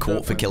wings get me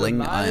caught for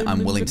killing,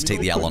 I'm willing to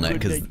take the L on it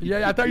because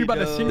Yeah, I thought you were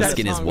about to sing the that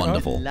skin is song, bro.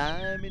 wonderful.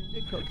 Lime in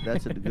the cook.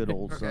 That's a good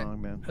old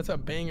song, man. That's a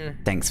banger.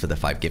 Thanks for the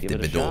 5 gifted, Give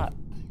it a Vidor. shot.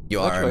 You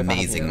Not are sure if I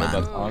amazing, have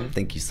that man. song.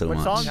 Thank you so What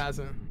much. song? He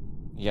hasn't.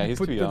 Yeah, he's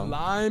Put too the young.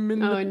 lime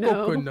in Oh, the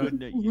no. coconut.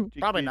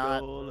 Probably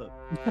not. Oh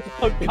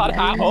God,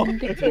 how?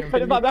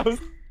 I thought that was.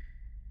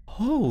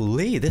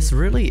 Holy, this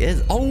really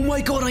is. Oh my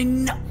god,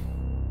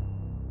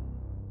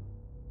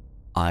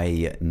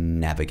 I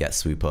never get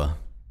Swooper.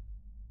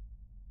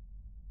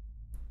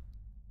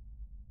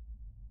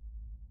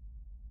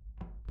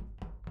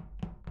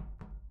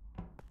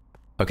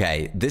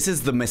 Okay, this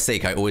is the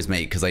mistake I always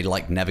make because I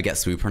like never get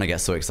Swooper and I get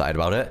so excited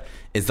about it,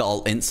 is that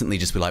I'll instantly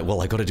just be like,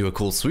 well, I gotta do a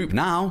cool swoop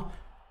now.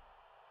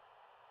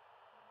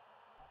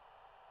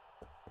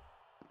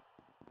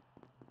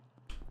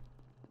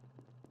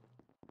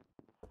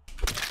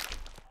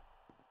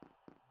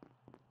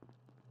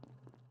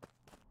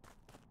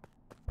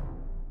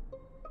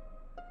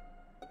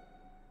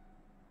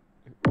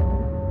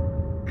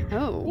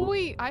 Oh.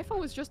 Wait, iPhone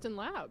was just in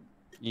lab.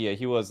 Yeah,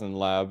 he was in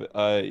lab.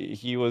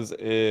 He was.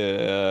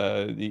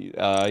 He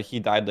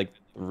died like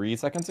 3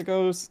 seconds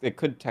ago. It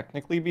could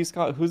technically be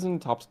Scott. Who's in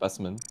top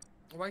specimen?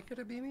 Why could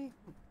it be me?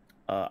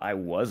 I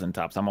was in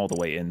tops. I'm all the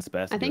way in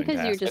spec. I think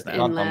because you're just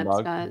Not in lab,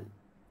 Dog. Scott.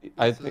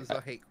 I This think is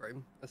a hate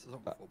crime. This is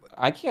awful. But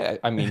I can't.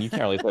 I mean, you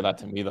can't really say that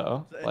to me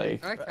though.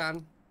 Like, I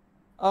can.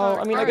 oh,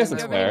 I mean, I guess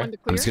it's fair. I'm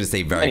just gonna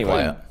stay very Anyway,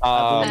 quiet.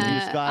 I believe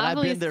you, Scott. I've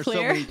Ollie's been there so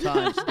clear. many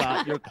times,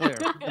 Scott. You're clear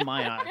in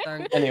my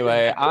eyes.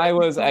 Anyway, I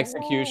was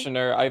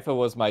executioner. Ifa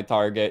was my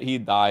target. He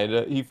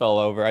died. He fell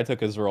over. I took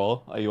his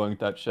role. I yoinked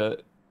that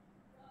shit.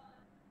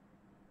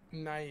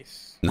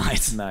 Nice.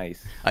 Nice.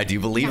 Nice. I do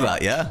believe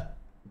that, yeah?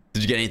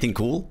 Did you get anything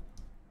cool?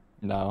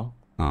 No.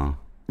 Oh.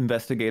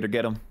 Investigator,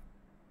 get him.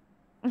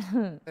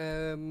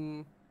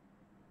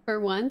 For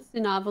once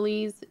in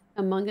Ovely's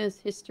Among Us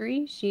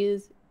history, she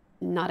is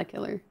not a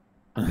killer.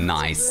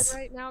 Nice. Good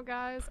right now,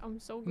 guys. I'm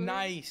so good.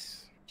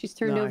 Nice. She's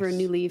turned over a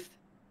new leaf.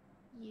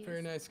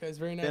 Very nice, guys.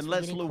 Very nice. Then We're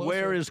Leslie, getting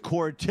where closer. is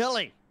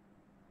Cortilli?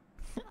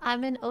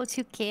 I'm in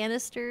O2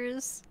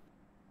 canisters.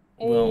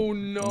 Oh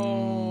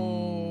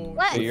no.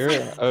 What? So you're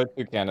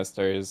O2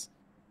 canisters.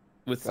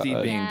 With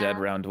Steve being dead Yeah.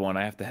 round 1,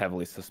 I have to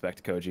heavily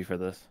suspect Koji for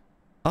this.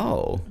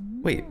 Oh.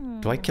 Wait,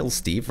 do I kill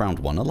Steve round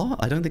 1 a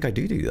lot? I don't think I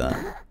do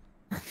that.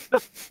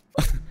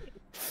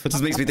 That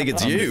just makes me think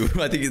it's you.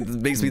 I think it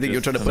makes me think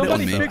you're trying to put it on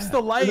Somebody me. fix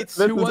the lights.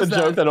 This Who is was a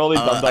joke that only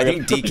Dumdog. I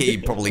think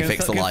DK probably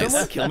fixed the Can lights.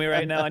 someone kill me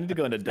right now? I need to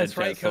go into dead That's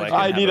right, chat so Coach.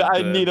 I I can need have a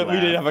it. We need to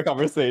good have a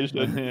conversation.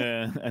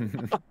 laugh.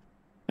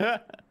 Yeah.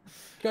 And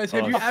Guys,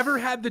 have you ever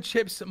had the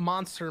chips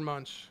Monster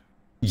Munch?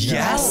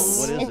 Yes.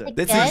 What is it?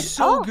 This good? is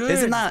so good.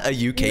 Isn't that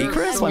a UK,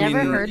 Chris? I've I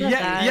never mean, heard of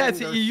that. Yeah,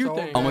 it's an EU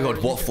thing. oh my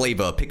god, what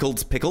flavor?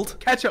 Pickled?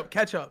 Ketchup.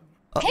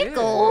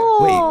 Pickle.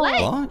 Wait,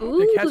 What? what?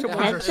 The ketchup ones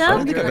are I so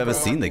don't think good, I've ever bro.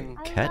 seen the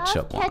I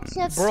ketchup love one.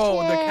 ketchup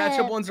Bro, the ketchup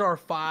chips. ones are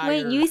fire.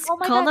 Wait, you Oh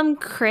my call God. them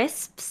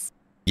crisps?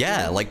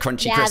 Yeah, like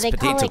crunchy Yeah, crisp they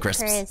call potato it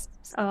crisps.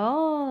 crisps.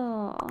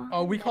 Oh.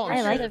 Oh, we call them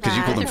I like chips. Because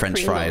you call them that.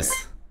 French fries.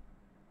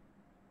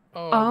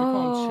 Oh, we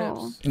call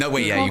them chips. No,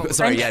 wait, yeah, call you, them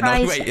sorry, French yeah, no,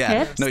 fries wait,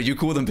 yeah. chips? No, you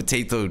call them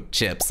potato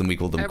chips and we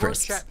call them Edward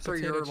crisps. chips are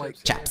your like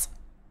Chaps.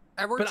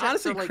 Edward But chips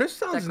honestly, are, like, crisp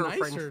sounds thicker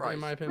French nicer fries. in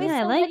my Wait, opinion. Yeah,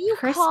 I so like what do you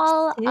crisps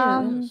call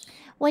too.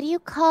 what do you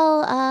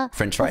call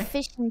French the fry?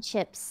 fish and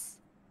chips?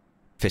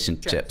 Fish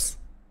and chips.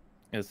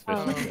 It's fish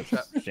Oh. and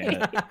chips.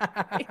 Janet.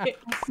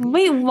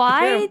 Wait,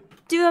 why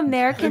do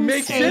Americans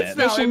makes say sense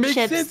now, fish it and makes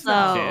chips sense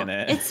now. though?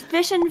 Janet. It's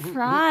fish and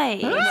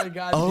fries. Oh my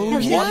god. Oh,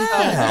 James. yeah.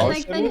 That's What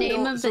like the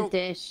name of the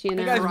dish, you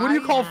know. Hey guys, what do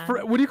you call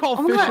what do you call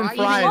Oh my fish God. and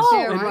fries?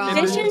 Oh, in- wrong.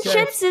 in Fish the and UK?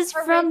 chips is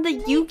from the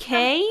UK?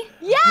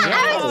 Yeah,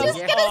 I was just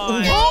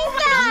gonna say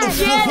that.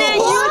 Janet,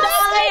 you and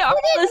I are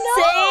on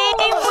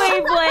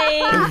the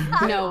same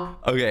wavelength. No.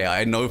 Okay,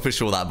 I know for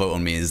sure that vote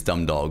on me is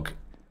Dumb Dog.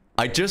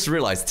 I just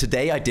realized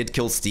today I did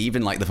kill Steve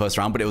in like the first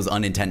round, but it was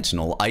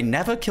unintentional. I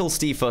never kill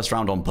Steve first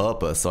round on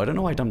purpose, so I don't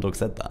know why Dumb Dog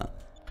said that.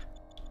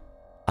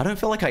 I don't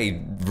feel like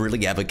I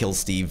really ever kill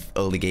Steve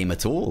early game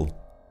at all.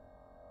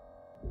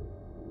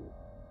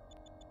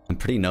 I'm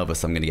pretty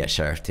nervous I'm gonna get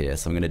sheriffed here,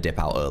 so I'm gonna dip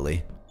out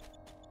early.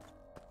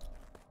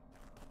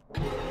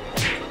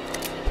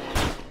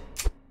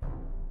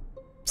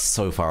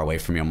 So far away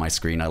from me on my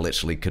screen, I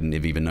literally couldn't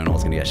have even known I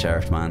was gonna get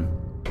sheriffed, man.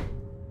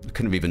 I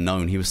couldn't have even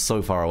known, he was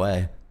so far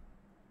away.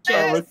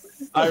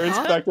 I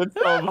respect it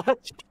so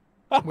much.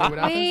 Wait, what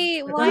happened?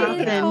 Wait, What why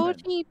did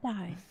happened? Koji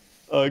die?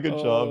 Oh, good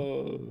job.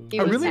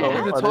 I really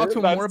wanted to talk to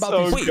him more That's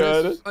about so these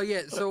good. crisps. Oh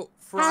yeah, so How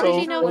fries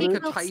did you know are he like a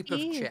killed type of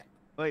Steve? chip.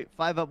 Wait,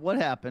 5 Up, what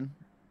happened?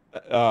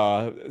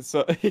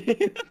 So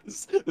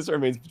this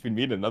remains between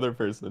me and another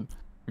person.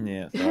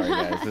 Yeah, sorry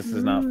guys, this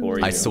is not for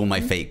you. I saw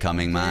my fate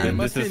coming, man.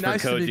 must This be is for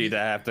nice to Koji be- to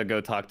have to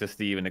go talk to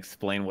Steve and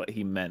explain what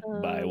he meant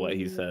by what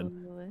he said.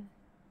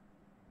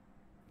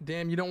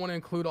 Damn, you don't want to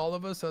include all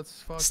of us?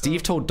 That's fucked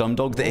Steve up. told Dumb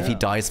Dog that if he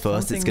dies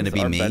first, Some it's gonna things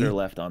be are me. better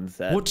left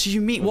unsaid. What do you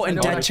mean? What, in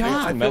I know, dead chat?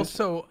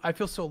 I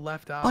feel so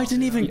left out. I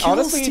didn't even yeah. kill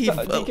Honestly, Steve,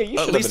 DK, you at should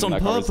have least been on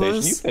in that conversation.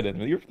 You purpose. fit in.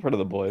 You're part of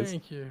the boys.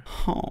 Thank you.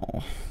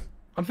 Oh.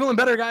 I'm feeling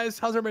better, guys.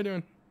 How's everybody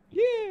doing?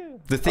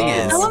 The thing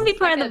is, I want to be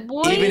part of the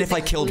boys. even if I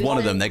killed one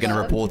of them, they're gonna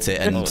report it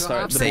and Oh,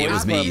 sorry, the say it boys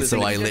was club me. is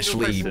So I extended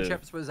literally, versus-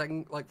 Chips was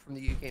like from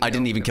the UK. I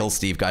didn't even kill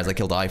Steve, guys. I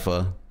killed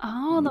Ifa.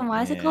 Oh, then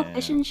why is it called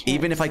fish and chips?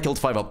 Even if I killed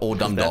 5 Up or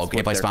Dumb That's Dog, what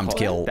if I they're spammed called.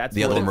 kill, That's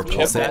the other what one it's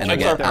reports called. it and I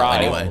Chips get are out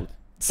fried. anyway.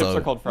 Chips are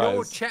So called No,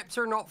 fries. chips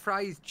are not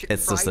fries. It's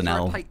just fries an are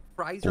L like,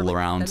 fries are all like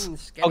around. thin and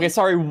skinny. Okay,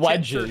 sorry, Chips are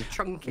wedges.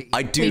 chunky.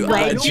 I do,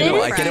 Wedges? you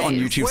know, I get it on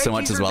YouTube so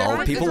much as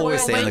well. People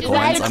always say in the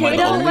comments, I'm like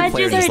the only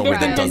player in the story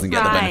that doesn't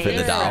get the benefit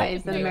of the doubt.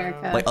 Fries in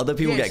America. Like other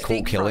people Yeah, get caught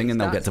steak killing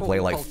and they'll get fries, to that's play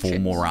what we like call 4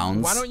 more chips.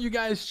 rounds. Why don't you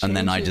guys And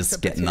then change I it just to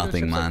get potato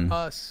nothing, chips like man.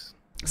 us?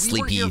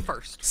 We were here Sleepy,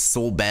 first.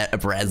 Soulbet,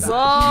 Brez,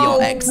 Whoa,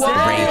 PRX,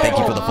 Ray, thank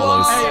you for the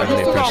follows. I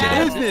really appreciate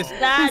it. Business.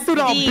 That's stood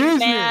on deep, business.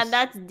 man.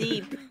 That's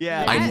deep.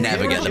 Yeah. I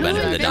never get the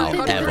benefit of the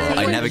doubt, ever.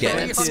 I never get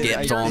Like,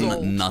 skipped I on, I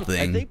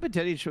nothing. think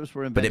potato chips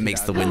were invented. But it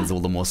makes the out here. wins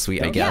all the more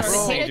sweet, I Okay, guess.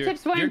 bro, Potato your-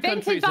 chips were your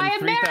invented country's by in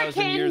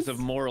 3,000 years Americans. of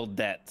moral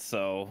debt,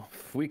 so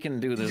we can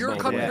do this. Your both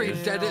country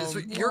ways. did its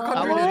your I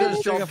country was did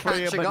its gonna job for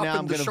you, catching but up now I'm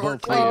in the gonna short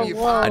vote for time you.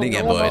 you I didn't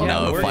get voted, Yeah,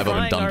 no. we're 5 Up and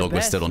trying Dumb our Dog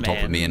was stood on best,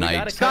 top of me and man. We I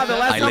gotta Scott, the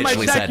last I time I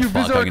literally checked, said, you fuck,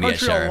 visited I'm our gonna get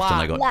country a sheriffed, and I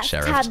lot. got Let's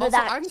sheriffed. have Also,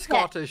 that I'm check.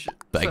 Scottish.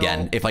 But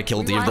again, if I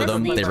killed we either of them,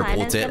 Honestly, they report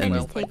China's it gonna and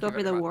just take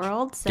over the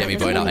world. So get me it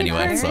doesn't voted out really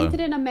anyway, matter. so Invented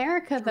in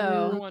America,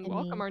 though. Everyone,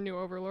 welcome our new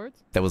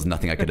overlords. there was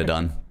nothing I could have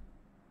done.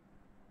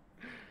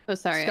 Oh,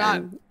 sorry.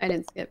 Scott. I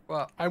didn't skip.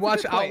 Well, I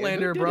watch good point.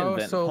 Outlander, Who did bro.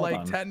 invent- So hold like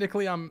on.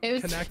 technically I'm It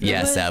was- connected. Yeah,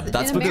 It was Seb,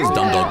 that's in because America.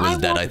 Dumb Dog was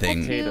I dead, I want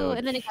think. to,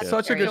 and then it got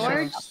Such a good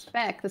George show.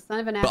 Speck, the son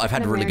of an But I've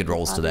had really good African-American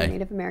rolls father, today.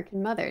 Native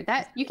American mother.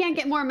 That you can't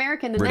get more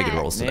American than Really that. good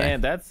rolls today.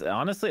 Man, that's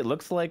honestly, it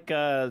looks like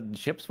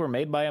chips were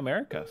made by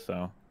America.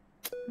 So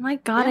Oh my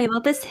god, I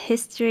love this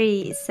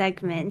history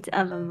segment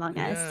of Among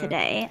Us Yeah.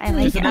 today. I'm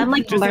like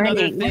another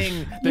learning.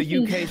 thing the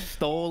UK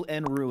stole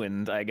and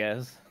ruined, I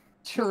guess.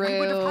 You would have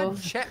True.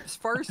 had chips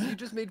first. You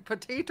just made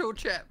potato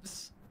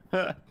chips.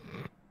 I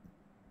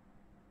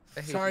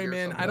hate to Sorry, hear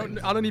man. something.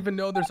 I don't even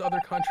know there's other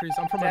countries.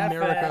 I'm from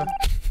America.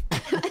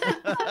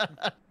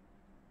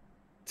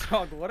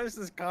 Dog, what is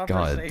this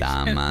conversation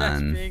damn, man.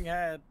 that's being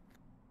had?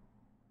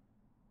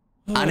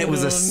 And it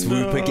was a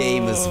swooper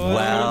game as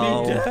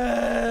well.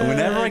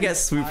 Whenever I get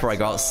swooper, I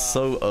got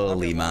so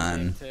early,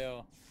 man.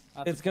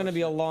 It's gonna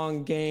be a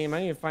long game.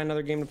 I need to find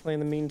another game to play in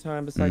the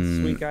meantime besides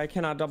Sweet Guy. I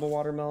cannot double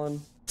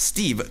watermelon.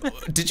 Steve,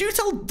 did you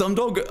tell Dumb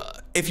Dog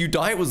if you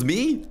die it was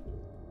me?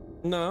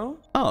 No.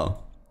 Oh.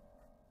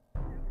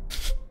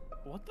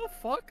 What the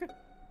fuck?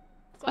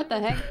 What the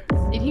heck?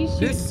 Did he shoot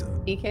This-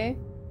 DK?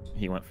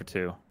 He went for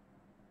 2.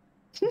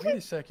 Wait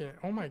a second.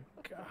 Oh my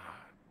god.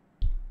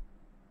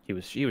 He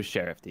was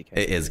Sheriff DK.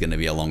 It is gonna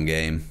be a long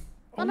game.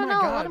 Oh No, my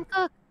no, god. let him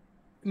cook.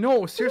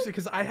 No, seriously,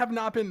 because I have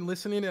not been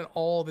listening at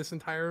all this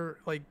entire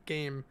like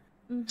game.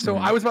 So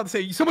Mm-hmm. I was about to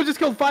say someone just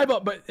killed 5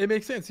 Up, but it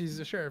makes sense. He's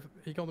a sheriff.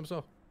 He killed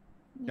himself.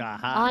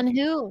 On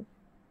who?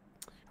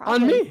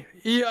 On me.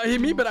 He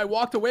hit me, but I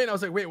walked away and I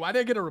was like, wait, why did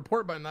I get a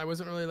report button? I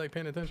wasn't really like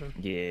paying attention.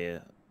 Yeah.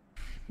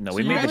 No, So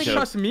we you made guys the joke.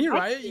 trust me,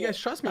 right? You guys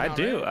trust me. I now,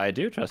 do. right? I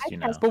do trust you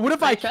now. But what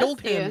if I trust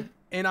killed him you.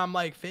 and I'm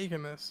like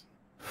faking this?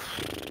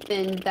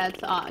 Then that's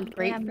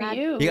great for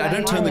you. Yeah, I don't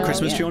right? turn the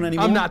Christmas tree on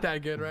anymore. I'm not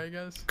that good, right,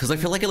 guys? Because I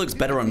feel like it looks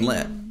better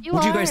unlit. You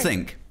What do you guys are.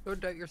 think? Don't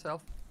doubt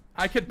yourself.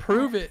 I could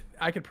prove it.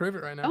 I could prove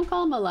it right now. Don't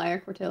call him a liar,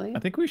 Cortilli. I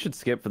think we should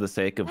skip for the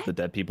sake of the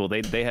dead people.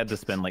 They had to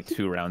spend like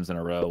 2 rounds in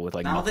a row with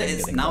like Now that nothing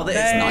it's getting now done.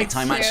 that it's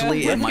nighttime,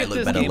 actually, it Let's might get look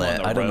this better game on lit.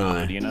 the I don't know.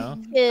 road, you know?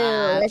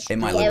 It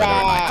might look better at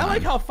I nighttime.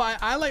 like how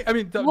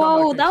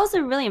Whoa, that was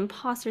a really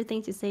imposter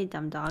thing to say,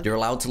 dumb dog. You're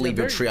allowed to leave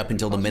your tree up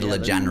until the middle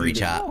of January,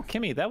 chat. Oh,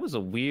 Kimmy, that was a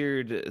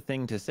weird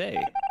thing to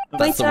say.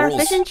 Wait, so are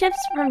fish and chips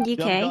from Dumb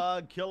DK?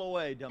 dog, kill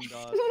away, dumb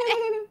dog.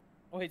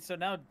 Wait, so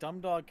now Dumb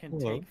Dog can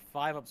take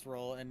 5-Up's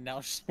role and now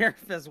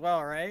Sheriff as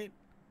well, right?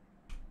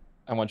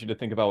 I want you to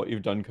think about what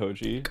you've done,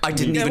 Koji. I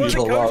didn't Yeah, it even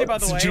wasn't kill. Koji, by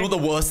the Do you know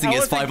what the worst thing How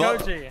is? was it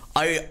 5-Up.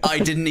 Koji? I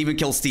didn't even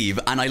kill Steve,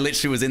 and I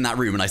literally was in that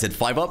room, and I said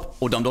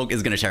 5-Up or Dumb Dog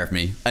is gonna sheriff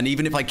me. And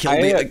even if I killed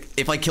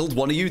if I killed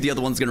one of you, the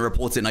other one's gonna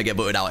report it, and I get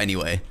voted out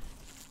anyway.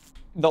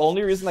 The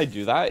only reason I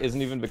do that isn't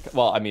even because,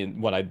 well, I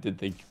mean, what I did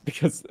think,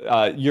 because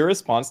your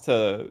response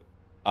to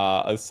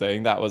us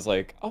saying that was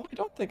like, oh, I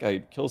don't think I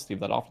kill Steve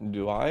that often,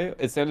 do I?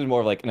 It sounded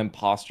more like an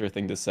imposter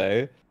thing to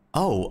say.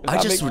 Oh, I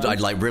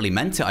like really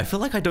meant it. I feel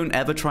like I don't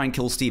ever try and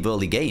kill Steve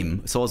early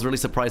game, so I was really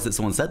surprised that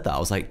someone said that. I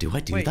was like, do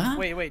I do that?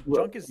 Wait,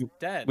 Junk is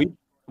dead.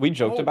 We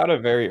joked about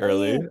it very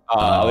early, like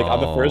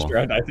on the first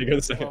round, I think it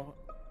was.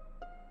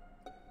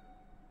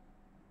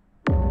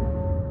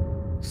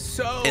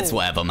 So It's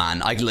whatever,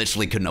 man. I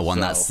literally couldn't have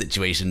won that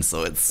situation,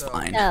 so it's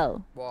fine.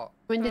 No.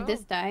 When did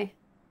this die?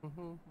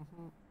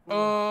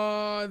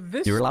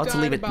 This You're allowed to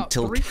died leave it about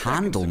until 3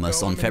 seconds Candlemas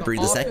ago, on and then February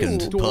the office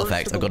 2nd. doors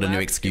Perfect. to I the got a new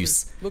left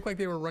excuse. looked like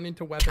they were running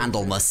to weapons.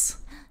 Candlemas.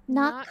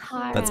 Not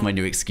Kara. That's my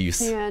new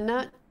excuse. Yeah,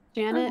 not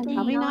Janet. Probably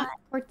Probably not.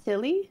 not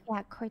Cortilli.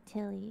 Yeah,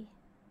 Cortilli.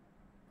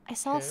 I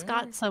saw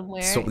Scott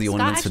somewhere. Swap the Scott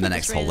ornaments for the actually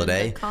next just ran into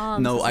holiday.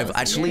 comms No, as I've well,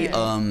 actually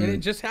And it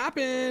just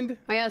happened.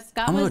 Oh yeah,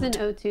 Scott I'm was gonna-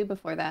 in O2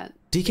 before that.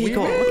 DK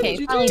got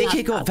Okay, probably not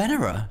DK got Scott.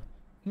 Venera.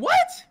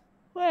 What?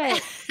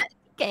 Wait.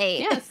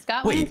 Okay. Yeah,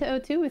 Scott Wait. went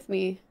into O2 with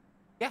me.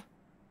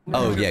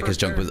 Oh yeah, because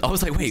Junk was. I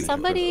was like, wait.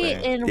 Somebody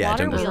in Yeah,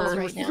 Water Junk was- Wheels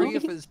right now. 3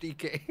 of us,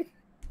 DK.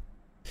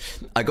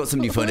 I got some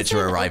new Who was furniture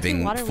in O2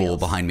 arriving Water for Wheels?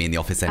 behind me in the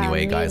office anyway,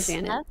 me and guys.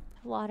 Janet.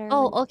 Water.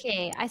 Oh,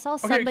 okay. I saw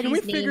Okay, somebody's can we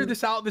name. figure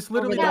this out? This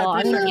literally over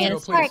died there. 3 seconds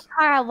ago, Sorry, please.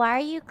 Kara, why are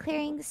you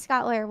clearing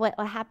Scott? What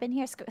happened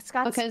here? Scott's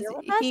Because here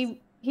with us?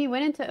 he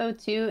went into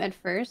O2 at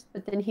first,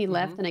 but then he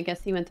left, and I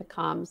guess he went to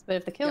comms. But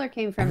if the killer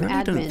came I from really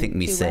admin, don't think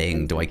me to saying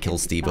weapons, "Do I it kill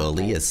can't be Steve Scott,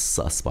 early?" right? is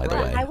sus, by the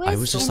way. I I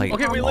was just like,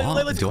 Okay, wait,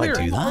 what? let's Do I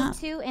clear. do that?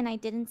 O2, and I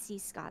didn't see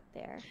Scott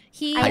there.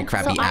 He Hi,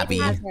 Crappy so Abby.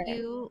 I had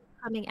you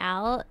coming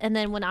out, and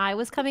then when I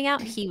was coming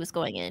out, he was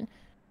going in.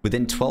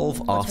 Within 12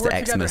 Let's after work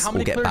together. Xmas, How we'll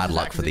many get clears bad is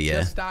luck that? for 'Cause the it year.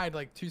 just died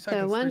like 2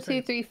 seconds. So 1,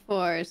 3 2, 3,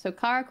 4. So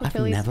Kara, I've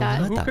Cortilli, never Scott,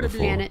 heard that could it be?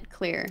 before. Janet,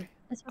 clear.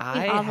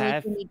 I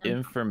have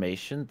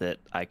information that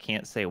I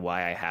can't say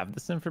why I have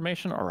this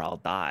information or I'll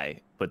die,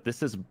 but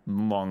this is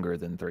longer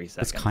than 3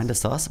 seconds. It's kind of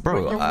sus,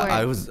 bro. Wait,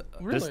 I was.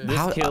 Really?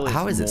 This kill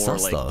How is it more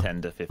sus like though?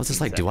 10 to I 15 was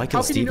just like, do I seconds.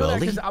 kill How can you Steve know that?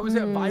 early? 'Cause I was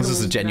at Was this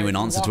a Vitals genuine and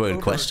I answer to walked a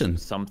over. question?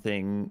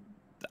 Something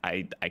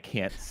I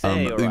can't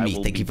say. or I Umi,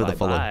 will thank you for the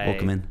follow. bye-bye.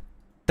 Welcome in.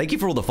 Thank you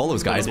for all the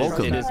follows, guys. It is-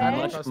 Welcome. It is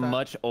Trust that.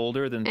 much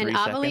older than 3 And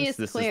Avali seconds. is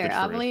This clear. is the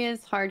truth. Avali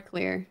is hard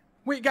clear.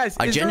 Wait, guys.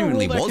 I is there a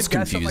genuinely rule that was could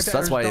guess something confused. like that,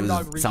 That's or why is it Dumb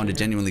Dog was, sounded reaching?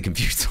 genuinely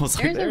confused. I was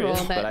like, There's a There rule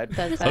is, but I that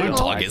does I don't that.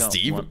 target don't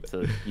Steve. want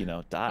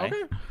to, die.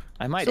 Okay.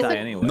 I might So die wait,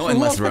 anyway. Not So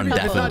unless who we're else could be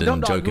undeafened Dumb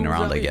and Dog? joking Who was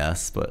around, that I lead?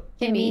 guess. But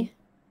Kimmy.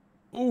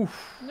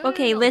 Oof.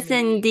 Okay,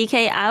 listen,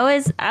 DK, I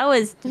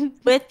was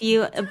with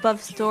you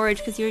above storage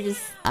because you were just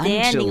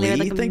standing there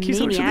like a thank you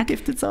so much for the maniac.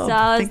 gifted So sub.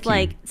 I was Thank you.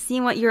 like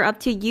seeing what you're up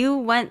to. You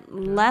went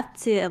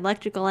left to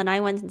electrical and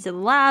I went into the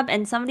lab,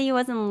 and somebody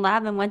was in the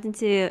lab and went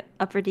into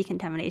upper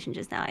decontamination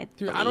just now.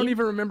 Dude, I don't believe.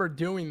 even remember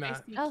doing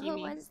that. Oh,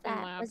 who was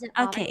that? Was it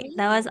Okay, Avali?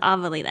 that was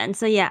Avali then.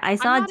 So yeah, I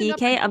saw not in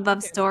DK upper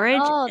above storage.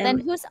 Oh, then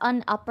and- who's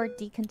on upper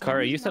decontamination?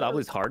 Kara, you said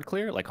Avali's hard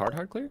clear? Like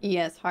hard clear?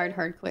 Yes, hard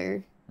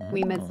clear.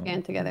 We med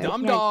scan together.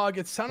 Dumb Dog.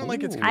 It sounded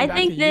like it's. Ooh. coming I back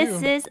think to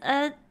this you. is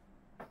a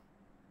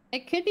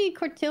It could be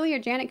Cortilli or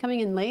Janet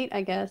coming in late,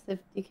 I guess, if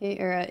DK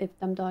or if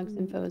Dumb Dog's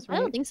info is I right.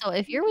 don't think so.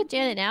 If you're with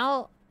Janet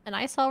now, and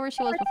I saw where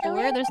she was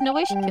before, there's no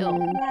way she killed.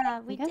 Yeah, I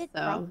we guess did.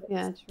 so.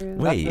 Yeah, true.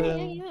 wait,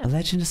 Yeah. a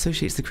legend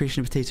associates the creation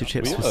of potato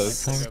chips with Yes.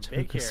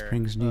 Saratoga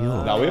Springs, New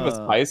York. Now we have a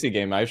spicy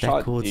game. I shot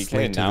Record DK, and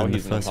slated now in the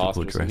he's an first imposter,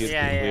 report so he's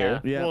dress.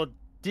 clear. Yeah. Well,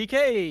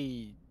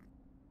 DK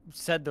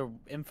said the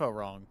info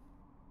wrong.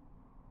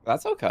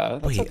 That's okay.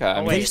 That's Wait, okay. I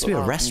mean, there used to be a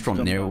it's-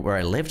 restaurant near where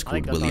I lived I called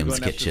think Dumb Dog William's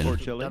going after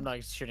Kitchen. Dumb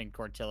Dog's shooting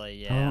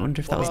Cortilli, Oh, I yeah.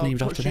 wonder if that was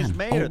named after She's them.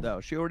 mayor Oh.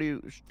 though. She already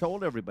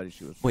told everybody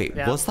she was. Wait,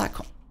 Yeah. was that?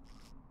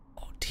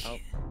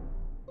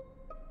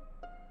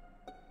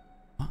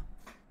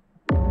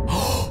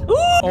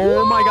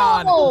 Oh my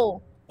god.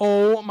 No!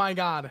 Oh my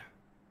god.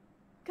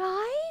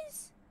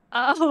 Guys?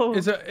 Oh.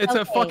 It's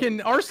a fucking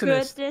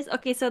arsonist. Goodness.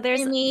 Okay, so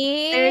there's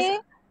Me?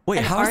 Wait,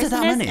 an how is there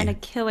that arsonist many? and a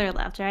killer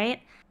left,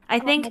 right? I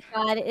think.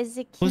 Oh my god, is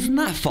it Wasn't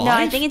that 5? No,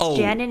 I think it's Oh,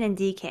 Janet and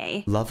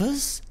DK.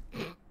 Lovers?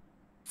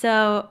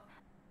 So.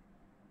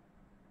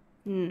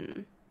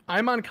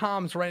 I'm on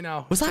comms right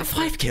now. Was that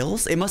 5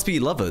 kills? It must be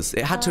lovers.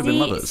 It had to have been See,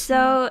 lovers.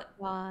 So.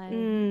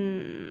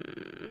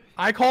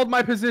 I called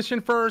my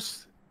position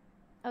first.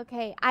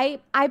 Okay, I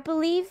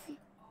believe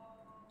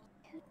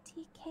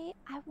DK,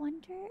 I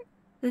wonder.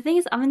 The thing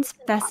is, I'm in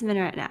specimen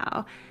right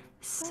now.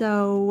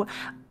 So.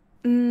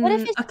 What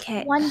if it's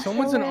okay. one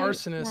Someone's an killer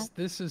arsonist. left?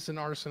 This is an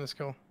arsonist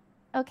kill.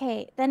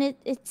 Okay, then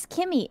it's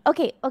Kimmy.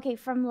 Okay,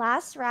 from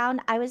last round,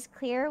 I was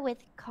clear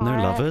with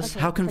Kara. lovers?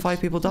 How can but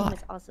 5 people Kim die?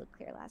 was also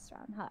clear last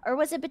round, huh? Or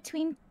was it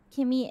between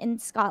Kimmy and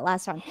Scott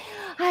last round?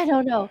 I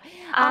don't know.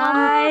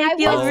 I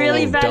feel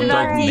really bad Dumb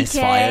about Dog DK.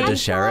 misfired I'm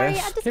as sorry,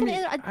 sheriff. I'm just gonna.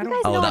 You guys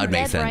Oh, know that I'm would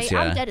make dead, sense, right?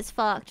 yeah. I'm dead as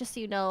fuck, just so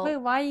you know. Wait,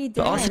 why are you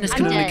The dead? arsonist I'm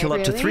can only dead, kill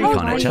up to really? 3, Oh,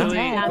 can't it, why chat? are you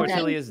dead?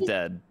 Cortilli is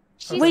dead.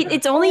 Wait,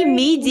 it's only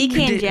me, DK,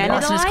 and The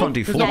Janet arsonist alive? can't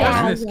do 4. The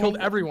arsonist killed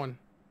everyone.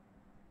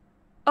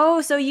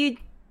 Oh, so you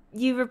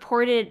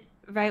reported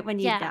right when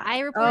you Yeah, died. I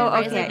reported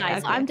right as I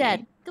died, so I'm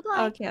dead.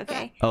 Goodbye.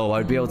 Okay. Oh,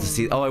 I'd be able to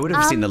see. Oh, I would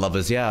have seen the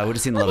lovers. Yeah, I would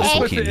have seen the lovers Okay.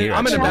 walking in here.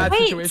 I'm in a actually. bad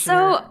Wait, situation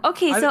so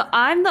here. so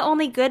I'm the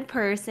only good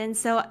person,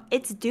 so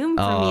it's doomed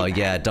for Oh, me.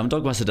 yeah. Dumb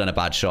Dog must have done a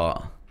bad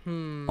shot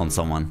on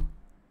someone.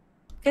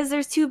 Because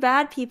there's 2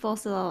 bad people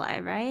still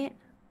alive, right?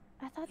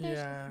 I thought there's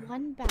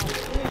one bad.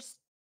 There's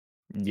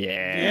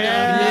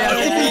Yeah.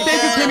 Thank you,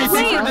 Kimmy.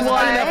 Thanks for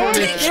deciding that for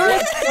me.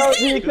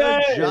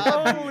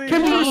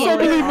 Kimmy, you're so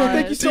believable.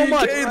 Thank you so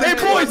much. Hey,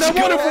 boys, I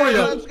won it for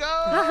you.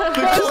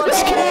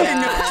 Clutch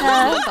King.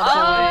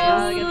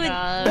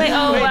 Wait,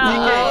 oh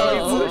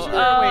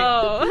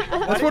wow.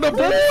 That's for the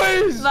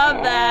boys. My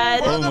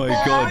bad. Oh my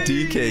god,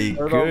 DK.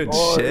 Good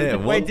shit.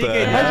 What Wait, the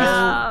DK,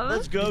 heck?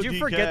 Let's go, Did you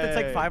forget that's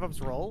like 5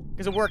 up's roll?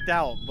 Because it worked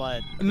out,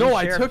 but. No,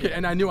 I took it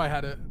and I knew I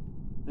had it.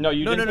 No,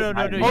 you No, didn't. no,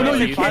 no, take no, Oh no,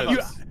 you you took can't. 5 You,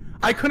 ups.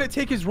 I couldn't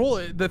take his roll.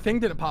 The thing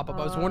didn't pop up.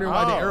 I was wondering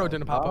why the arrow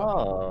didn't pop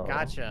up. Oh.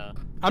 Gotcha.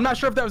 I'm not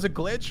sure if that was a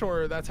glitch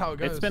or that's how it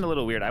goes. It's been a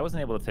little weird. I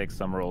wasn't able to take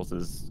some rolls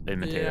as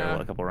imitator Yeah.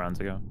 a couple rounds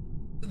ago.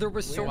 There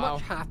was so Wow.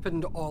 much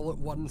happened all at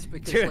once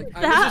because Dude, like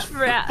I that was just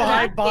rat- 5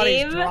 that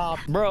bodies game?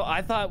 dropped. Bro,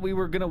 I thought we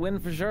were gonna win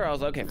for sure. I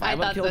was like, okay, I 5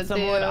 thought killed so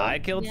someone, too. I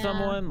killed Yeah.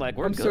 someone. Like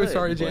we're I'm good. so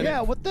sorry, Janet.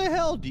 Yeah, what the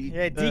hell?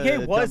 Yeah,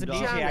 DK was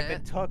Dumb Dog? amnesiac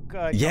and took.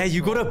 Yeah,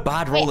 you got a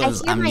bad roll Wait, I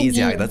as hear my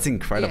amnesiac. name. That's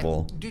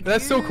incredible.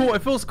 That's so cool.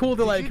 It feels cool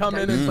to like come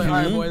in and it's like, all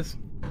right, boys.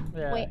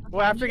 Yeah. Wait,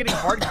 Well, after getting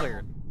hard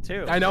cleared,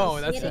 too. I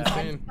know. That's Did it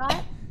insane.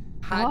 Scott?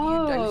 had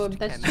Oh, you doused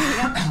that's Kim. true.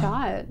 He got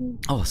shot.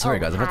 Oh, sorry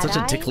guys. I've had such a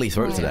Had I? tickly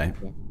throat No, today.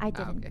 I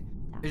didn't. Okay.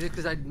 Is it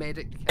because I'd made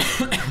it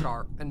to the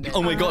start and then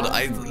Oh my god,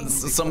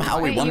 somehow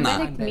we Wait, won you that.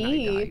 medicked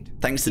me.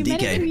 Thanks to You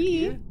medicked DK.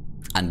 me.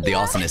 And the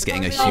arsonist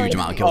getting a huge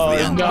amount of kills at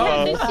the end. Oh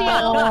no,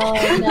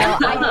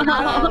 I did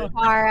not know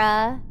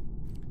Kara.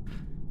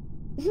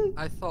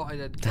 I thought I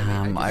did.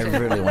 Damn, I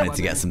really wanted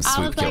to get some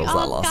swoop kills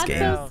that last game.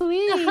 so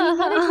sweet. He's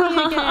hunting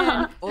me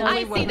again. Only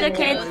I when see they the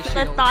get kids. the The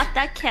shield. thought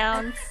that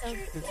counts.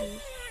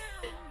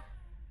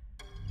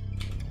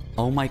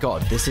 Oh my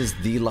god, this is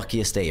the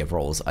luckiest day of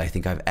rolls I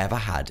think I've ever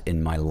had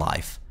in my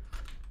life.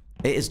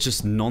 It is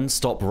just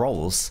non-stop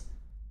rolls.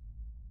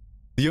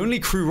 The only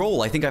crew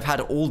roll I think I've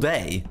had all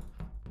day.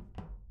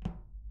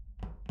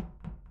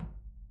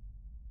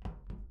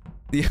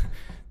 The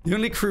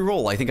only crew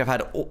roll I think I've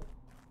had all...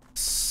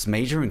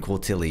 Major and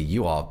Cortilli,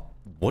 you are...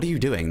 What are you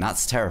doing?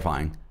 That's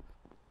terrifying.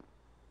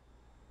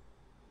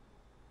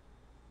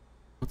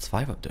 What's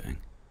 5-Up doing?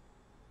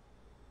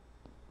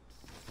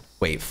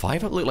 Wait,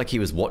 5-Up looked like he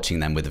was watching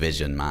them with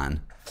vision,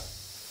 man.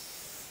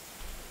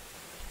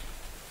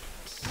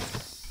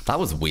 That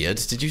was weird.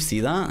 Did you see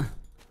that?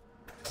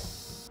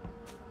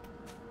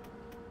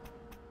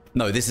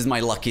 No, this is my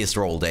luckiest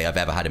roll day I've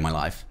ever had in my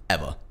life.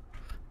 Ever.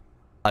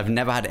 I've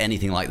never had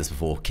anything like this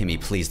before. Kimmy,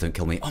 please don't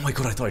kill me. Oh my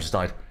god, I thought I just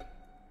died.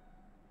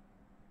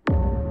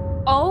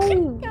 Oh.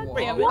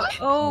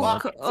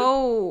 What?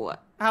 Oh.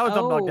 How is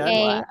Dumb Dog dead?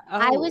 Okay,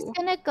 I Oh. was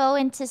gonna go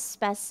into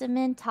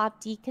specimen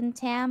top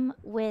decontam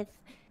with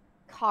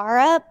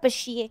Kara, but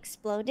she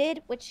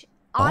exploded, which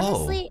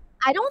honestly,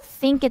 I don't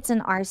think it's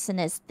an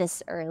arsonist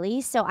this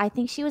early, so I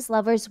think she was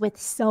lovers with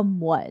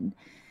someone.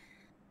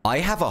 I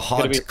have a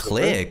hard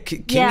clear.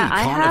 Kimmy Yeah, can't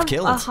I have have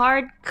killed. a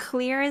hard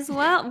clear as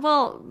well.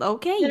 Well,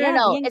 okay, No, no, yeah,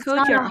 no, me and it's Coach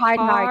not a are hard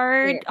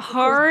hard, clear.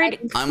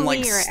 hard I'm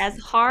like clear, as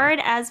hard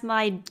as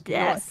my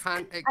desk.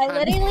 I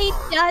literally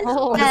just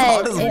Oh, said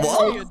hard as it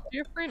what? was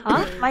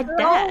Huh? My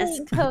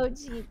desk.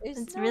 Koji.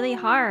 It's really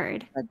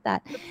hard.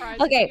 That.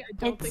 Okay.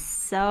 It's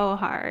so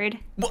hard.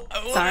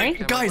 Sorry?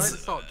 Guys,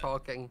 Stop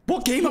talking.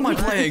 what game am I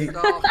playing?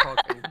 Stop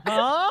talking.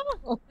 Huh?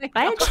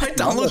 I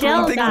download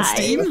chill, one thing on guys.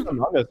 Steam?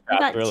 You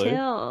got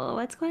chill.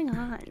 What's going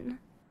on?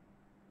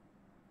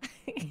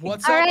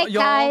 What's All up, right,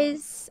 y'all?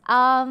 guys.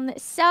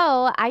 So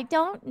I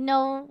don't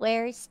know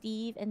where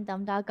Steve and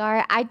Dumdog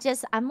are.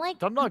 I'm like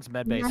Dumdog's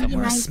medbay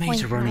somewhere. What's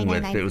Major running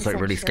with? It was like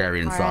really 99.99%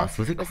 scary and sure sus.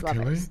 Was it was Cotillo?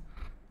 lovers.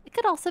 It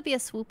could also be a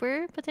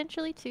swooper,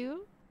 potentially,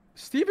 too.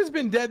 Steve has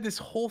been dead this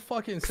whole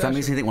fucking Because that makes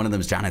me session. think one of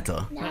them's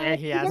janitor. Yeah,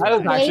 he has. That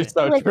is actually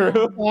so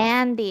true.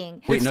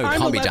 Standing. Wait, no, it time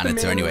can't to be let the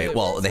janitor man anyway. live.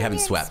 Well, they When haven't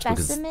you're in swept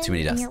because specimen too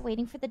many and deaths. you're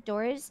waiting for the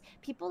doors.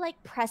 People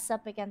like press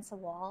up against a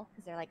wall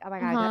because they're like, "Oh my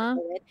god, I Uh-huh. gotta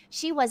do it."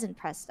 She wasn't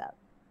pressed up.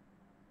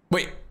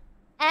 Wait.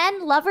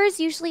 And lovers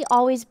usually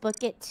always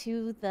book it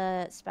to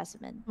the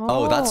specimen.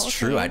 Oh, that's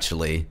true,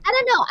 actually. I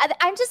don't know.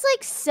 I'm just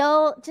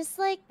like just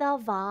like the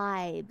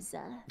vibes.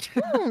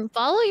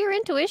 Follow your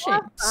intuition.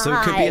 So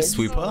it could be a Vibes.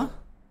 swooper?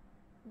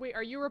 Wait,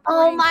 are you Oh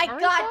reporting? my Kara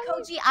god,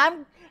 down?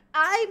 Koji,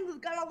 I'm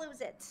gonna lose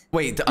it.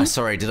 Wait,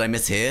 sorry, did I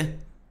mishear?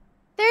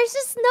 There's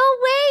just no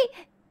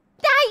way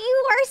that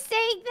you are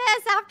saying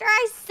this after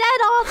I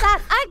said all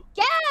that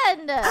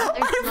again.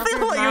 I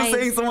feel like you're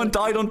saying someone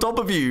died on top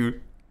of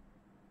you.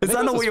 Is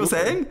that not what you're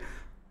saying?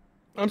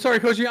 I'm sorry,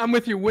 Koji. I'm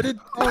with you. What did?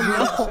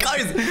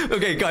 Guys,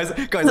 okay, guys,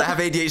 I have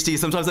ADHD.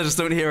 Sometimes I just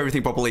don't hear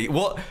everything properly.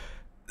 What?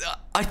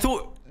 I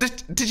thought.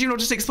 Did you not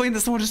just explain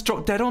that someone just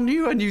dropped dead on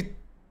you and you?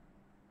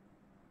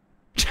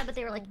 Yeah, but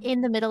they were like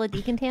in the middle of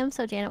decontam,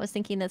 so Janet was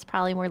thinking that's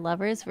probably more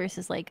lovers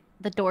versus like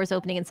the doors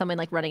opening and someone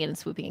like running in and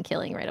swooping and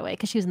killing right away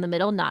because she was in the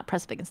middle, not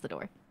pressed up against the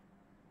door.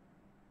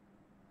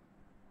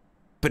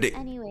 But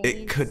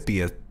it could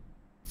be a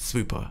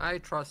swooper. I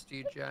trust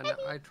you, Janet.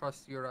 I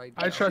trust your idea.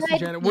 I trust you,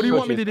 Janet. What do you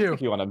want me to do?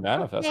 You want to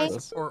manifest Okay.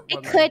 this?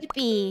 It could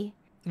be.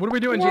 What are we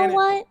doing, You know Janet?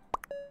 what?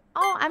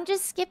 Oh, I'm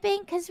just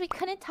skipping because we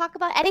couldn't talk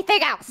about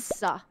anything else.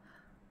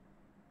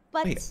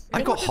 But Wait,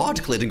 I got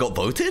hard cleared and got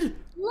voted?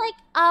 like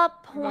a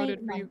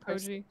Voted point. for you,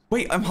 Koji.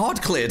 Wait, I'm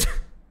hard cleared.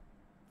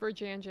 For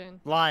Jan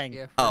Jan.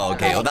 Lying. Oh,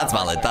 okay. Oh, that's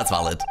valid. That's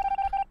valid.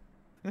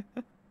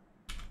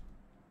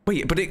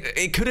 Wait, but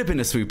it could have been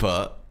a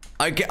swooper.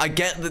 I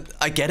get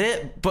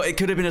it, but it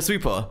could have been a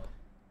swooper.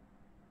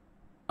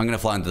 I'm gonna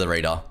fly under the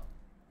radar.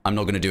 I'm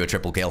not gonna do a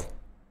triple kill.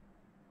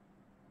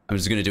 I'm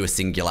just gonna do a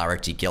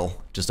singularity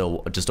kill, just a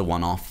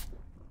one-off.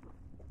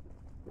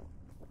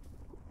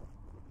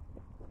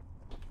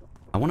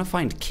 I want to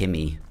find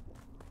Kimmy.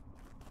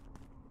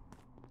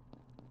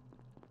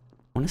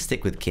 I want to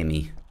stick with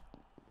Kimmy.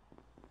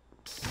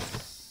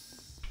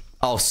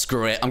 Oh,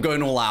 screw it. I'm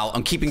going all out.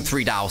 I'm keeping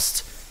 3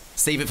 doused.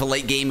 Save it for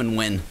late game and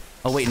win.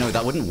 Oh, wait, no,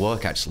 that wouldn't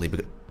work, actually.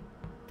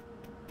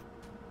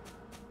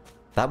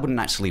 That wouldn't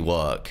actually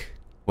work.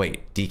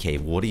 Wait, DK,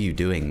 what are you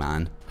doing,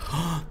 man?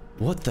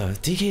 What the?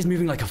 DK is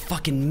moving like a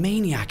fucking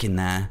maniac in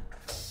there.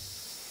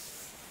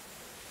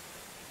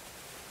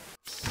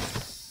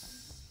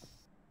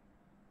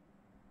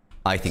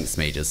 I think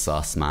Smage is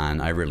sus,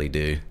 man. I really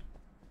do.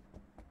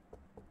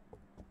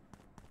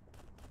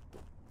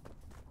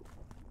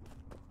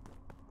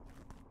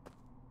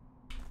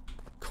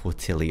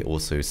 Cortilli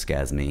also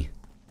scares me.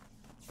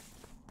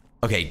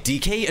 Okay,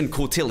 DK and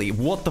Cortilli,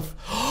 what the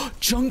f-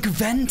 Junk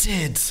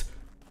vented!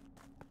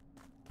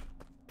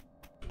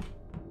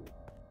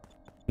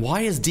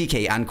 Why is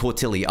DK and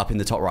Cortilli up in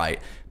the top right?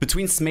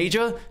 Between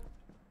Smager,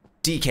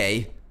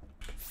 DK...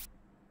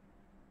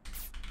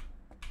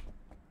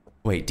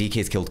 Wait,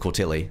 DK's killed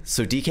Cortilli.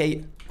 So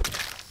DK...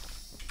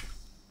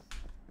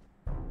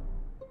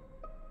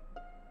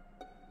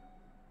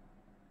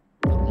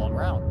 Long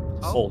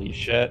round. Holy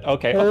shit.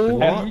 Okay.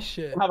 Holy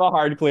shit. Have a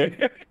hard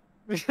clear.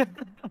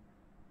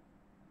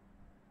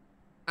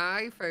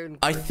 I found.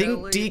 I think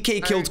Cortilli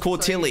DK killed outside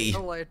Cortilli.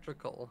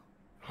 Electrical.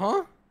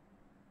 Huh?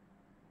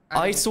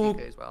 I think saw...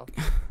 DK as well.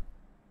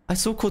 I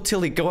saw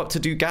Cortilli go up to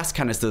do gas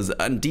canisters,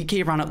 and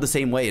DK ran up the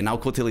same way, and now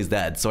Cortilli's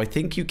dead. So I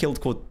think you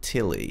killed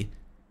Cortilli.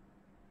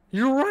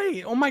 You're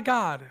right. Oh my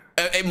god.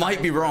 It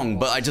might be wrong,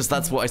 but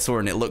that's what I saw,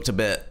 and it looked a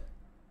bit...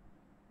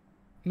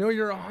 No,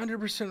 you're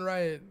 100%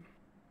 right.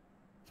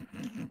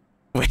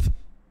 Wait,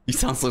 you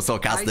sound so I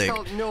sarcastic.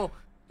 don't know.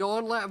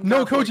 Don't let him.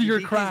 No, go, Koji, you're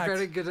DK's cracked.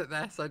 very good at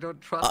this. I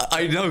don't trust.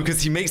 I know,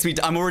 because he makes me...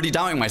 I'm already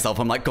doubting myself.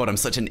 I'm like, God, I'm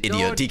such an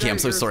idiot. Don't DK, I'm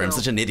doubt so sorry. I'm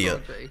such an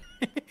yourself, idiot.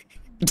 Koji.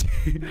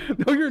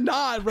 No, you're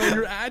not, bro.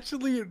 You're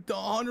actually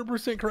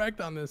 100%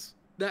 correct on this.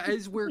 That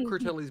is where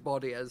Cortilli's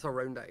body is,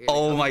 around that area.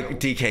 Oh my...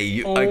 DK,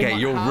 you, Oh okay, my-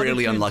 you're how did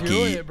really you do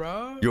unlucky. it,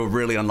 bro? You're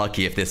really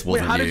unlucky if this Wait,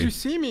 wasn't how you. did you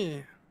see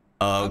me?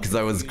 Because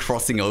I was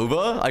crossing over.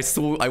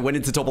 I went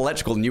into top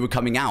electrical, and you were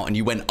coming out, and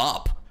you went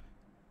up.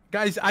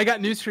 Guys, I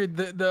got news for you.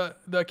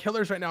 The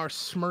killers right now are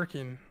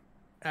smirking.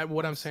 at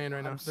what I'm saying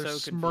right now. They're so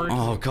smirking.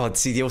 Oh god,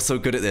 see, you're so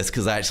good at this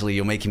because actually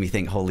you're making me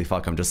think, holy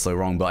fuck, I'm just so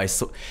wrong. But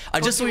I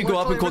just saw you go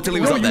up and Cortilli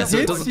was up there, so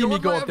it doesn't. See me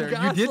go up there.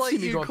 You did see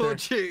me go up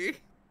there.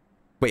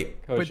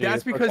 Wait, but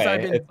that's because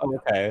I've been. It's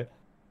okay.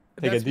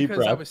 Take that's a deep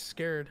because breath. I was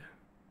scared.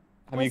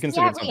 I mean, you can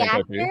say something,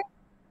 Kochi.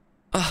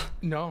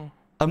 No.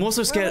 I'm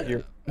also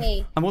scared.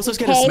 Hey. I'm also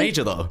scared of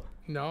Smager though.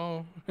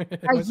 No.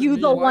 Are you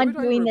the one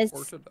doing this?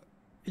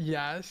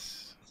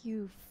 Yes.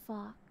 You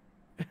fuck.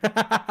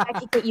 I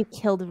could get you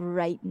killed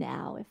right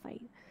now if I.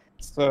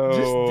 So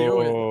just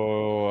do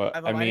it.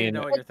 I mean,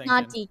 It's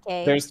not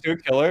DK. there's 2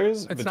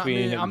 killers It's not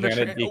between me, I'm the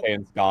Janet, DK,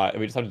 and Scott.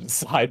 We just have to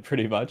decide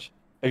pretty much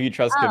if you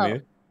trust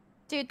Kimmy.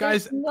 Dude,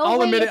 Guys, there's no I'll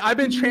way admit it. it's I've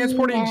been me,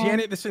 transporting man.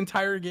 Janet this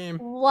entire game.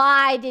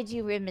 Why did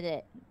you remit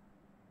it?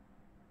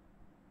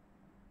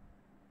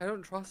 I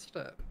don't trust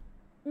it.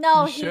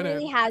 No, You he shouldn't.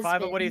 really has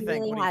Five, been. what do you He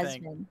think? really What do you has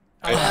think? been.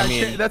 I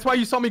mean, That's why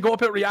you saw me go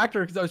up at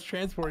Reactor because I was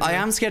transporting. I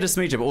him. am scared of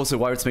Smager, but also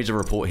why would Smager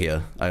report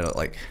here? I don't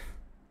like.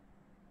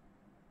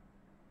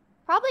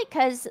 Probably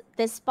because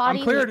this body.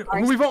 I'm cleared.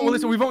 Who we vote? Well,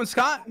 listen, we voting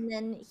Scott. And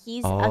then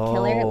he's a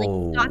killer. Like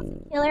Scott's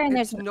a killer, and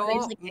there's It's like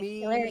not a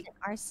killer and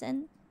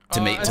arson.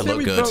 To make I to say look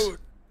we good. vote-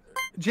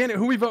 Janet,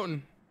 who we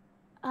voting?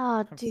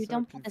 Oh, dude,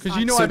 don't put this 'Cause on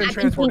you know me. I've been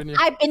transporting you.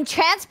 I've been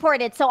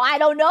transported, so I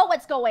don't know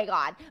what's going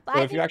on. But so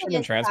I if you think actually it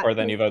been is transported,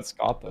 Scott. then you vote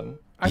Scott then.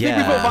 I think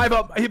we vote 5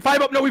 up.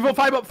 5 up. No, we vote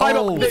 5 up. 5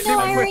 Oh, up. No,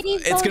 I already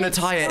it's gonna voted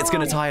tie it. It's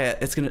gonna Scott. tie it.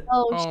 It's gonna.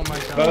 Oh, Oh my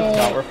shit. god. Vote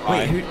Scott, we're Wait,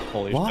 fine. who?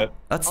 Holy What? shit.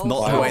 That's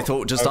not who I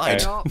thought just Okay.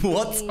 died.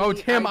 What? Oh,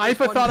 Tim, I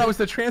thought I was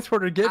the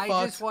transporter. Get I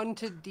fucked. just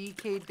wanted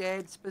DK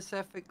dead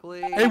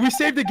specifically. Hey, we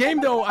saved the game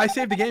though. I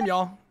saved the game,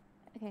 y'all.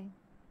 Okay.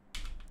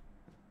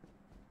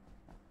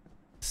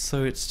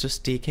 So it's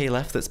just DK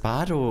left that's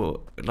bad,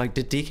 or like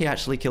did DK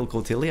actually kill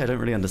Cortilli? I don't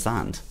really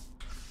understand.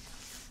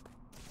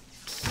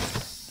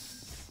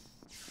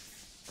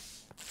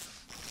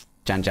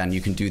 Jan,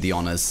 you can do the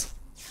honors.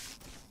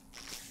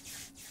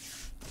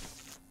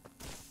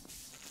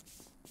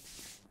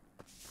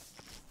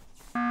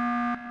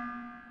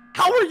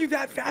 How are you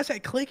that fast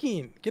at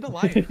clicking? Get a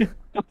life.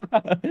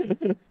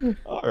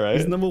 All right.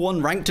 He's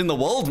 #1 ranked in the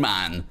world,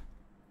 man.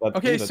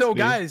 Okay, so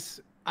guys,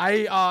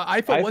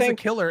 I thought was a think-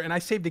 killer, and I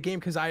saved the game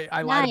because I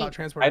lied about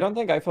transporting. I don't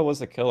think Ifa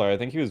was a killer. I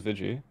think he was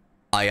Vigi.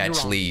 I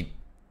actually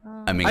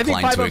am I think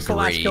inclined 5 to up's the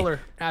last agree. killer,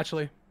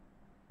 actually.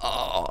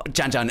 Oh,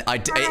 Jan,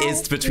 it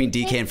is between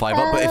DK and 5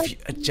 up, but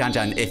if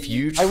Jan, if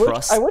you I wish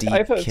trust Ifa.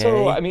 DK,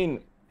 So I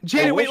mean,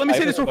 Janet, wait, let me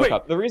say this real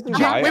quick. The reason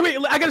Janet, why. wait,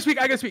 I gotta speak.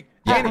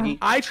 Janet,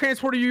 I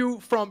transported you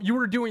from. You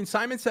were doing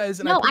Simon Says,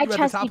 and No, I put I you at the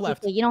trust top you.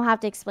 left. You don't have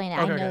to explain it.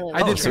 Okay, I know. okay.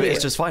 It I did was. so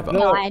it's just 5 up.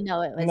 No, I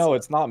know it was. No,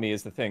 it's not me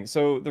is the thing.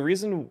 So the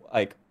reason,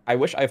 like, I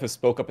wish Ifa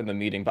spoke up in the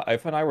meeting, but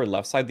Ifa and I were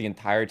left side the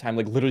entire time,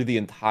 like literally the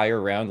entire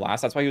round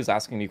last. That's why he was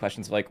asking me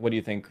questions like, what do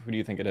you think? Who do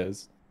you think it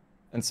is?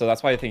 And so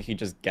that's why I think he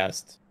just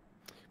guessed.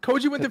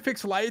 Koji went to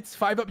fix lights.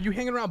 5 up. You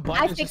hanging around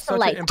buttons. I is fixed such the an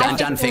lights. imposter.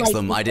 Jan fixed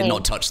them. I did today.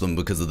 not touch them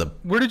because of the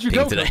Where did you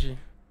ping go, today. Koji?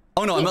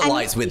 Oh no, I'm at I mean,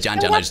 lights with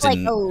Jan. showed I up, just like,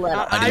 didn't. a little.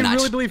 I I didn't really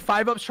actually. believe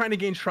 5 up's trying to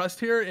gain trust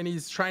here, and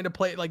he's trying to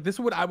play like this is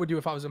what I would do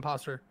if I was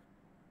imposter.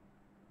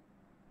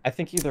 I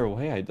think either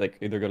way, I'd like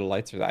either go to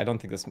lights or I don't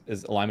think this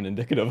is alignment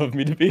indicative of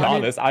me, to be I mean,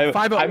 honest. 5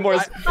 up. I'm more.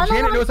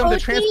 Janet knows I'm the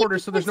Koji, transporter,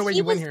 so there's no way because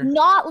you win He here. was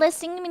not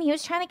listening to me. He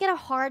was trying to get a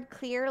hard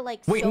clear,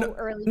 like Wait, so no,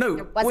 early. no,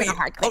 There wasn't wait. a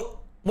hard clear. Oh,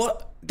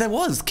 what? There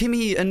was.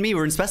 Kimmy and me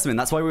were in specimen.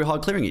 That's why we were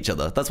hard clearing each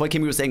other. That's why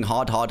Kimmy was saying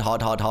hard.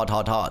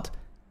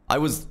 I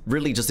was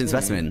really just in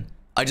specimen.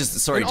 I just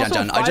sorry, And also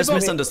Jan. I just 5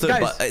 up misunderstood,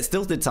 guys- but it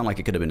still did sound like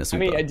it could have been a I super.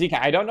 mean, DK,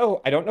 I don't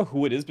know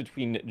who it is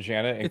between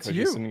Janet and It's Koji,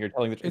 you. assuming you're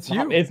telling the truth. It's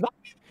you. It's not.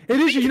 It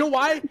is you. You know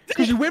why?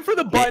 Because you went for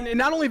the button, and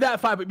not only that,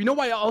 5 up. You know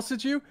why else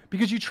it's you?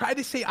 Because you tried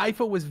to say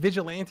Ifa was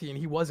vigilante, and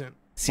he wasn't.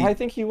 See, I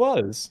think he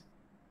was.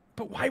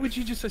 But why would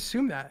you just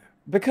assume that?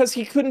 Because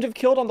he couldn't have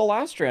killed on the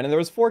last strand, and there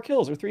was 4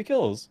 kills or 3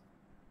 kills.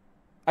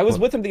 I was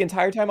with him the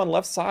entire time on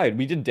left side.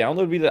 We did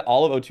download, we did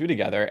all of O2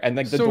 together, and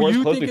like the So doors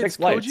you closed, think we it's fixed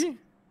lights. Koji?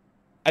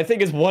 I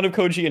think it's one of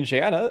Koji and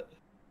Janet.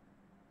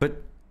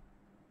 but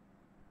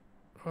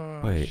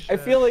Oh, wait. I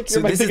feel like you're So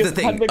my this is the biggest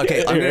thing. advocate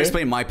Okay, I'm here. gonna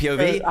explain my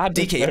POV. DK,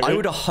 I adversary.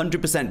 would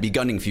 100% be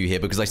gunning for you here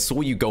because I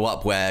saw you go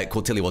up where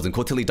Cortilli was, and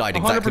Cortilli died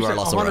exactly where I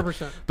last saw her.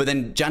 100%. But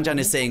then Jan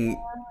is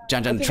saying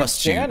Jan think trusts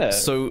it's you. Janet.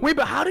 So Wait,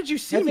 but how did you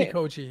see I me, think-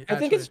 Koji? I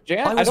think it's actually?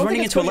 Janet. I was don't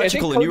running think into it's Koji. I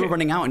think electrical and you Koji- were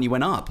running out and you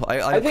went up.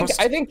 I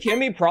think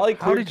Kimmy probably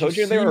How cleared did you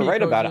Koji and they see were me,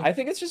 right about it. Koji? I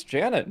think it's just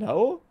Janet,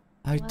 no?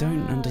 I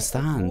don't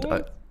understand.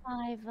 It's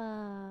 5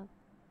 up.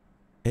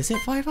 Is it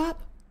 5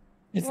 up?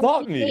 It's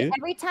Well, not DK, me.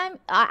 Every time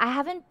I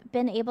haven't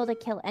been able to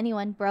kill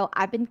anyone, bro.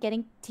 I've been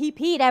getting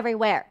TP'd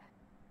everywhere.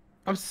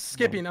 I'm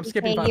skipping. I'm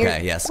skipping. Okay, 5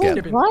 Okay, yeah, skip.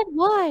 Skipping. What?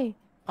 Why?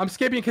 I'm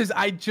skipping because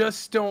I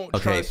just don't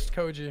Okay. trust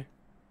Koji.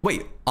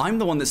 Wait, I'm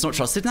the one that's not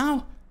trusted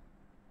now?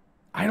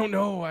 I don't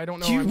know. I don't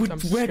know. You I'm would where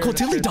scared of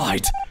Cortilli shit.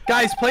 died.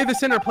 Guys, play the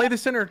center. Play the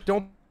center.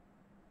 Don't.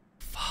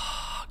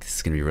 Fuck, this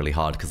is gonna be really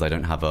hard because I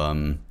don't have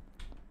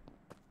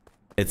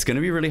It's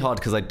gonna be really hard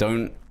because I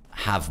don't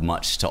have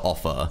much to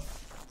offer.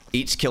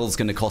 Each kill's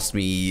gonna cost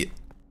me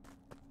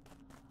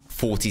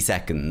 40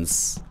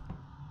 seconds.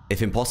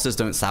 If imposters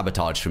don't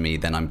sabotage for me,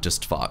 then I'm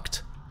just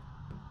fucked.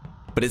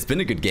 But it's been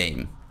a good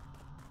game.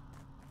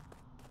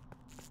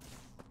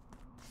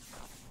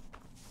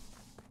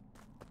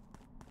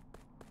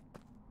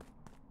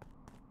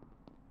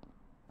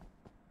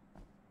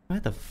 Where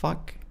the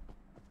fuck?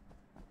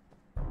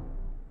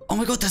 Oh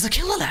my god, there's a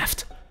killer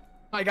left!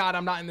 My god,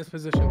 I'm not in this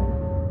position.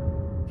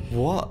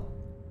 What?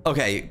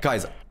 Okay,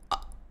 guys.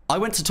 I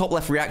went to top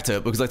left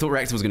reactor because I thought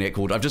reactor was going to get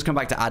called. I've just come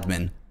back to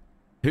admin.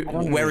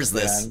 Where is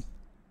this?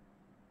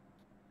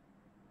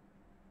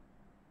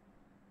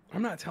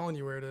 I'm not telling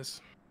you where it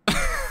is.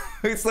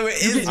 So it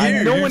is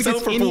you. No one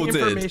gets any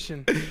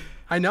information.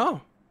 I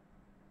know.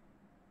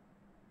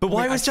 But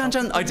why was Jan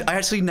Jan? I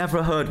actually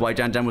never heard why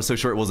Jan Jan was so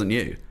sure it wasn't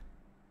you.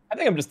 I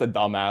think I'm just a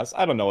dumbass.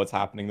 I don't know what's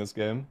happening this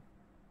game.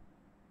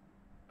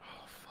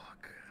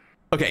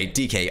 Okay,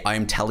 DK, I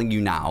am telling you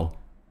now.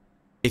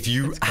 If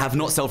you have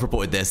not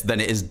self-reported this, then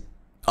it is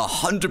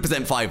 100%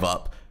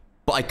 5-up.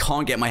 But I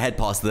can't get my head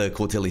past the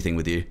Cortilli thing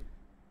with you.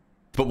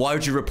 But why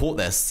would you report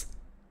this?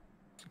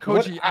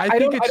 Koji, I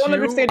think it's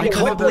you. I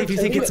can't believe you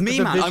think it's me,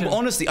 man. I'm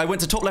honestly, I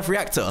went to top left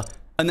reactor,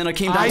 and then I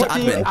came down to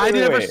admin. I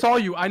never saw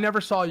you. I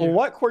never saw you.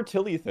 What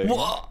Cortilli thing?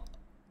 What?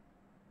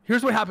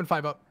 Here's what happened,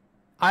 5-up.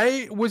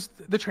 I was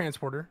the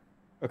transporter.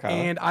 Okay.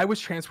 And I was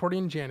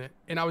transporting Janet,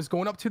 and I was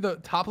going up to the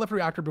top left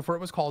reactor before it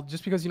was called,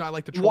 just because, you know, I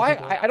like to troll Why?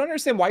 people. I don't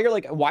understand why you're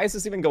like, why is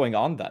this even going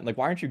on then? Like,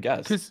 why aren't you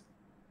guessed? Because,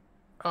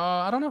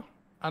 I don't know.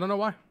 I don't know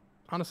why,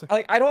 honestly.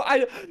 Like, I don't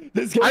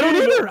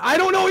either. I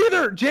don't know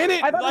either.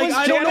 Janet, I thought like, it was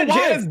I don't know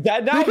why. Janet's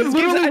dead now. They could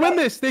literally win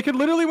this. They could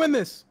literally win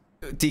this.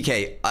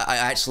 DK, I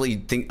actually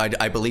think,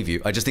 I believe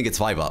you. I just think it's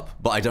 5-up,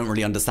 but I don't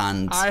really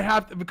understand.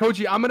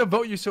 Koji, I'm gonna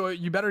vote you, so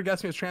you better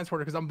guess me as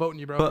transporter, because I'm voting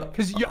you, bro.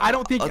 Because I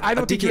don't think, think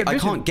you DK, had I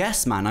vision. can't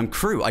guess, man. I'm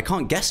crew. I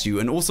can't guess you.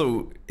 And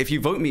also, if you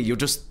vote me, you're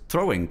just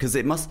throwing, because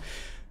it must...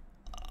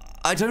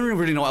 I don't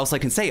really know what else I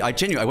can say. I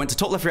went to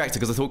top left reactor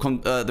because I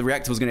thought the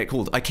reactor was gonna get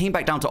called. I came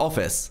back down to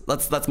office.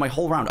 That's my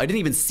whole round. I didn't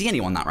even see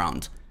anyone that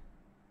round.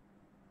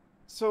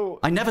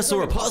 So I never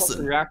saw a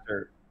person.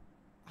 Reactor.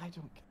 I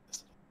don't get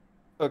this.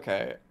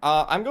 Okay,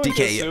 I'm going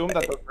to assume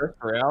that the first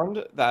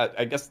round that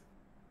I guess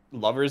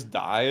lovers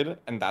died,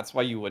 and that's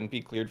why you wouldn't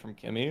be cleared from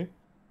Kimmy.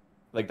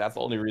 Like, that's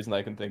the only reason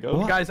I can think of.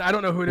 What? Guys, I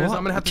don't know who it is. What?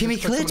 I'm gonna have to.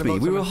 Kimmy cleared me.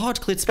 We were hard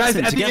cleared Guys,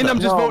 specimen at the together. end, I'm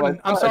just voting.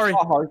 I'm sorry.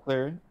 It's not hard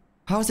clear.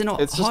 How is it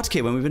not hard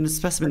clear when we've been in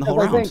specimen the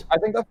Because whole round?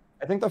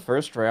 I think the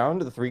first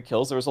round, the 3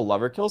 kills, there was a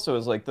lover kill, so it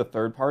was like the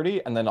third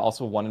party, and then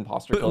also 1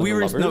 imposter kill. But we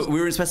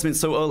were in specimen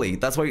so early.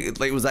 That's why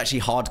it was actually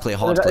hard clear.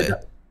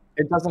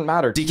 It doesn't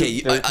matter.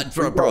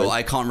 DK, bro,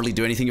 I can't really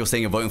do anything. You're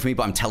saying you're voting for me,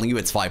 but I'm telling you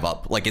it's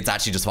 5-up. Like, it's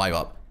actually just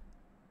 5-up.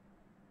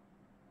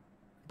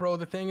 Bro,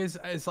 the thing is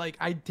like,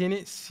 I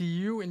didn't see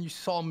you, and you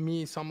saw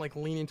me, so I'm like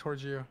leaning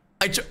towards you.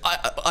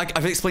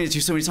 I've explained it to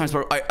you so many times,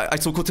 bro. I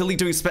saw Cortilli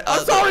doing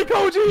I'm sorry,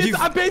 Koji.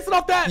 I'm basing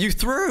off that. You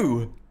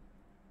threw.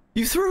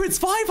 It's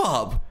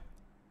 5-up.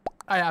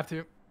 I have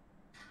to.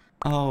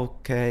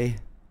 Okay.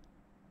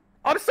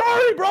 I'm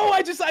sorry, bro.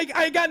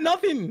 I got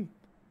nothing.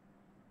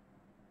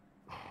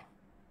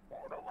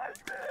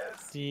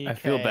 I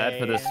feel bad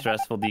for the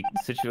stressful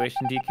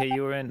situation, DK,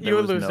 you were in. You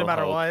would lose no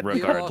matter what.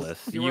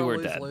 Regardless, you were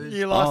dead.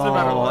 You lost no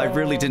matter what. I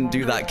really didn't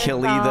do that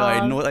kill either.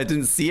 I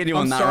didn't see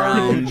anyone that Good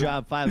round.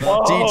 job,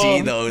 5-up.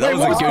 GG though, that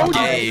was a good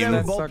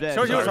game.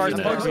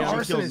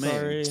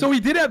 So he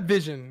did have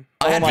vision.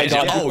 I had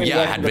vision. Oh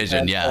yeah, I had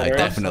vision. Yeah,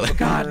 definitely.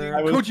 God,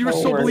 Coach, you were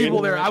so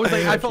believable there. I was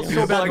like, I felt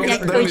so bad.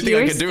 The only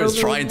thing I could do is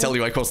try and tell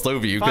you I crossed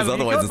over you, because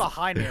otherwise.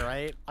 Behind me,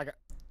 right?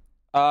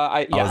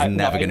 I was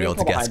never gonna be able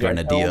to guess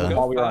Grenadier.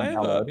 Oh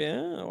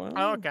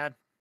god.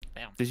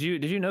 Damn. Did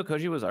you know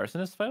Koji was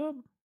arsonist,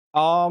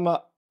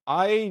 5-up?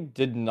 I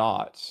did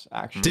not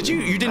actually. Did you?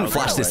 You didn't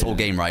flash this whole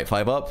game, right?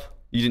 5-up.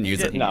 You didn't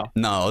use it. No.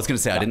 No, I was gonna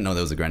say I didn't know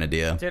there was a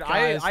Grenadier. Dude,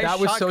 that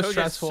was so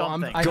stressful.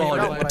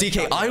 God,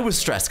 DK, I was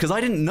stressed because I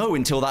didn't know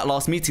until that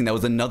last meeting there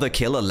was another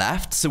killer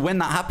left. So when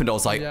that happened, I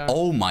was like,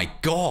 oh my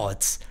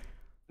god.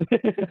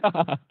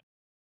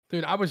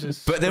 Dude, I was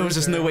just. But there was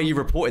just no way you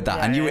reported that,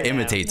 and you were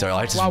imitator.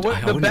 I just. Wow,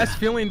 what the best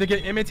feeling to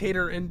get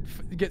imitator and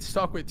get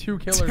stuck with 2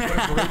 killers.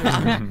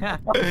 I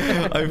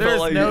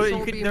felt like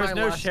there's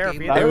no sheriff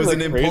either. It was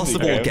an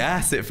impossible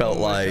guess. It felt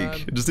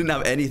like just didn't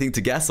have anything to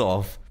guess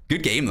off.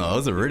 Good game though. It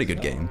was a really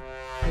good game.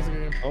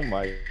 Oh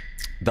my.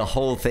 The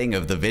whole thing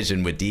of the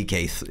vision with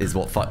DK is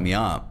what fucked me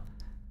up.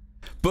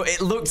 But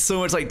it looked so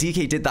much like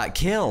DK did that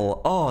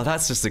kill. Oh,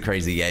 that's just a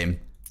crazy game.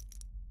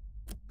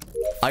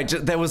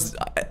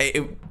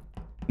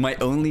 My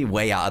only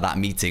way out of that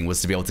meeting was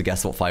to be able to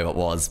guess what 5-up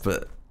was,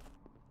 but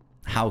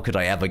how could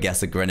I ever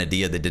guess a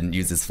Grenadier that didn't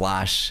use his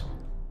flash?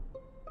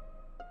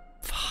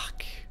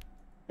 Fuck.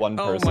 One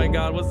person. Oh my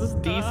god, was this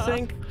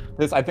desync?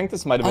 I think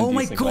this might have been Oh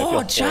my desync,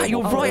 god, chat,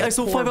 you're right. I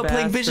saw 5-up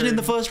playing vision in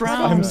the first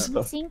round.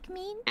 Desync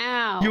mean?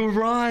 Ow. You're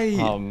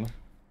right.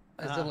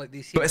 But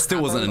it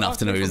still wasn't enough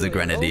to know he was a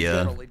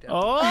Grenadier.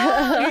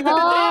 Oh, he did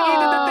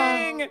the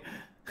thing!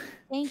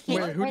 Thank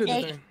you Wait, who for did the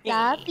the thing?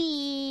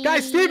 Stubby.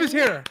 Guys, Steve is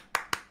here.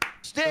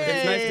 It's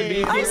nice to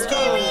be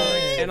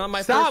here. And on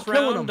my Stop first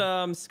killing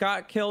round,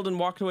 Scott killed and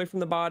walked away from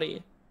the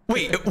body.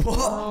 Wait, what?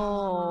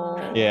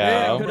 Oh.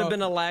 Yeah. It could have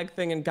been a lag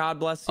thing, and God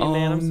bless you,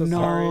 man. I'm so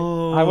sorry.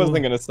 I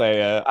wasn't gonna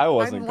say it. I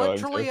wasn't I'm going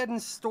literally to. in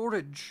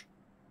storage.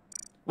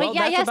 Well, Wait,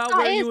 yeah, that's about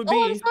where you would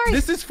I'm be. sorry.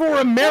 This is for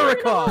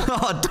America.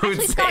 Oh, don't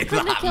Actually, say Scott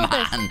couldn't have killed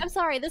that, this. man. I'm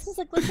sorry. This is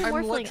like glitching I'm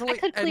morphling. I literally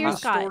could in clear my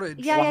Scott. storage.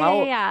 Yeah, Well, yeah, how-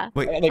 yeah, yeah.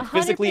 Wait, like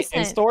physically in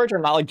 100%. storage or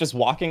not like just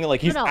walking? Like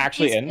he's No,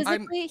 actually he's in.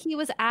 Physically, he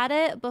was at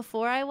it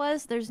before I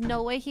was. There's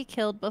no way he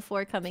killed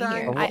before coming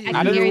here. Thank I you. can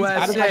That is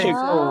guarantee actually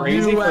you.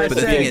 crazy for it But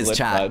to the be thing a is, glitch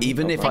chat, bug.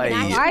 even if Like,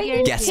 I Are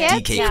you guessed kidding?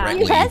 DK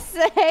correctly,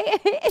 USA.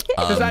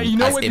 Because you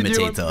know as what to do.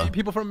 imitator,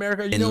 People from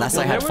America. You unless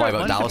know I what had to do. 5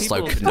 up Dallas, so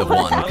I couldn't have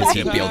won because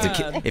he'd be able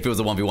to. If it was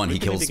a 1v1, he We need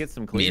to kills get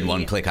some me in one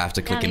clear. click. I have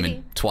to click him in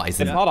maybe. twice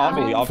It's in not on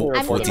me. I'll for-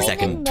 report 40 it.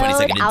 second, 20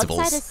 20-second outside of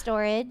intervals.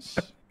 storage.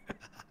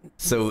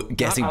 So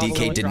guessing Not all the DK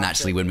way didn't dropship.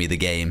 actually win me the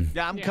game.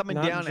 Yeah, I'm coming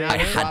Not down. Janet. I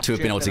had to have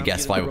been able to and I'm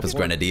guess getting 5 up as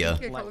report. Grenadier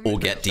or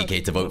get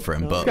DK to vote for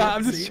him, but God,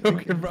 I'm just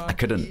joking, bro. I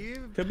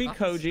couldn't. Could be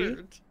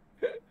Koji.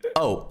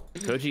 Oh,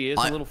 Koji is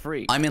a little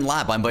freak. I'm in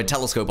lab. I'm by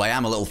telescope. I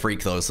am a little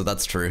freak though, so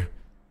that's true.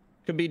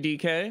 Could be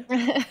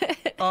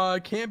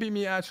DK. Can't be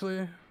me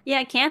actually.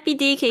 Yeah, it can't be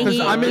DK. Because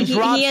I'm in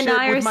drop he and ship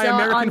I are with my still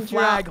American on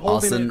flag drop.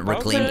 holding Austin, it.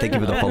 Reclaim, thank you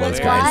for the Okay. follows,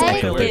 Wait, guys.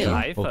 wait, Welcome, Where's welcome,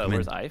 IFA? welcome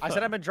Where's in. IFA? I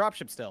said I'm in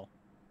dropship still.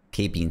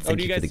 K-Bean, do thank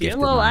you you for guys the see gift. him?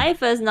 Well, man.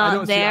 IFA's I not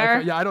don't see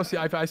there. IFA. Yeah, I don't see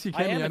IFA. I see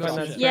I am Kenny. I in don't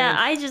dropship. see Yeah,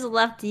 I just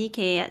left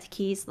DK at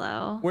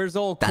Keyslow. Where's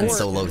old Dan Court?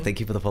 Solo, thank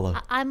you for the follow.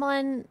 I'm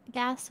on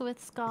gas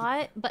with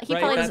Scott, but he Right,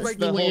 probably that's doesn't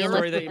the see whole me.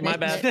 story unless that- my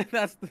bad.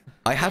 That's the...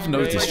 I have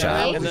noticed, Yeah,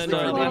 chat. and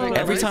then,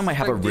 Every time I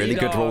have a really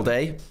good roll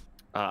day,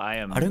 I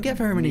am. I don't get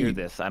very many near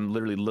this. I'm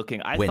literally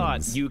looking. I wins.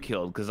 thought you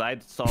killed because I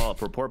saw a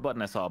report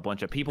button. I saw a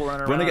bunch of people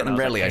running around. When I get and them was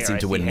rarely, I hey, seem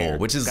to see win more, hair.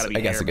 which It's is, gotta be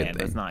I guess, a hair, good man.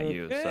 That's thing. not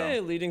you. Okay,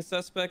 So. leading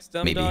suspects,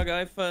 Dumb Maybe. Dog,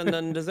 IFA, and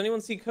then does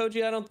anyone see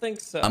Koji? I don't think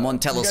so. I'm on You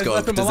guys telescope.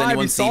 left him Does alive.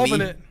 anyone He's see solving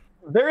me? it.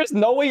 There is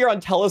no way you're on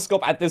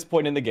telescope at this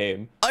point in the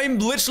game. I'm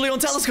literally on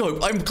telescope.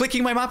 I'm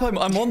clicking my map. I'm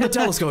on the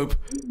telescope.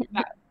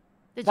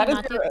 Did That you is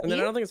not do correct. And then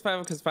I don't think it's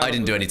 5 because 5. I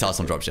didn't do any tasks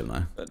on dropship,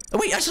 no. Oh,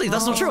 wait, actually,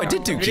 that's not true. I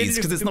did do We keys didn't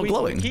because do- it's not we-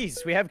 glowing. Keys.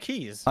 We have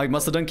keys. I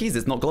must have done keys.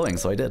 It's not glowing,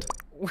 so I did.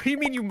 What do you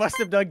mean you must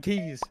have done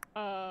keys?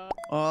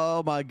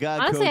 Oh my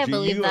God, Honestly, I Koji,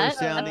 believe you are that. I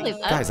sounding.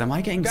 believe that. Guys, am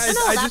I getting... Guys,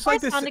 No, I that just like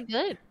part this. sounded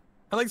good.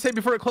 I like to say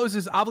before it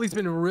closes, Oblie's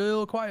been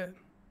real quiet.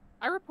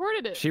 I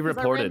reported it. She 'cause I ran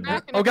reported.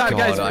 back and Oh, God,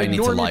 everything- guys, God, I need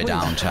to ignore me, lie please.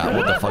 down, chat.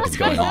 What the fuck is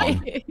going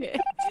on?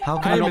 How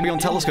can I not be on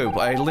telescope?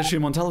 I literally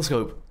am on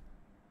telescope.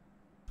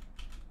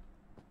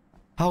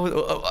 How?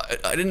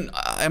 I didn't.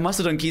 I must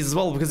have done keys as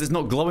well because it's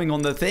not glowing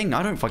on the thing.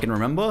 I don't fucking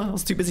remember. I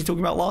was too busy talking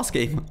about last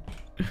game.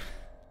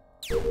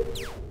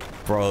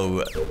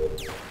 Bro,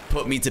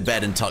 put me to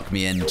bed and tuck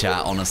me in,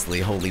 chat.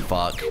 Honestly, holy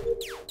fuck.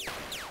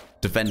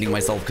 Defending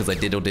myself because I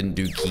did or didn't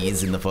do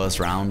keys in the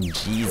first round.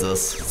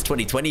 Jesus, it's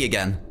 2020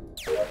 again.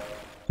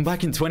 I'm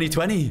back in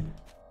 2020.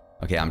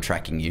 Okay, I'm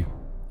tracking you.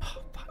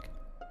 Oh, fuck.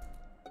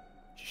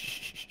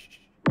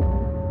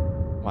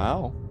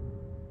 Wow.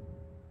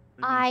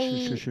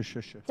 I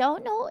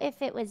don't know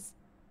if it was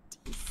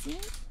DC.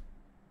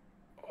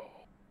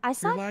 I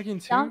saw You're lagging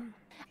too?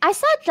 I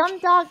saw Dumb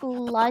Dog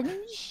lunge.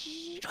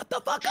 Shut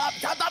the fuck up!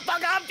 Shut the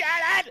fuck up,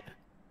 Janet!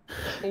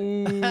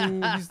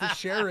 Ooh, he's the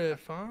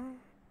sheriff, huh?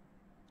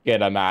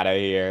 Get him out of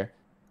here.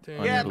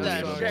 Damn, Get that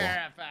that sucks.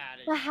 sheriff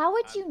But how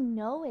would you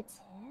know it's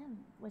him?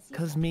 Was he?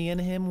 Cause me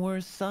and him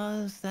were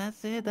sus.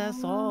 That's it.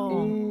 That's all.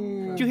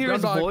 Ooh, Did you hear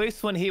his Dumb Dog.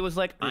 voice when he was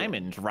like, "I'm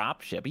in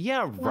dropship"?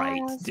 Yeah,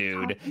 right, was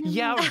dude. talking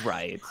Yeah, about-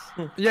 right.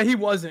 Yeah, he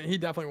wasn't. He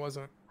definitely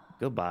wasn't.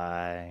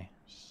 Goodbye.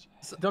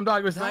 Dumb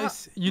Dog was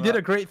nice. You did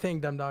a great thing,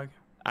 Dumb Dog.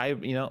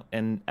 You know,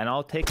 and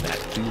I'll take that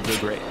to the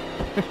grave.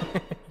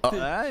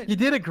 Alright. You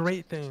did a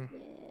great thing.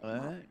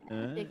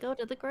 They go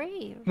to the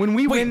grave. When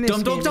we Wait, win this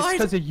Dumb Dog game, it's died?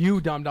 because of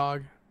you, Dumb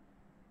Dog.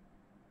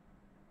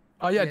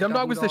 Oh yeah, Dumb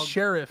Dog was the Dog-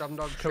 sheriff. Dumb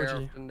Dog Koji.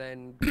 sheriff, and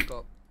then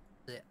got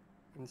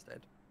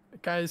instead.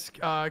 Guys,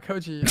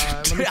 Koji,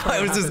 let me tell I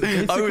you was what just,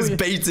 happened. I was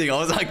Basically- baiting. I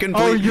was like,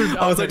 Oh, you're-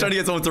 I was like okay. trying to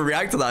get someone to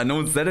react to that, and no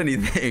one said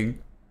anything.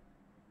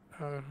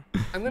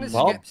 I'm gonna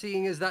Well- skip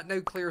seeing as that now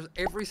clears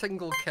every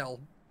single kill.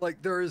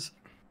 Like there's,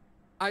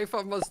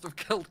 Ifa must have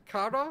killed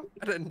Kara,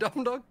 and then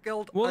Dumb Dog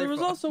killed. Well, there was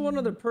Ifa. also one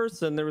other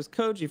person. There was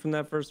Koji from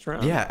that first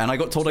round. Yeah, and I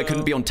got told I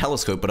couldn't So- be on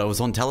telescope, but I was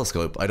on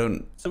telescope. I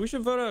don't. So we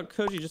should vote out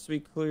Koji just to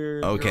be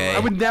clear. Okay. I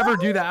would never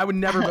do that. I would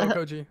never vote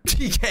Koji.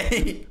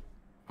 TK.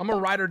 I'm a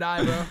ride or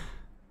die, bro.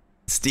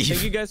 Steve.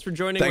 Thank you guys for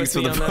joining Thanks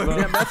with for me the on that vote.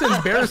 vote. Damn, that's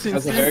embarrassing.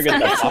 That's a Steve. very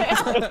good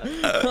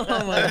vote.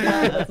 Oh my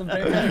god, that's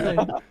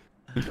embarrassing.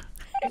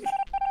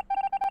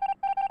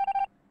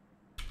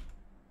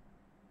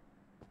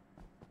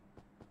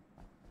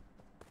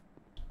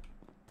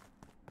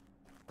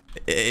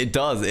 It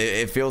does.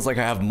 It feels like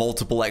I have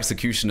multiple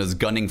executioners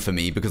gunning for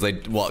me because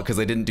because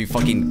I didn't do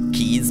fucking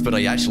keys, but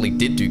I actually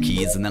did do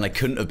keys, and then I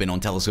couldn't have been on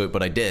telescope,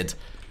 but I did.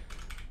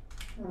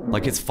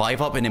 Like, it's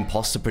 5-up an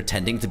imposter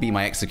pretending to be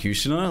my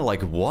executioner?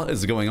 Like, what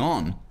is going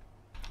on?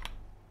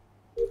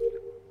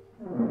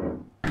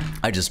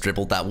 I just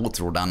dribbled that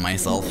water all down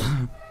myself.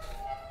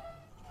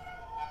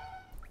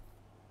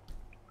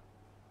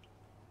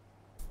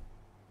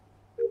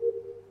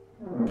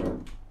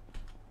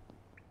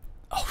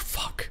 Oh,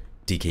 fuck.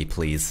 DK DK,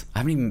 please. I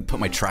haven't even put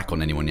my track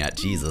on anyone yet.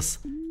 Jesus.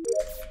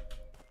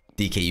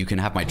 DK, you can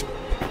have my...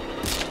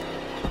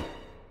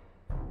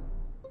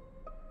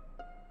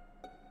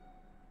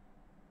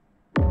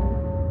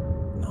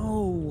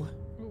 No.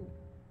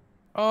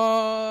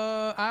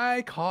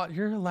 I caught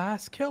your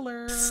last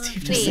killer.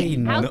 Steve, Wait,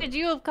 say how no. could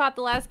you have caught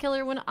the last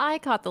killer when I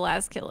caught the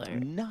last killer?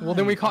 Well,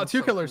 then we caught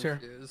two killers here.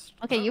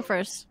 Okay, you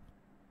first.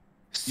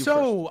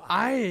 So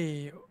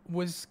I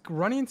was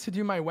running to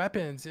do my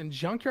weapons, and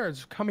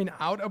Junkyard's coming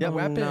out of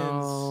weapons.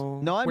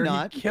 No, I'm where he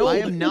not. killed- I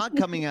am not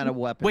coming out of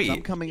weapons. Wait.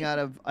 I'm coming out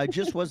of. I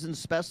just was in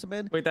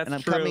specimen. Wait, that's and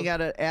I'm true. coming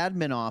out of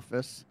admin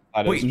office.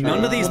 Wait,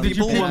 none of these Did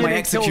you people peek were in my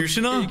and killed-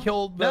 executioner? You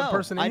killed the No,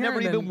 person in I here, never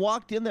and even then-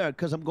 walked in there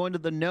because I'm going to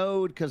the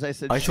node because I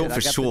said. I shit, thought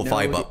for got sure the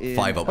five node up. in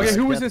Five up. Okay,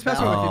 who was Death in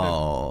specimen with you then?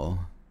 Oh.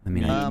 I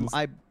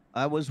mean,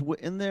 I was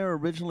in there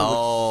originally.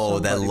 oh,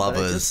 with they're somebody, but I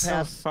lovers. just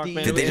passed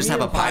Steve. Did they just have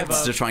a pact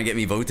to try and get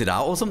me voted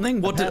out or something?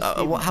 What did? passed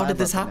Steve How did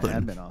this five up in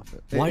happen? the admin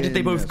office. Why did they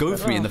In, both go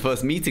for me in the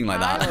first meeting like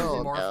that?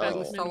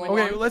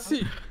 Okay, let's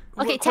see.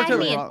 Okay, tag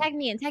me in, tag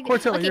me in, tag me in.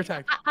 Cortilla, Okay, you're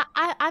tagged.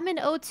 I'm in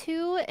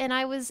O2, and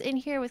I was in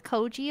here with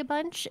Koji a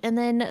bunch, and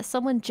then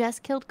someone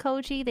just killed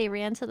Koji. They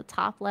ran to the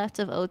top left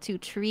of O2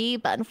 tree,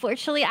 but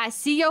unfortunately, I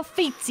see your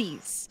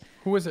feetsies.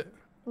 Who was it?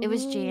 It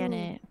was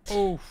Janet.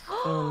 Oh.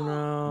 Oh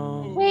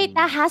no. Wait,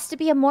 that has to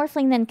be a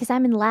morphling then, because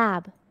I'm in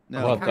lab.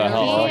 No. What the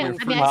hell? Yeah,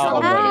 I mean, I saw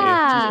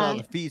that.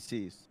 Just the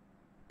feces.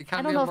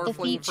 I don't know if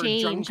the feet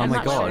changed. Oh I'm my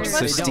not god, sure.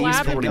 so What's the Steve's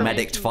lab probably doing?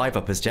 medicked 5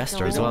 up as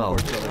Jester as well.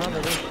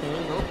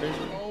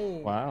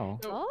 Wow.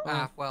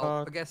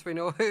 Well, I guess we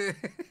know who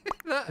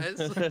that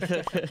is.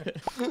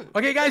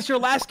 Okay, guys, your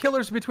last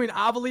killer's between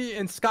Avali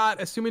and Scott,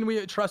 assuming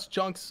we trust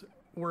Junk's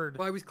word.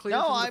 Well, I was clear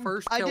No, from the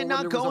first I kill did when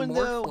not there was go a in the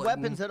morphling.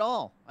 weapons at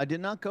all. I did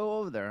not go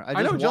over there.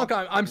 I know, just Junk.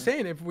 walked- I'm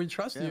saying if we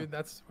trust Yeah. you,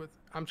 that's what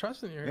I'm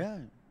trusting you. Yeah.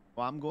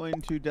 Well, I'm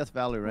going to Death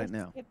Valley right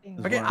now.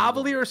 Okay,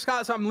 Avali or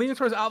Scott, so I'm leaning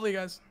towards Avali,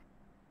 guys.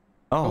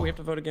 Oh, Oh, we have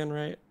to vote again,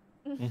 right?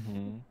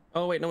 Mm-hmm.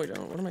 Oh wait, no we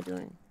don't. What am I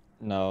doing?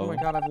 No. Oh my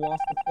god, I've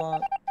lost the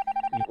plot.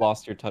 You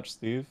lost your touch,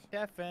 Steve.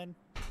 Stefan.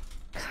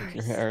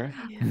 Your hair.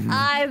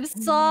 I'm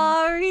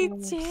sorry,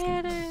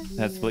 Janet.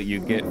 That's what you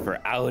get for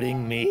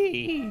outing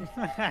me.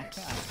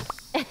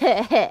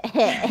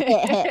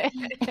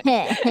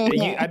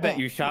 I bet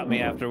you shot me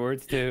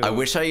afterwards too. I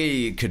wish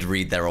I could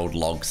read their old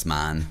logs,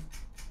 man.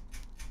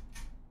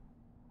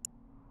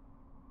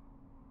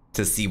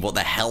 To see what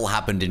the hell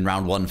happened in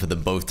round 1 for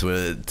them both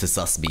to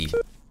suss me.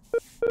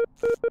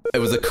 It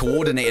was a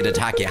coordinated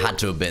attack, it had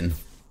to have been.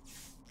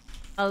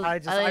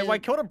 I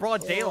killed a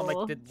broad daylight.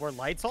 I'm like, were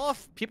lights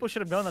off? People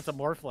should have known that's a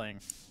morphling.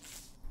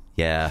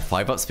 Yeah,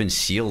 5 up's been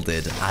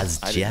shielded as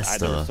I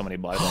Jester. there were so many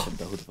bodies. I didn't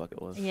know who the fuck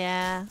it was.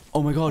 Yeah.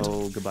 Oh my god.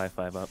 Oh, goodbye,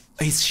 5 up.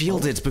 He's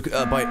shielded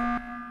by...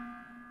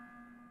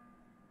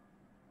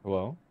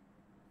 Hello?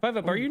 5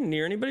 up, are you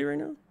near anybody right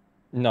now?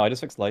 No, I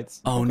just fixed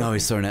lights. Oh no,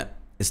 he's thrown it.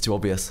 It's too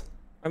obvious.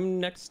 I'm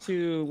next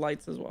to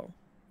lights as well.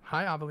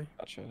 Hi, Avali.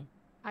 Gotcha.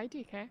 Hi,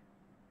 DK.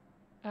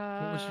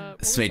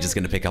 Smage is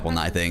going to pick up on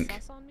that, I think.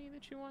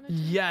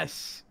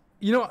 Yes.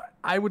 You know,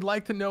 I would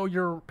like to know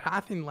your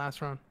pathing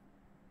last round.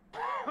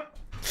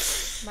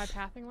 My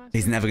pathing last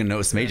He's round? never going to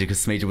notice Smager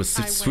because Smager was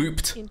I went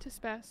swooped. into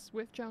spec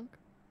with Junk.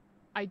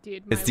 I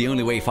did. It's the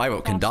only way 5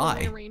 up can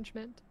die.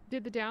 Arrangement.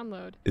 Did the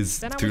download. Is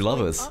then through I was going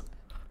lovers. Up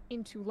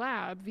into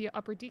lab via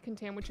upper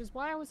decontam, which is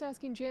why I was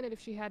asking Janet if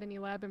she had any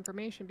lab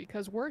information,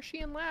 because were she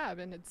in lab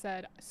and had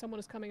said someone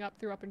is coming up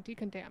through upper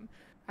decontam,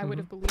 I would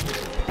have believed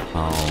it.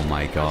 Oh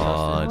my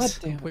god.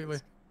 Completely.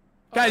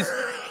 Guys,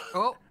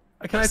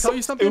 can I tell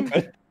you something?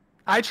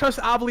 I trust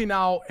Avali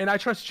now, and I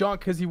trust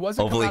Junk because he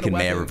wasn't. Hopefully he can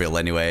mayor reveal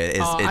anyway.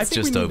 I It's think we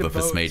just need over to for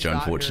vote Smager, Scott here,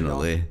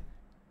 unfortunately.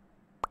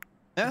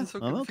 Yeah,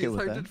 I'm okay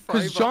with that.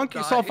 Because Junk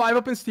saw 5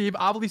 up and Steve.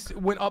 Avali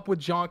went up with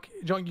Junk.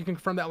 Junk, you can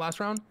confirm that last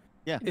round?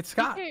 Yeah. It's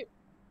Scott. DK,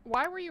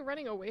 why were you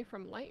running away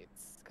from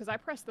lights? Because I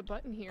pressed the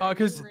button here.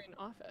 'cause- you were in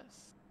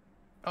office.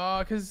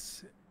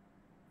 Because.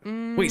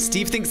 Wait,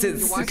 Steve thinks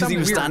it's Why- because he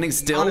was weird. standing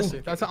still?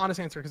 Honestly, that's an honest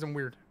answer because I'm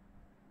weird.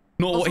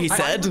 Not what he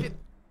Also, said.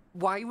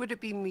 Why would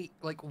it be me?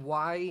 Like,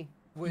 why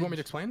would... You want me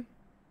to explain?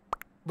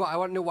 Well, I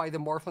want to know why the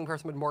morphling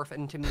person would morph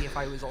into me if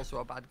I was also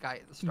a bad guy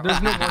at the start.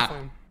 There's no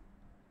morphling.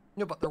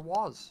 No, but there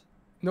was.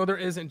 No, there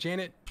isn't.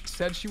 Janet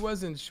said she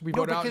was, and we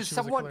No, voted out. And because she was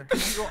a someone,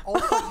 killer. you all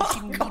thought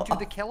you seen me do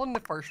the kill in the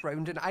first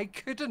round, and I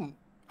couldn't.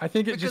 I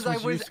think it because just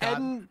was I was you,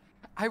 Scott.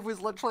 I was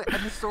literally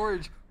in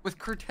storage with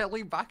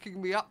Curtelli backing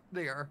me up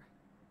there.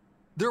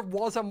 There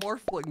was a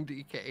morphling,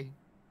 DK.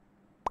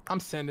 I'm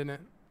sending it.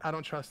 I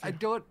don't trust you. I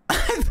don't.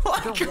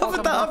 I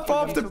covered that up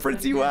after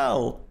pretty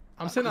well.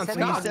 I'm sitting on He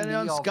said he Scott. said it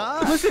on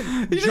Scott.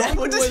 Listen, Yeah,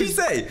 what does he was-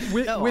 say?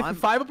 With, No, with I'm-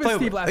 5 up and Wait,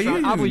 Steve last are you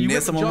round. Avali, near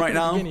went someone Junk right at the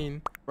now?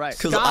 beginning. Right.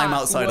 Because Scott I'm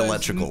outside was-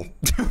 electrical.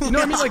 You know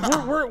what I mean?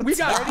 Like we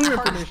got clear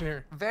information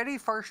here. Very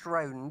first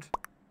round,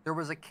 there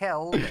was a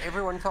kill that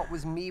everyone thought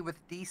was me with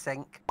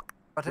desync,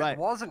 but it Right.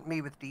 wasn't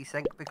me with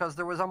desync because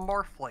there was a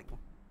morphling.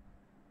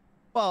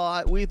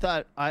 Well, we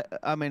thought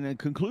I mean, in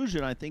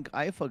conclusion, I think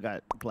IFA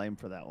got blamed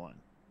for that one.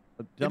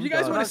 If you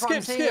guys want to That's what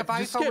I'm skip, saying, skip. if I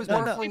Just thought it skip. was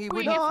then. Morphling, he If we,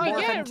 wouldn't if we morph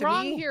get into it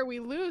wrong me. here, we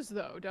lose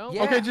though, don't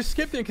Yeah. we? Okay, just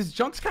skip then, because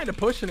Junk's kind of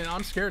pushing it.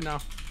 I'm scared now.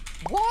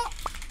 What?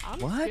 I'm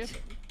What?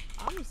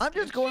 skipping. I'm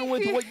just going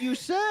with what you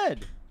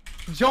said.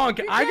 Junk,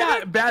 I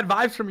got bad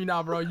vibes from you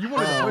now, bro. You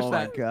wanted to push Oh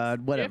my that.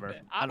 god, whatever.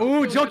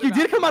 Ooh, Junk, you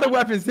did come out of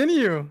weapons, didn't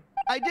you?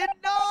 I did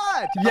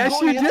not. Yes,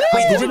 I'm going you in did. the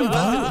Wait, they order didn't of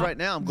weapons vote? right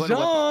now. I'm going to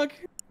weapons.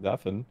 Junk.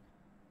 Nothing.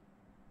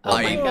 Oh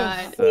my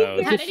god.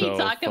 So- How did he so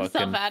talk himself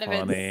fucking out of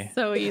funny. it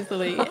so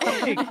easily?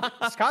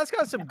 Scott's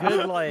got some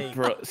good like.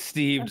 Bro,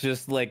 Steve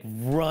just like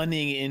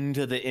running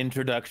into the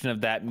introduction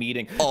of that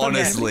meeting.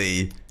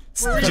 Honestly.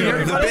 Okay.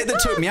 The bit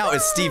that took me out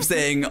is Steve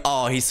saying,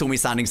 "Oh, he saw me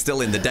standing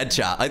still in the dead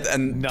chat."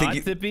 And Not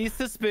to be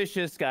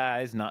suspicious,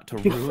 guys, not to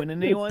ruin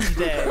anyone's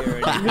day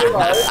or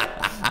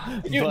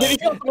anything. Did you feel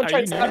someone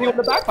tried stabbing you in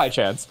the back by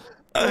chance?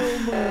 Oh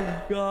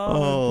my god.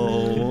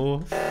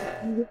 Oh.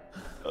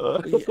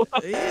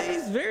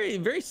 He's very,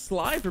 very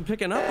sly for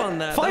picking up on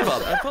that. 5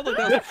 up. I felt like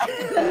that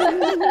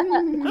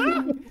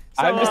was...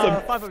 I'm just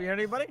a 5 up. You know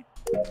anybody?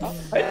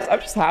 I'm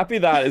just happy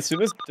that as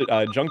soon as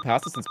Junk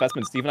passed us in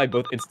Specimen, Steve and I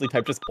both instantly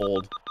typed just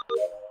old.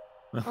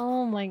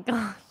 Oh my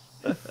god.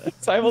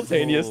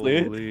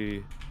 Simultaneously.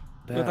 Holy,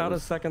 that Without a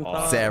was second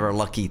awesome. thought. Sarah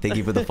Lucky, thank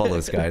you for the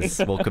follows, guys.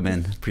 Welcome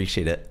in.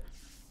 Appreciate it.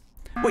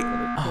 Wait,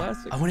 I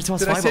wanted to ask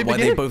Did I 5 save up the why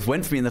they game? both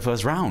went for me in the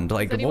first round.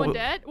 Like, Is anyone what?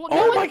 dead? Well, Oh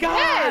no my one's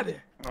god!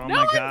 Dead. Oh No my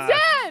one's god.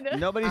 dead.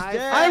 Nobody's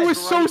dead. I was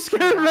so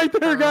scared right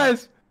there,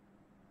 guys.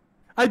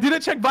 I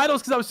didn't check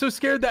vitals because I was so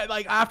scared that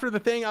like after the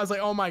thing, I was like,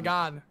 oh my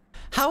god.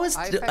 How is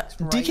Ifex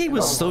DK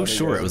was right so now.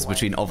 sure it was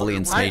between Ovally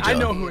and Smager. I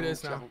know who it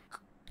is now.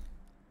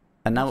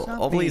 And now It's not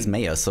Ovally is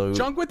me. Maya, so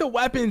Junk with the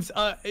weapons,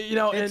 you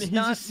know, and It's he's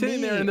not just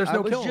sitting there me. and there's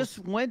no I kills. just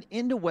went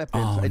into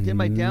weapons. Oh, I did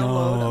my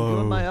download. I'm doing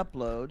no. my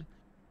upload.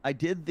 I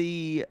did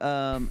the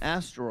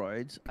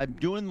asteroids. I'm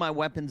doing my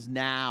weapons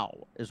now.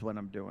 Is when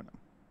I'm doing them.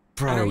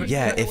 bro,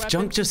 yeah. the If Junk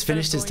weapons just instead of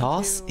finished his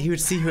going task, to- he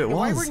would see who it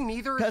Why was. were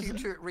neither of you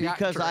two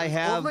reactors? Because I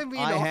have Only me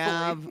and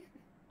Awfully.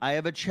 I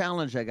have a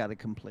challenge I got to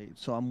complete,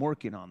 so I'm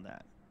working on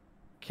that.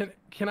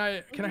 Can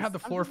I have the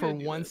floor for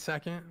 1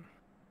 second?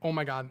 Oh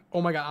my god.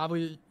 Oh my god,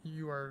 Ovally,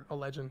 you are a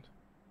legend.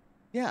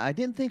 Yeah, I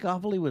didn't think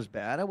Ovally was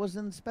bad. I was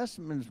in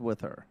specimens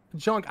with her.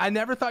 Junk, I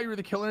never thought you were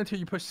the killer until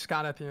you pushed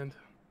Scott at the end.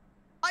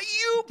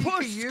 You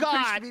pushed You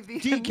Scott, pushed me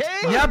the DK.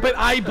 Yeah, but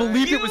I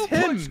believed you it was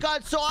him. pushed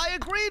Scott, so I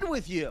agreed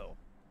with you.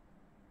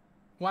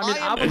 Well, I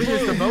mean, I am Ovally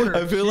is the voter.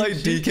 I feel like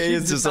She DK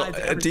is just decides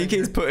everything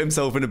DK's here. put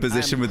himself in a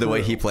position with the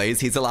way he cool. plays.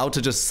 He's allowed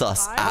to just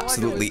suss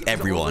absolutely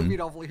everyone,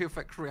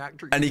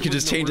 and he can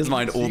just change his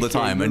mind all the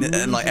time,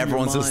 and like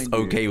everyone's just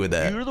okay with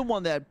it. You're the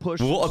one that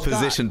pushed. What a Scott.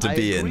 position to I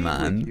be in, agreed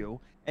with man. you,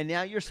 and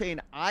now you're saying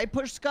I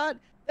pushed Scott?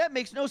 That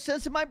makes no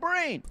sense in my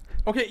brain.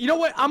 Okay, you know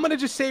what? I'm gonna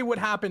just say what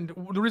happened.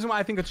 The reason why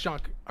I think it's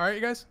Junk. All right,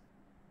 you guys.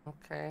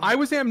 Okay. I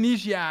was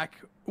amnesiac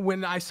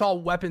when I saw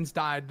weapons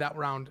died that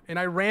round, and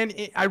I ran.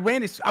 I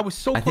was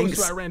so I close think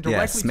to it. I ran yeah,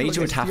 directly to it. Smager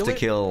would have to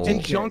kill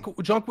And Junk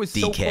was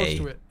so close DK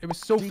to it. It was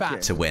so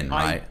fast. to win,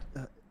 right?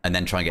 And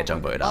then try and get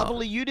Junk voted out.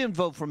 Ovally, you didn't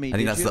vote for me. I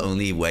think did that's you? the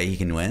only way he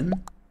can win.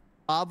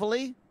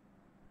 Ovally,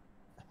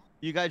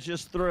 you guys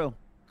just threw.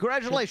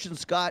 Congratulations,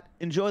 Scott.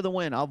 Enjoy the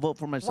win. I'll vote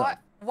for myself. What?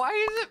 Why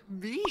is it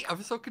me?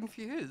 I'm so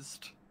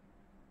confused.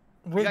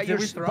 You got,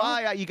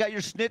 you got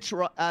your snitch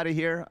out of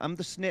here. I'm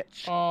the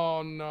snitch.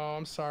 Oh no,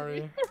 I'm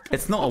sorry.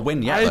 It's not a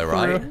win yet, I though,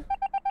 right? threw.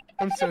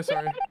 I'm so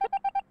sorry.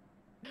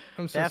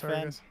 I'm so sorry,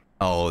 guys.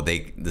 Oh,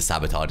 the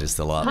sabotage is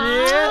still up.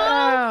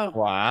 Yeah.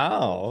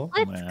 Wow.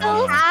 Let's Wow.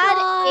 go.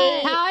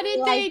 How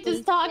did they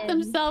just talk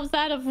themselves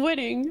out of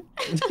winning?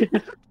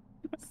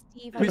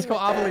 Steve, Please kill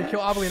Ovally. Kill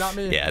Ovally, not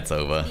me. Yeah, it's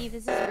over. Steve,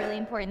 this is really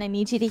important. I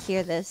need you to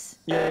hear this.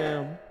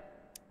 Yeah.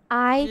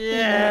 I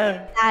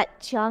think that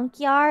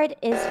Junkyard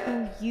is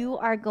who you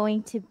are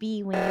going to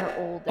be when you're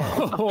older.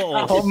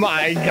 Oh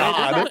my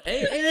god. Why'd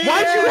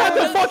you have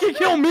to fucking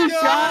kill me,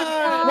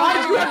 Scott?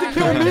 Why'd you have to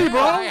kill me,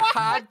 bro? I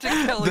had to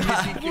kill you.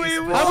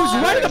 DK. I was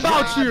right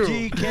about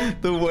you.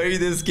 The way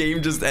this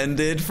game just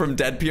ended from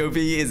dead POV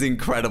is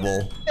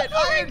incredible.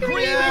 I agree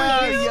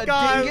with you,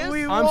 God, dingus.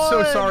 we I'm so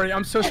won. sorry.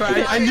 I'm so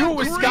sorry. I knew it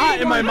was Scott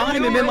in my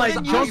mind, and then like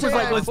Junk was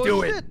like, "Let's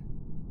do it." Was it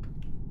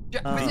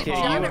Okay,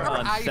 Janet you were or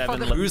on I 7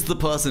 for Who's the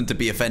person to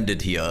be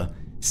offended here?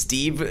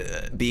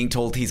 Steve being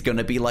told he's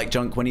gonna be like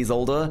Junk when he's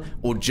older,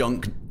 or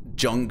Junk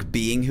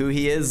being who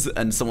he is,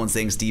 and someone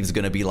saying Steve's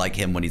gonna be like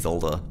him when he's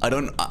older? I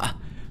don't.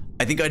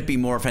 I think I'd be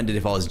more offended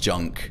if I was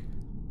Junk.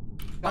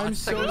 I'm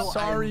so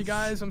sorry,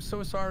 guys. I'm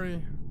so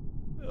sorry.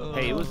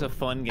 Hey, it was a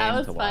fun game That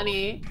was to watch.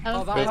 funny. That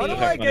was How How funny. do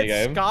I Funny get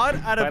game. Scott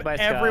out of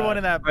Bye-bye, everyone Scott.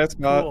 in that Bye,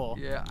 Scott. pool?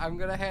 Yeah, I'm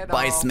gonna head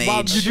Bye, off. Smage.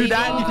 Bob, you do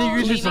that? You think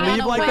you just Leaving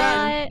leave on a like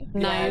that? what?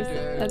 Nice.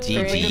 Yeah, That's GG.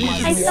 great. You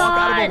just I walk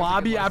out of the thought-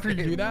 lobby after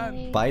you do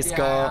that? Bye,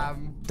 Scott.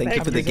 Thank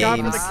you for the Scott,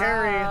 for games. the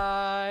carry.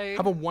 Bye.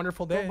 Have a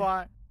wonderful day.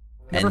 Goodbye.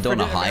 Never End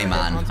on a forget high,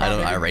 America man. on top,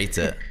 I baby. rate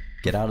it.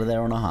 Get out of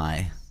there on a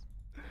high.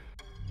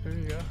 There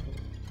you go.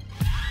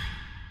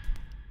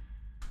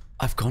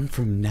 I've gone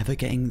from never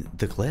getting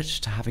the glitch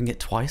to having it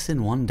twice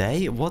in one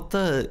day. What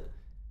the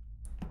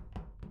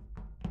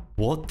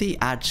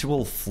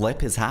actual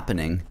flip is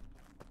happening?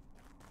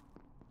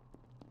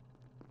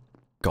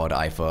 God,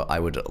 Ifa, I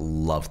would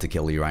love to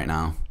kill you right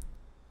now.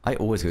 I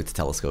always go to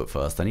telescope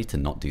first. I need to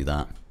not do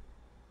that.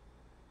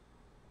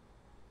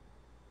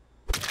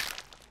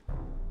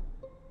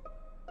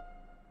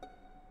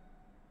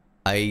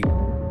 I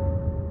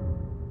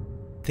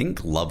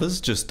think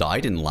Lovers just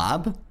died in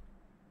lab.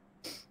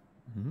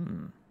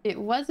 It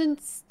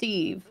wasn't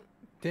Steve.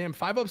 Damn,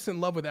 5-Up's in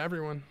love with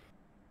everyone.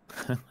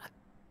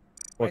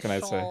 What can I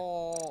say?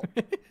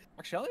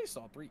 Actually, I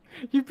saw 3.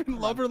 You've been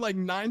lover like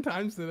 9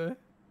 times today.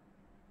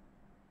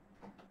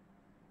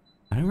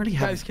 I don't really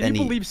have Guys, can any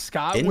you believe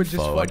Scott would just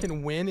info.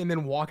 fucking win and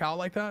then walk out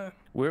like that?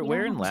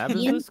 Where in lab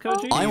is this,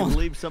 Koji?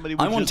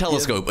 I'm on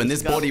telescope, and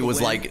this body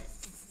was like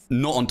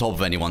not on top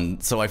of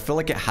anyone, so I feel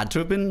like it had to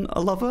have been a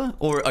lover,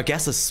 or I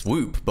guess a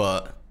swoop,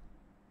 but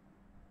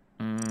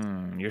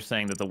You're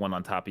saying that the one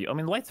on top of you. I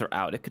mean, the lights are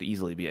out. It could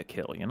easily be a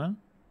kill, you know?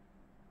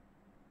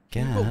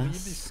 Can you believe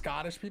these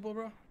Scottish people,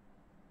 bro?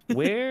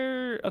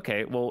 Where?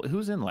 Okay, well,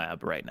 who's in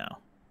lab right now?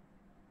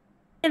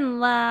 In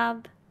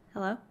lab.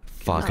 Hello?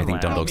 fuck, I think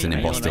Dumdog's an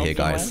imposter here,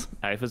 guys.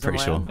 Pretty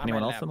sure.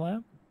 Anyone else in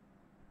lab?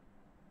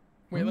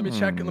 Wait, let me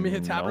check. Let me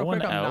hit tab real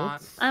quick. I'm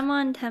not. I'm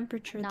on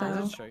temperature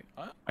though.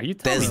 Are you?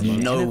 There's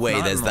no way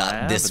there's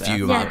this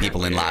few amount of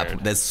people in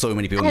lab. There's so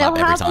many people I in lab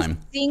don't every have time.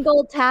 a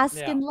single task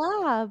in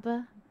lab.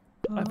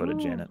 I voted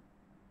Janet.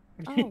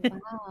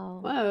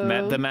 Oh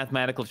wow. The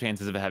mathematical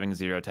chances of having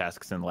 0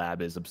 tasks in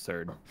lab is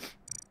absurd.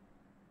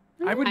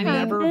 I would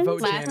never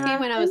vote last Janet. game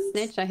when I was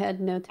snitched, I had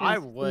no tasks I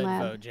in would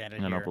lab. vote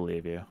Janet I don't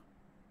believe you.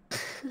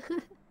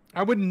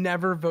 I would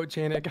never vote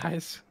Janet,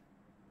 guys.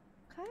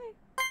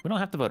 We don't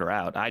have to vote her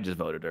out. I just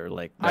voted her.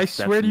 Like I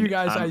swear to you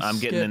guys, I'm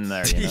getting in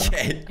there. You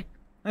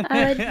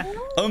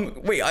know?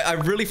 Wait,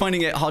 I'm really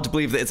finding it hard to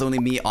believe that it's only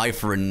me,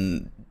 Ifa,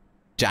 and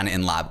Janet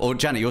in lab. Or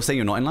Janet, you're saying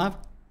you're not in lab?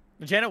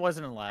 Janet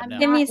wasn't in lab. No.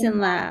 Kimmy's in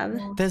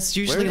lab. There's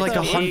usually like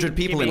 100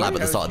 people in lab at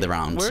the start of the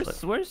round.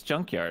 Where's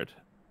Junkyard?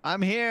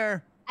 I'm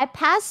here. I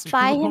passed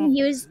by him.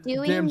 He was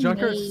doing Damn,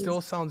 Junkyard maze.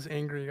 still sounds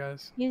angry,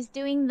 guys. He was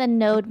doing the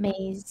node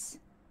maze.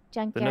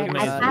 Junkyard. node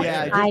maze I is passed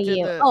weird. by I did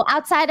you. the- Oh,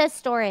 outside of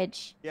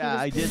storage. Yeah,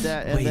 I did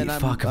that. And Wait, then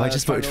I'm, fuck, have I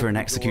just trying voted to for an open the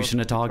door.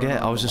 executioner target?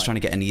 I was just trying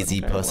to get an easy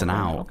person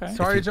out.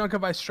 Sorry, Junk,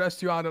 if I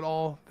stressed you out at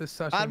all this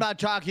session. I'm not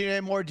talking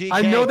anymore, DK.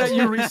 I know that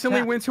you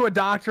recently went to a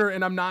doctor,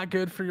 and I'm not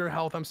good for your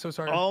health. I'm so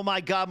sorry. Oh my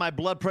god, my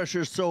blood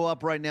pressure is so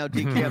up right now,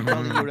 DK. I'm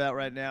telling you that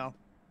right now.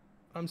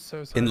 I'm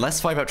so sorry.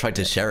 Unless 5-Up tried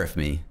to sheriff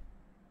me.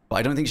 But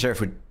I don't think sheriff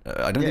would.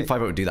 I don't think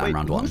 5-Up would do that in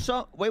round 1.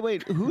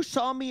 Wait, who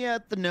saw me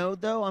at the node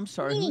though? I'm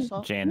sorry, who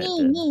saw? Janet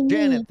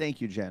Janet,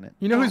 thank you, Janet.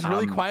 You know who's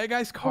really quiet,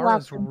 guys?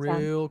 Kara's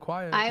real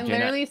quiet. I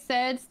literally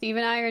said Steve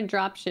and I are in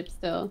dropship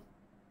still.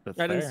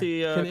 I didn't see.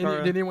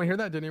 Did anyone hear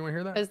that? Did anyone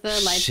hear that? Because the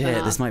lights went Shit,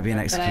 off, this might be an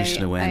but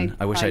executioner win.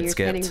 I wish saw I'd you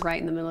skipped. Getting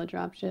right in the middle of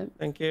dropship.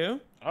 Thank you.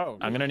 Oh,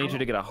 I'm gonna need you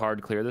to get a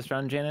hard clear this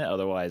round, Janet.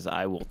 Otherwise,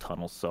 I will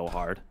tunnel so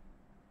hard.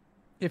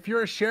 If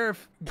you're a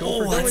sheriff,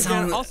 go for that it.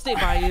 sounds- I'll stay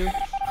by you.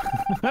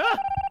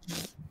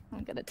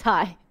 I'm gonna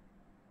tie.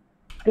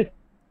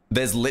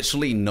 There's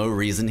literally no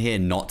reason here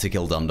not to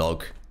kill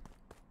Dumdog.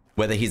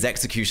 Whether he's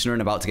executioner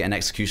and about to get an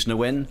executioner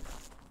win.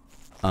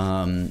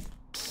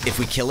 If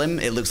we kill him,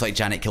 it looks like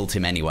Janet killed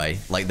him anyway.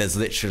 Like,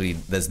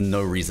 there's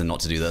no reason not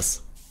to do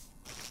this.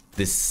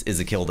 This is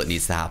a kill that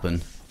needs to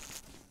happen.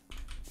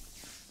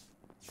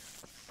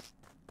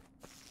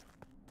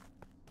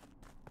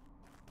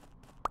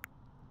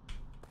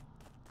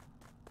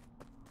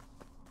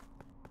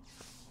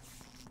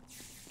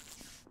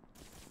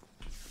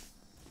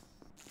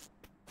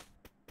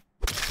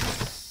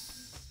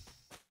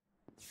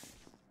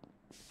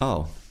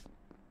 Oh.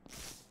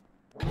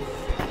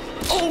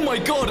 Oh my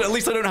god, at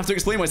least I don't have to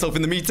explain myself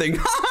in the meeting.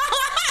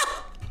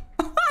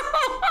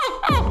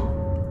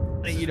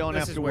 You don't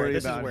This have is to where- worry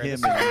this is about where him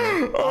this-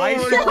 anymore. Oh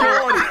my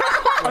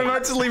god. I'm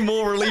actually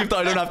more relieved that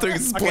I don't have to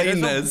explain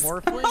this.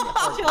 Oh my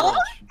god.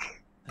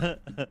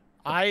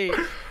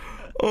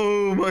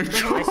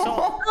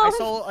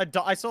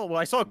 I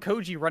saw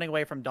Koji running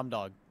away from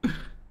Dumdog.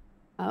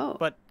 Oh.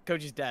 But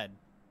Koji's dead.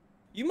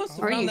 You must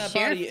have Or found you that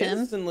body sheriffed him.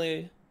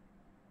 instantly.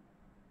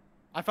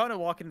 I found it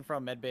walking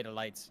from Medbay to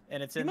Lights,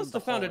 and it's You in must the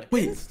have found it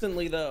hallway.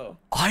 instantly, though.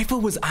 Iva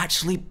was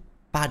actually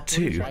bad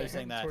too. Why are you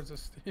saying that?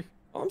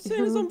 All I'm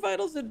saying is on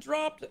vitals, it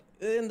dropped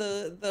in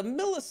the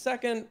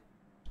millisecond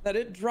that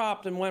it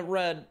dropped and went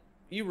red.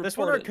 You reported. This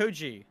one or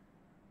Koji?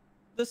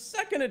 The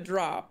second it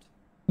dropped.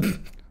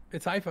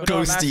 It's iPhone.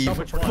 Go, Steve.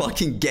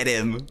 Fucking get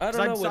him. I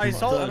don't know. I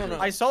saw I don't know.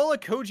 I saw a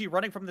Koji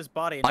running from this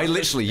body. And I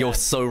literally, you're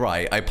so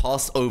right. I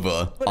passed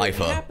over But it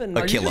Iva, happened.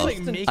 a Are you killer, just, like,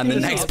 and the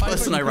making next this up?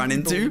 person I ran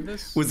couldn't into believe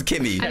this? was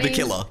Kimmy, I the mean-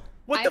 killer.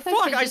 What the I thought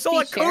fuck? she'd I just saw be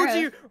a Koji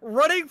sheriff.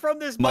 running from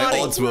this My body.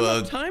 odds We don't were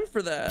have time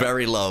for that.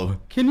 very low.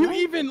 Can you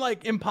even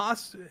like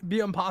be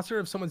imposter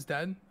if someone's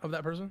dead of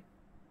that person?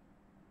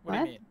 What do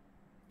you mean?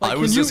 I Like,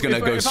 was can just you-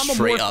 gonna go if I'm a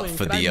straight up morphling,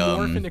 for can I the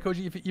morph into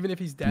Koji even if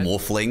he's dead?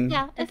 morphling.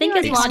 Yeah, I think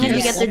as long as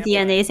you get the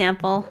DNA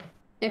sample.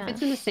 If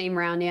it's in the same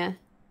round, yeah.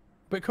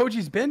 But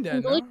Koji's been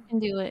dead. Blue No? can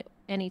do it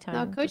anytime.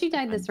 No, Koji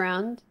died this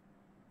round.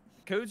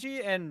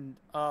 Koji and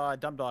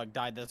Dumdog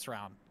died this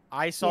round.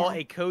 I saw Yeah.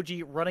 a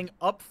Koji running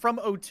up from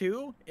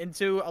O2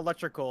 into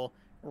electrical,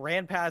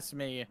 ran past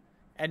me,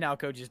 and now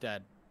Koji's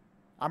dead.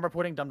 I'm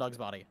reporting Dumdog's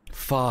body.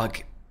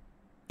 Fuck.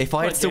 If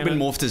I had still been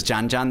morphed as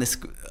Jan Jan, this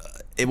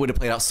it would have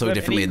played out so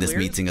differently in this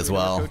meeting as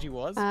well.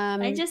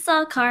 I just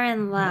saw Kara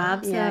in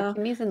lab, so. Yeah,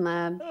 Kimmy's in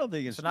lab. I don't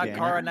think it's So not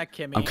Kara, not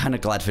Kimmy. I'm kind of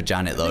glad for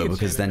Janet though,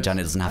 because then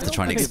Janet doesn't have to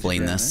try and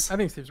explain this. I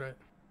think Steve's right.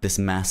 This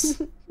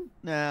mess.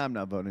 Nah, I'm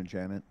not voting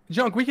Janet.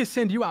 Junk, we can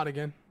send you out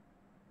again.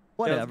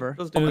 Whatever.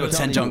 Oh my god,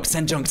 send Junk,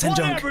 send Junk, send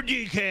Junk. Whatever,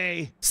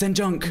 DK. Send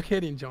Junk. I'm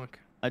kidding, Junk.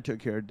 I took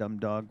care of Dumb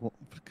Dog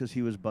because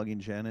he was bugging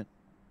Janet.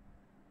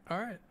 All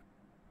right.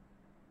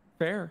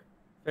 Fair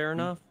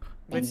enough.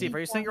 Wait, Steve, are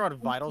you saying you're on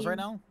vitals right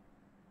now?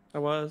 I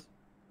was.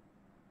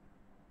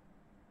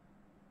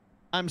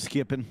 I'm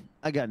skipping.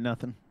 I got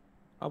nothing.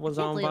 I was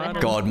on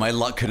vitals. God, my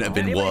luck couldn't have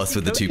been worse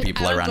with the two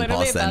people I ran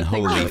past then.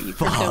 Holy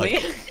fuck.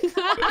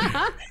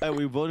 Are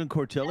we voting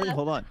Cortilli?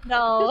 Hold on.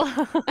 No.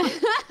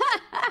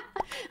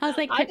 I was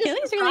like, I just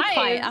Cortilia's really cried.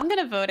 quiet. I'm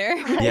gonna vote her.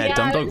 Yeah,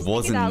 Dumb I Dog was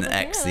was thinking, I an was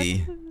like,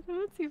 XE.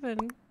 What's even?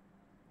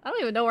 I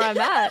don't even know where I'm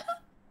at.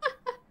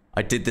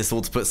 I did this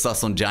all to put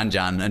sus on Jan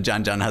Jan, and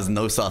Jan Jan has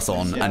no sus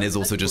on and is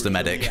also just a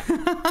medic.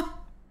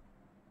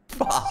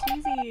 Fuck.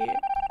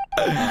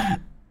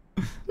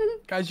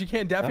 Guys, you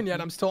can't deafen yet.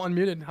 I'm still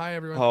unmuted. Hi,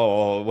 everyone.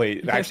 Oh, wait.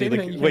 You can't say Actually,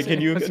 anything, wait, can't can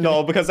say you? anything.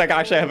 No, because like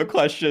actually I have a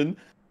question.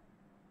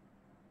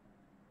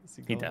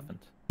 He deafened.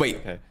 Wait.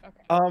 Okay.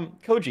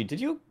 Koji, did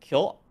you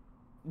kill?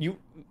 You?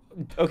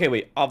 Okay,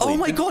 wait. Oh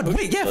my god,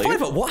 wait, yeah,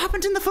 Fiver, what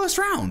happened in the first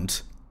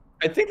round?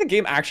 I think the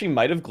game actually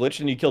might have glitched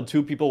and you killed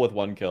 2 people with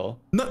 1 kill.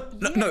 No,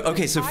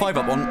 okay, so 5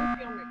 up on...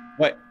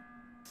 What?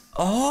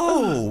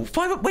 Oh,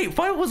 5 up, wait,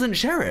 5 up wasn't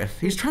Sheriff,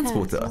 he's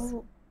Transporter.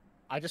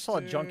 I just saw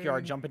a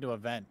junkyard jump into a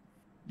vent.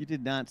 You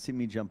did not see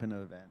me jump into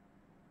a vent.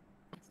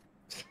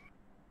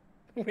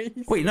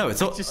 Wait, no, it's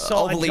just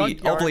saw a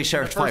junkyard Ovally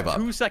Sheriff in the first 5 up.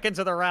 2 seconds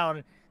of the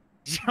round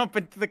jump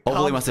into the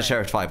Ovally must have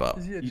Sheriff 5 up.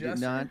 You did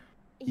not.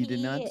 You did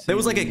not. There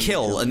was like a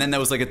kill, and then there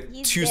was like a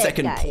He's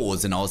 2-second dead, guys.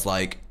 pause, and I was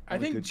like... I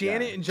think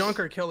Janet and Junk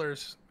are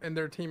killers, and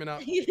they're teaming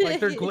up. Like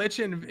they're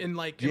glitching in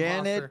like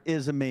Janet imposter.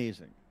 is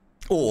amazing.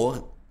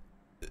 Or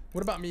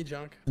What about me,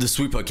 Junk? the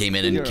Swooper came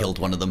in and You're killed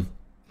one of them.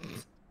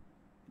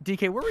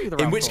 DK, where were you the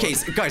In round which before?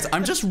 case, guys,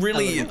 I'm just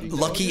really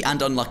lucky and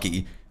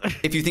unlucky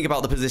if you think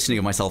about the positioning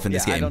of myself in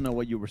this I game. don't know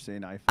what you were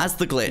saying. As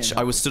the glitch,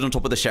 I was stood on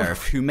top of the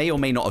Sheriff, who may or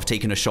may not have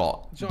taken a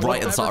shot John, right at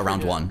the don't start of ever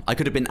round forget. 1. I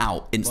could have been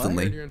out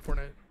instantly. You're in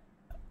Fortnite.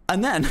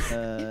 And then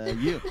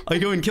you. I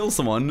go and kill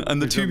someone, and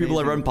the 2 people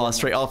I run past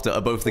straight after are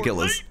both the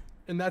killers.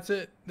 And that's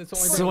it. That's the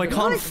only So I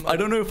can't. I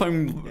don't know if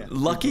I'm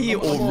lucky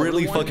or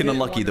really fucking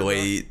unlucky the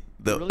way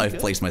that I've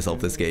placed myself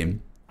this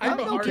game. I'm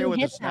okay with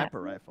the hit that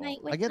sniper rifle.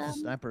 night with I get the them.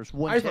 snipers. I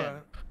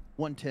 110.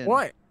 110.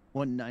 What?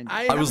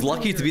 190. I was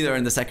lucky to be there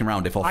in the second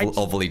round if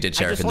Ovally did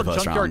Sheriff in the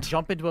first junkyard round.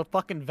 jump into a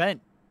fucking vent.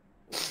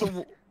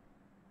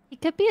 He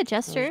could be a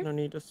jester. No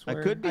need to I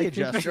swear. could be a think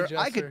he's a jester. I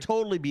jester. could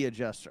totally be a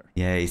jester.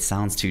 Yeah, he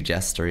sounds too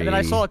jestery. And then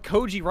I saw a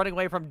Koji running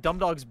away from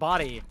Dumdog's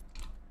body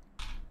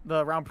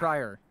the round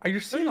prior. Are you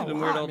seeing a You've been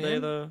weird all lot, day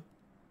man? though.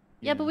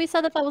 Yeah, but we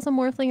said that was a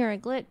morphling or a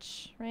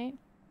glitch, right?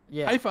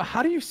 Yeah. Ifa,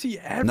 how do you see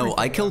everything? No,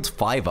 I killed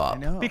 5 I up.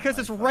 know. Because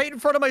it's right in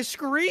front of my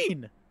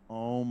screen.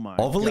 Oh my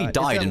Ovally God.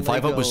 died It's and that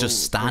 5 up was Lego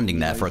just standing thing,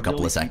 there for a he's couple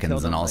really of seconds,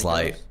 detailed and I on was Legos.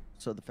 like,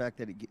 So the fact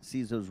that he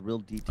sees those real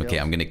details. okay,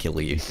 I'm gonna kill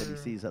you. That he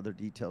sees other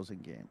details in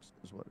games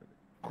is what it is.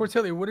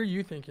 Cortelia, what are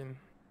you thinking?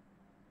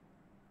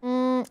 I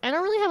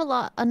don't really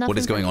have enough. What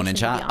is going on in information,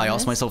 to chat? be I ask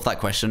honest. myself that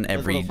question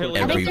every I think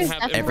there's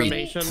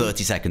definitely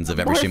 30 seconds of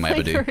every stream I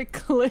ever do. Morphling or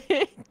a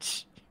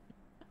glitch.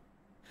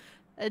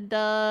 And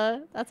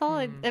that's all.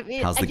 I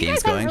mean, How's the you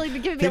games guys going? haven't really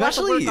been giving me They've a lot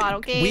to actually, work on,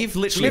 okay? we've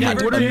literally Jimmy,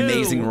 had what are you?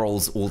 amazing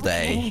rolls all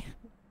day,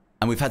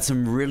 and we've had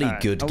some really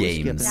good Are we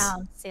skipping? games.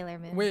 Down, Sailor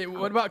Moon. Wait,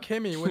 what about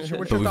Kimmy? What's your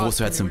But we've thoughts,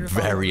 also had Kimmy? some What are your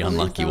thoughts? very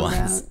unlucky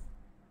ones.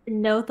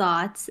 No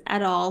thoughts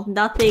at all.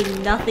 Nothing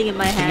in my The thing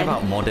head.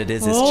 about modded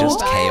is it's just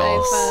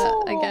chaos.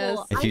 I guess.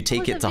 If you I take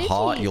was it to a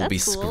heart, Vigi, you'll be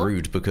that's cool.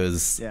 screwed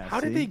because Yeah,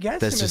 How did see? they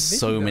guess there's him as just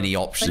so Vicky, many though?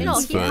 But options no,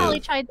 he probably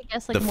for tried to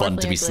guess like the fun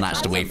to morphling be or glitch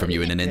snatched or away from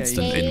you in an something.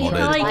 instant he in tried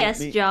modded. I vote guess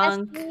me-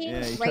 Junk. Yeah, he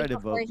right tried to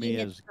before vote me he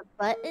hits as. the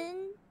button.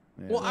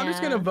 Well, I'm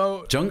just Yeah. gonna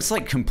vote. Junk's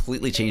like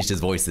completely changed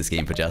his voice this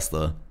game for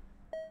Jester.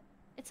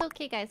 It's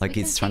okay, guys. Like we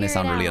can he's trying to figure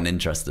it sound really out.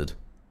 uninterested.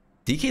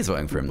 DK is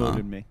voting for him now.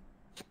 voted me.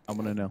 I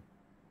want to know.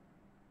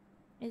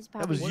 Is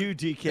That was probably- you,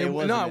 DK,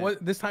 wasn't no,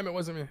 it? this time it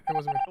wasn't me. It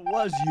wasn't me. It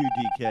was you,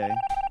 DK.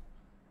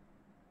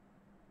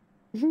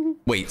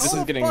 Wait, How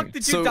so, the fuck did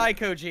you so- die,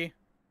 Koji?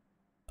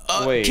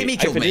 Wait, Kimmy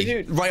killed Ifa, me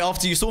did you- right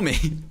after you saw me.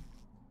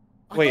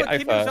 Wait, I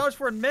thought Kimmy was ours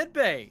for in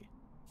medbay.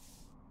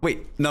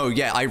 Wait, no,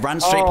 yeah, I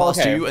ran straight Oh, past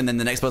okay. you, and then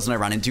the next person I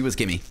ran into was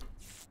Kimmy.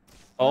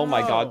 Oh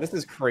my god, this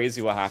is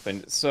crazy what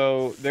happened.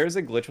 So there's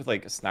a glitch with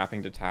like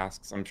snapping to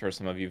tasks. I'm sure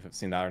some of you have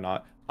seen that or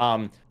not.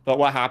 But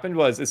what happened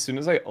was as soon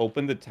as I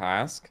opened the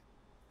task,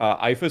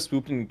 Ifa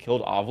swooped and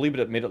killed Ovally, but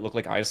it made it look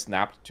like I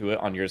snapped to it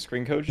on your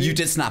screen, Koji. You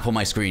did snap on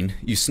my screen.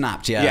 You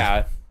snapped, yeah.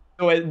 Yeah.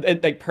 So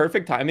it like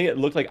perfect timing. It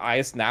looked like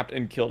I snapped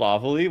and killed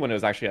Avali when it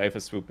was actually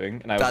Ifa swooping,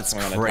 and I was That's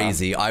going on a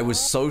crazy. I was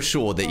so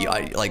sure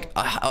that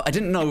I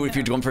didn't know if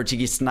you'd gone for a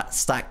cheeky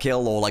stack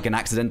kill or like an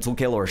accidental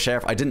kill or a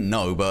sheriff. I didn't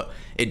know, but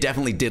it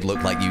definitely did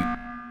look like you.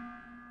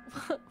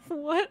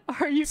 What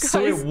are you guys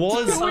So it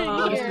was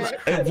doing here?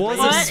 it was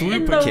What a swooper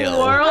in the kill.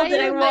 world did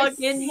I walk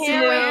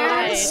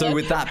swear. into? So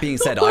with that being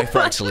said, I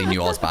actually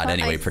knew I was bad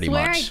anyway, pretty I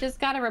swear much. I just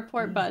got a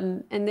report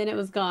button and then it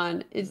was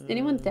gone. Is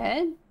anyone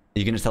dead? Are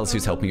you gonna tell us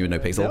who's helping you with No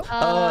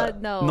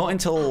Pixel? No. Not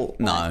until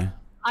no.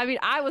 I mean,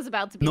 I was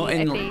about to be. Not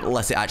I think.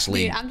 unless it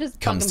actually Dude, I'm just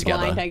comes fucking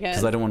together. blind, I guess.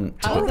 Because I don't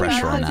want to I put was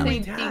pressure on about to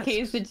them.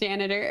 say DK's the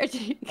janitor.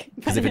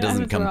 Because if it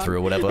doesn't come through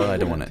or whatever, I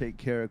don't want it. Take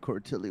care of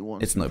Cortilli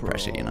once. It's no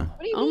pressure, you know.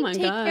 What do you Oh mean, my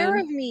take God. care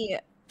of me?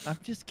 I'm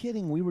just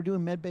kidding. We were doing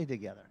medbay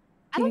together.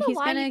 I don't know He's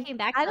why gonna- you came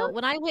back though.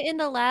 When I went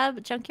into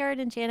lab, Junkyard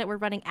and Janet were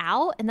running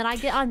out, and then I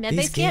get on medbay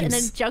These scan, and then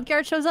games-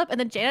 Junkyard shows up, and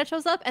then Janet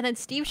shows up, and then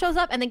Steve shows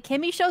up, and then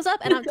Kimmy shows up,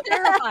 and I'm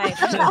terrified.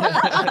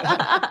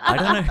 I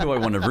don't know who I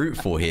want to root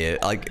for here.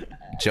 Like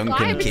Junk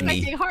I'm and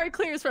expecting Kimmy. hard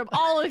clears from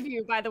all of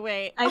you, by the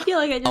way. I feel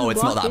like I just Oh,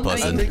 it's not walked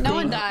that in. person. No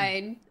one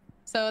died.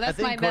 So that's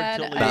my think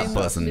bad. Cortilli- That I'm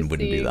person just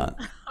wouldn't do seeing- that.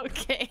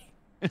 Okay.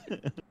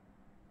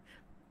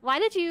 Why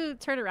did you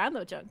turn around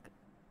though, Junk?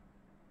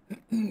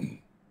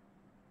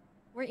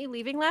 Weren't you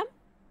leaving lab?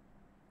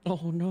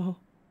 Oh no.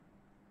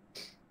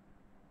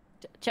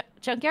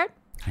 Junkyard?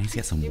 I need to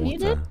get some You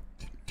muted? water.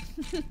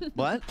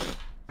 What?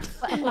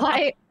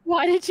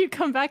 Why did you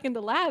come back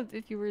into lab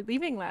if you were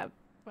leaving lab?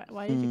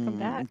 Why did you come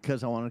back?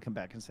 Because I wanted to come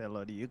back and say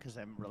hello to you because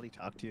I haven't really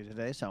talked to you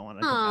today. So I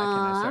wanted to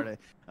come back and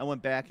I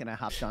went back and I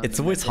hopped on. It's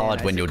the always medbay and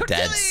hard I when said, you're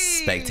dead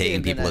 "Cortilli!" spectating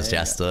And then people as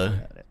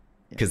Jester.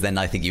 Because then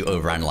I think you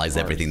overanalyze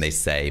everything they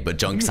say. But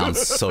Junk sounds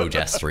so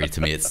jestery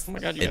to me. It's Oh my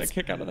God, you got a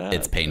kick out of that.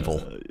 it's painful.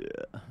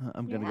 Yeah,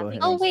 I'm gonna go ahead.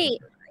 Oh and-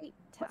 wait,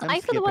 I'm I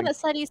for the one skipping. that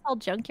said he saw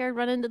Junkyard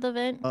run into the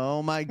vent.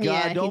 Oh my God!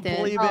 Yeah, he Don't did.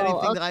 believe Oh,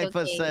 anything okay, Ifa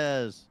okay.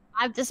 says.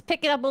 I'm just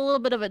picking up a little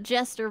bit of a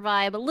Jester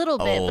vibe, a little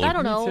bit, but I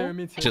don't Me know. too,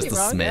 me too. I Just could a be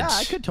wrong. Yeah, I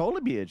smidge. could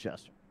totally be a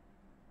jester.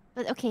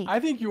 But okay, I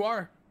think you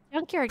are.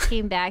 Junkyard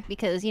came back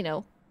because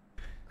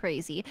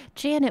crazy.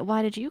 Janet,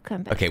 why did you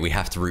come back? Okay, we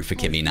have to root for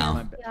Kimmy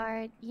now.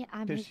 Yard. Yeah,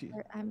 I'm. Because she-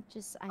 I'm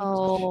just.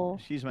 Oh,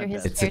 She's my you're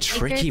his best. It's a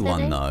caretaker tricky one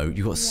today? though.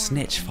 You got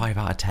Snitch 5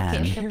 out of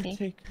 10.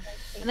 Okay.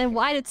 And then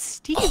why did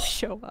Steve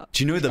show up?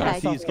 Do you know the Yeah,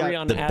 He's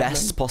got the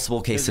best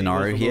possible case Because he was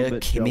scenario a here? little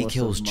bit Kimmy jealous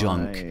kills of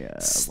Junk. my, lack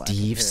of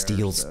Steve hair,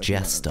 steals so he wanted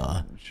Jester.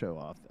 to Show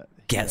off that.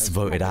 Gets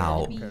voted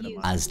out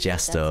as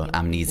Jester.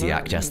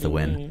 Amnesiac Jester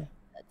win.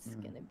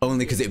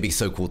 Only because it'd be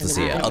so cool to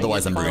see it.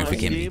 Otherwise, I'm rooting for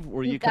Kimmy. Steve,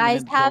 were You you coming guys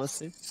in to have kill us,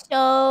 Steve?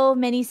 so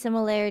many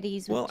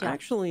similarities with Well, Junk.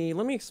 actually,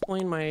 let me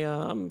explain my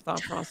thought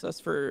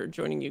process for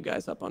joining you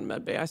guys up on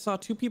medbay. I saw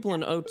two people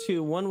in O2.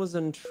 One was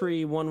in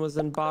tree, one was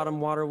in bottom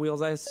water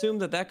wheels. I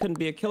assumed that couldn't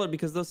be a killer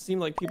because those seem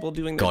like people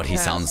doing their God, he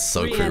tasks. sounds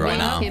so Three cool and right one,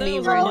 now. Kimmy,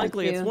 those we're are in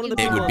likely. It's O2. one of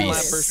the It people would in be lab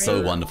versus so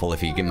tree. wonderful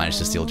if you could manage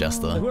to steal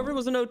Jester. Whoever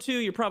was in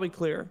O2, you're probably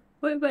clear.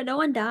 Wait, but no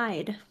one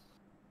died.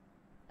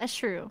 That's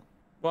true.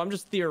 Well, I'm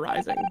just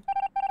theorizing.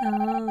 Oh.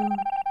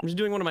 I'm just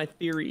doing one of my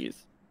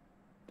theories.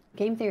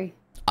 Game theory.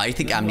 I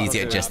think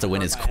Amnesiac Jester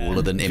win is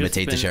cooler than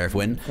Imitate the spent Sheriff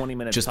win. 20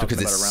 minutes Just talking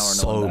because about it's a round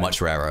where no one so died.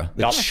 much rarer.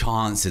 The Yup.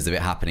 chances of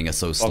it happening are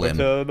so Welcome slim.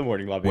 to the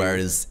morning lobby.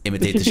 Whereas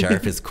Imitate the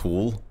Sheriff is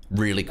cool,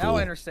 really Now I cool,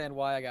 understand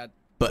why I got.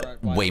 but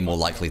why I way more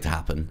fucked likely to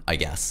happen, I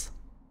guess.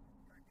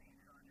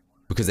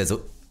 Because there's a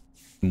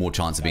more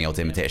chance of being able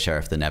to imitate a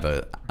Sheriff than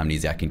ever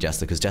Amnesiac and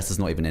Jester, because Jester's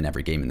not even in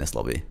every game in this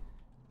lobby.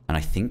 And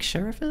I think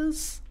Sheriff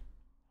is?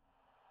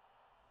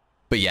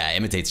 But yeah,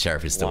 Imitate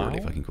Sheriff is still really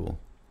Wow. fucking cool.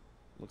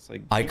 Looks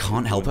like I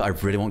can't help it. I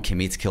really want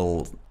Kimmy to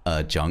kill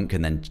Junk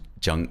and then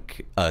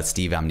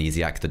Steve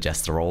Amnesiac the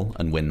Jester role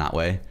and win that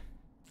way.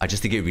 I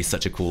just think it would be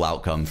such a cool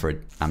outcome for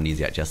an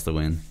Amnesiac Jester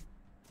win.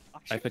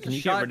 Ifa, can you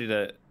Shot-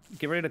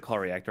 get ready to call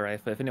reactor,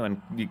 Ifa? If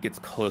anyone gets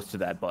close to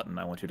that button,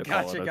 I want you to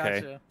call Gotcha, it,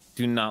 okay? gotcha.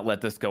 Do not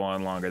let this go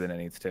on longer than it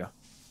needs to.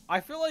 I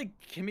feel like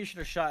Kimmy should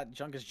have shot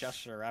Junk as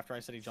Jester after I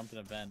said he jumped in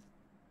a vent.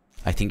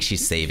 I think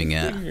she's saving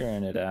it.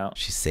 Figuring it out.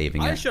 She's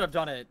saving I it. should have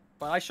done it,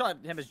 but I shot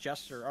him as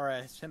Jester or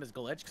him as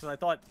Glitch because I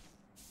thought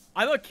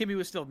Kimmy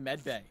was still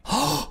medbay.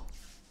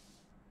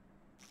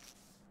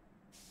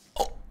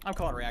 I'm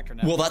calling reactor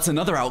now. Well, that's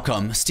another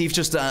outcome. Steve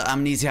just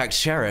Amnesiac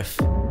Sheriff.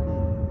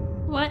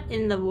 What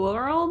in the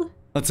world?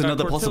 That's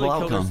another possible Cortilli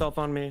killed outcome. herself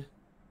on me.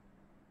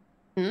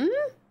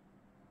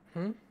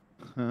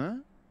 Huh?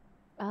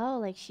 Oh,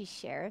 like she's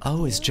sheriff.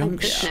 Oh, is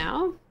Junk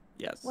Now?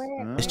 Yes.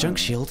 Where? is Junk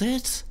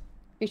shielded?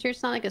 You sure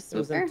it's not like a It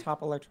was swooper? in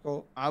top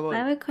electrical. I would.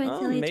 Why would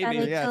Cortilli try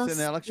maybe. to Yeah, kill it's in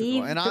the electrical.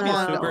 Steve? And Could I'm be a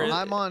on. swooper.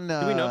 I'm on.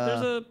 Do we know if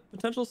there's a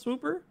potential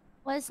swooper?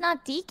 Well, it's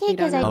not DK don't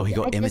because know. I. Oh, he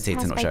got I just imitated,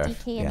 passed not by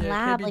sheriff. DK in Yeah.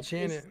 lab. Maybe Like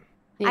Janet.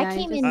 I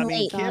came in I mean,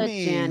 late.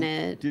 Kimmy.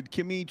 Janet. Did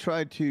Kimmy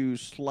try to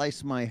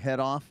slice my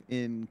head off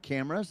in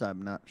cameras?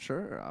 I'm not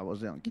sure. I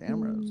was on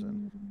cameras.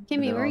 And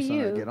Kimmy, then where are all of a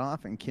sudden I you? get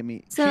off and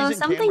Kimmy. So she's in cameras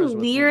something with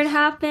weird me.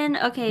 happened.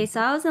 Okay,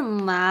 so I was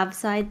in lab,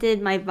 so I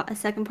did my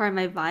second part of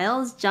my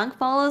vials. Junk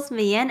follows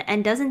me in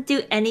and doesn't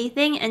do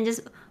anything and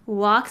just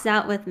walks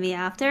out with me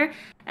after,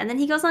 and then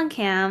he goes on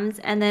cams,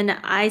 and then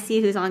I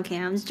see who's on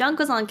cams. Junk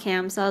was on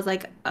cams, so I was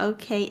like,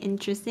 okay,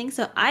 interesting.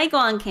 So I go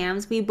on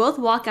cams. We both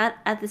walk out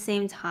at the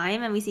same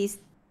time, and we see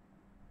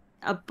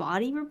a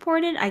body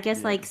reported. I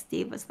guess like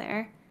Steve was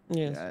there.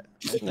 Yeah,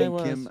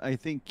 I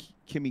think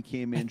Kimmy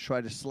came in,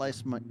 tried to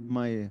slice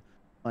my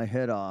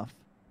head off,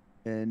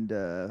 and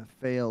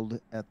failed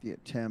at the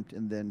attempt,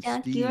 and then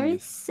Junk, Steve. you're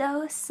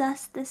so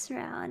sus this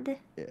round.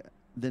 Yeah.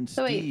 Then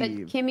So wait, but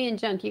Kimmy and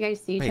Junk, you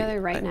guys see each Wait,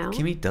 other right now?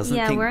 Kimmy doesn't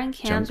Yeah, think we're on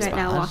cams Junk's right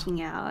now bad?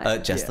 walking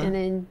out. Jester? And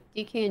then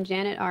DK and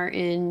Janet are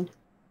in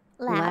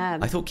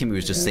lab. I thought Kimmy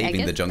was just I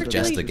saving the guess Junk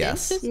Cordelia Jester did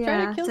guess. just try to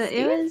Yeah, kill so Steve.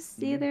 it was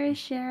either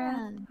Sheriff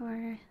or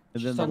And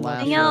then the something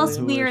last else one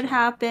who weird is-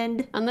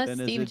 happened. Unless Then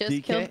is Steve it just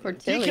DK? killed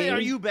Cortilli. DK,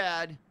 are you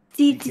bad?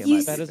 Did DK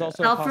you might be bad.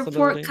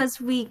 self-report because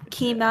we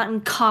came out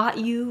and caught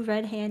you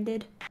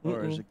red-handed?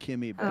 Or is it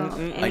Kimmy bad?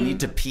 Oh, I need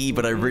to pee,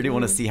 but I really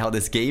want to see how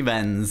this game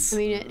ends. I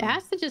mean, it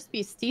has to just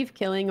be Steve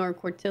killing or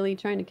Cortilli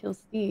trying to kill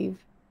Steve.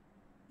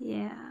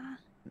 Yeah.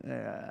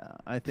 Yeah,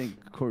 I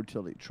think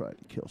Cortilli tried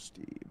to kill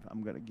Steve.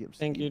 I'm gonna give.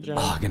 Thank you, Steve John.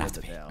 Oh, I'm gonna have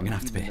to pee. down, I'm gonna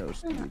have to even pee. though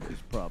Steve is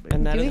probably.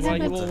 And that Do is we why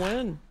have you a- will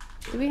win.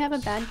 Do we have a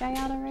bad guy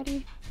out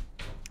already?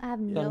 I have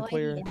Done no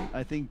clear. idea.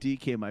 I think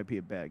DK might be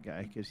a bad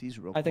guy because he's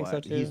real I think so,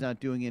 quiet. He's too. not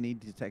doing any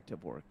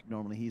detective work.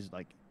 Normally, he's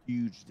like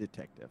huge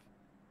detective,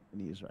 and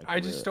he's like. I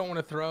just don't want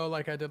to throw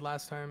like I did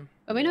last time.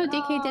 But we know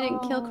DK didn't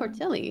kill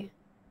Cortilli.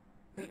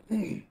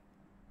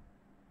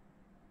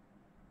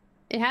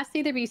 It has to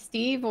either be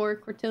Steve or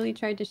Cortilli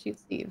tried to shoot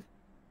Steve.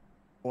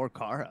 Or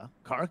Kara.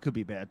 Kara could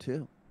be bad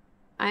too.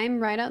 I'm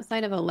right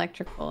outside of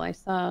electrical. I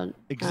saw.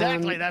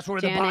 Exactly, that's where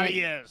the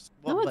body is.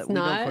 No, but it's we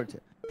know not.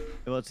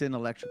 Well, it's in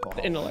electrical.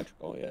 In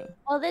electrical, yeah.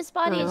 Well, this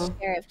body is Oh.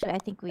 sheriff, so I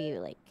think we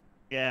like.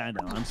 Yeah, I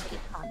know. I'm scared.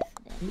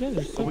 You guys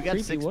are so we got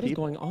creepy. 6 What is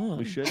people. going on?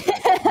 We should. We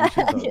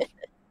should vote.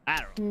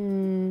 I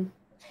don't know.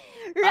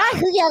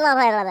 Hi,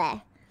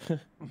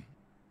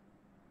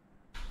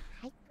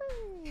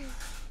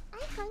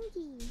 I'm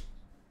hungry.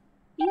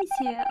 Me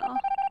too.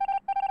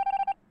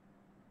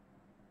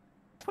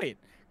 Wait,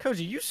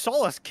 Koji, you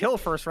saw us kill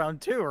first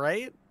round too,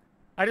 right?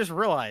 I just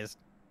realized.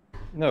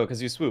 No,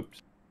 because you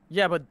swooped.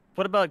 Yeah, but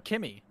what about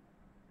Kimmy?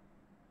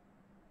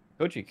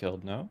 Koji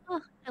killed, no? Oh,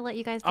 I let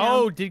you guys down.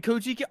 Oh, did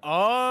Koji kill?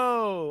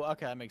 Oh,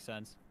 okay, that makes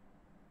sense.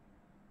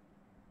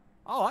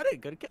 Oh, I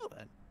didn't get a kill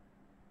then.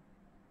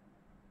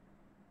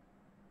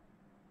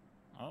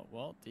 Oh,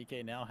 well,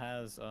 DK now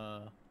has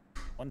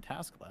 1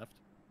 task left.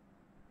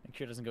 Make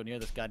sure it doesn't go near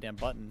this goddamn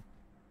button.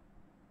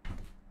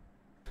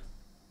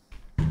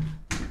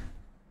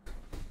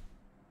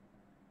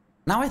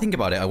 Now I think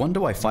about it, I wonder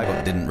why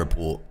 5-Up didn't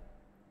report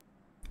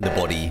the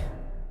body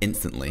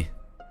instantly.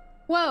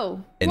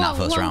 Whoa. In that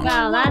first round.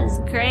 Wow, that's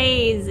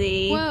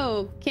crazy.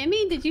 Whoa,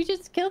 Kimmy, did you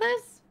just kill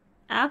this?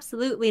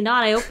 Absolutely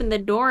not. I opened the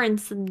door and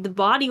the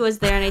body was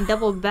there, and I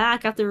doubled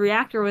back after the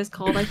reactor was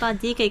called. I thought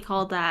DK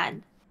called that.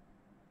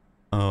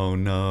 Oh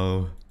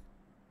no.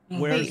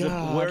 Where's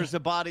the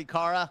body,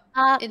 Kara?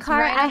 It's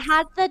Kara, right I outs-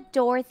 had the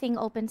door thing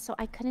open, so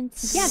I couldn't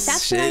see. Yeah,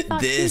 that's what I Shit,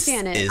 thought too, this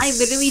Janet. is I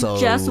literally so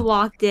just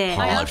walked in.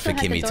 hard I also for had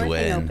the Kimmy door to thing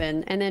win.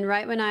 open, and then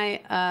right when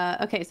I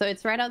okay, so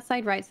it's right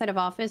outside, right side of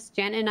office.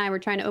 Janet and I were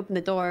trying to open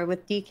the door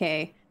with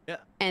DK. Yeah.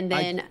 And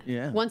then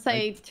once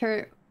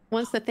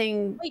once the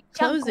thing Wait,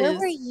 Junk, closes, where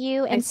were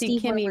you I and see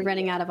Steve? Where Kimmy were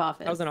running you? out of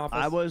office. I was in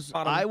office.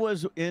 I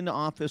was in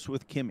office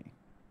with Kimmy.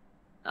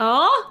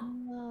 Oh?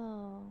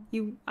 Oh.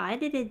 I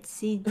didn't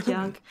see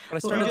Junk. When I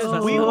started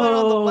Because we went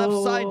on the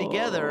left side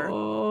together,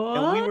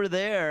 and we were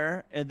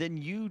there, and then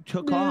you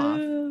took off.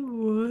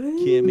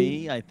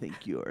 Kimmy, I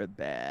think you're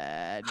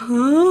bad.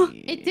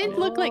 It did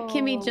look like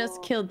Kimmy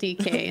just killed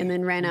DK and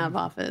then ran out of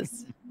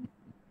office.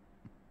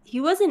 He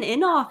wasn't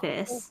in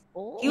office.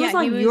 He was Yeah,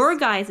 on your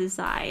guys'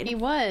 side. He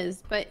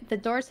was, but the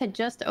doors had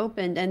just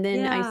opened, and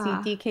then I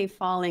Yeah. see DK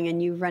falling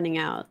and you running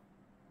out.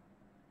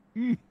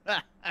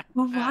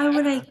 Well, why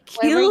would I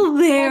kill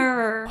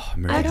there? Oh,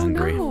 I'm really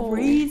hungry.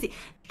 Crazy.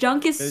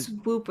 Junk is It's-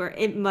 Swooper.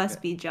 It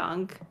must be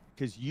Junk.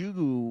 Because you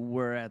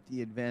were at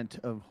the event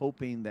of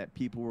hoping that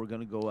people were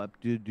going to go up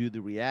to do the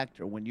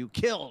reactor when you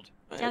killed.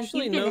 Junk,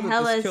 actually you've know been that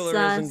hella this killer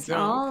isn't sus Junk.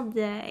 all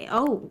day.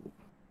 Oh.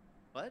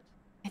 What?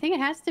 I think it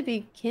has to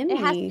be Kimmy. It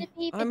has to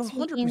be I'm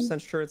between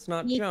 100% sure it's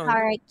not me, Junk.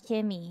 Kara,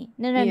 Kimmy.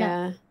 No, no,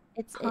 Yeah. no.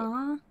 It's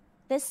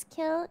this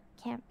kill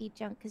can't be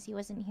Junk because he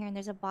wasn't here, and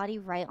there's a body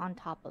right on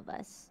top of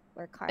us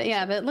where Kara. But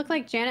yeah, but it looked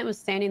like Janet was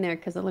standing there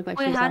because it looked like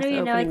she Wait, was how also do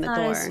you know opening it's the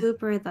not door. a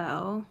Swooper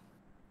though?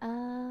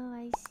 Oh,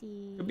 I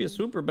see. Could be a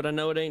super, but I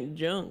know it ain't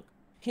Junk.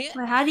 Wait,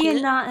 how do you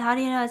not? How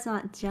do you know it's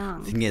not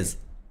Junk? Thing is,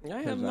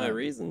 I have my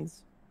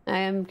reasons. I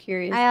am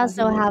curious. I how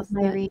also he have noticed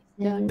my that.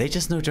 reasons. they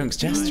just know Junk's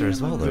Jester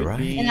as well, though, right?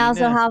 And I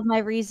also have my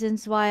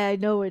reasons why I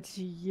know it's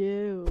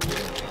you.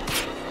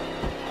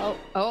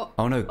 Oh.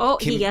 Oh no. Oh,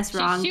 Kimmy, he guessed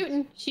wrong. She's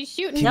shooting. She's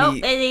shooting. Nope,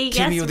 Kimmy- he Kimmy,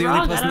 guessed you're the wrong.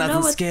 only person I don't know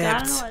that what's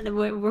hasn't I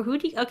don't know. Who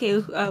do you, okay,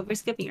 we're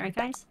skipping, right,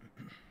 guys?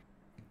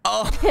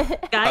 Oh,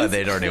 Guys? oh,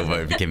 they'd already all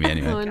voted for Kimmy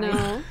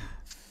anyway.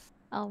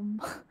 Oh no.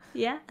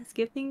 Yeah,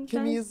 skipping.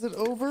 Kimmy, guys? is it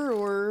over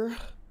or?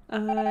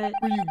 Were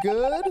you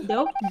good?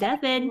 Nope,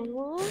 Devin.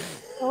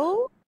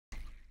 Oh.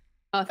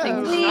 Oh,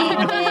 thank We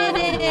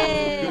did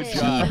it.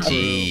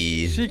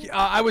 GG. She,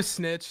 I was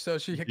snitched, so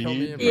she could kill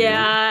me.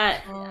 Yeah,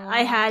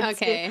 I had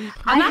Okay. to.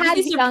 I'm I had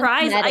actually Junk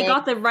surprised I Medic.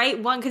 got the right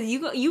one because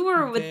you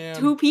were with Damn.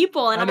 2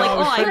 people, and I I'm know, like, I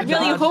was oh, I trying to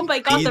really dodge. hope I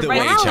got Either the way,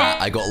 right chat,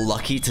 one. I got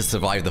lucky to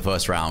survive the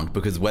first round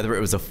because whether it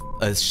was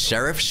a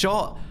sheriff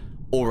shot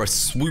or a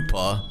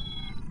swooper,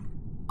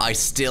 I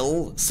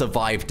still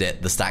survived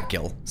it, the stack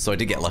kill. So I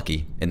did get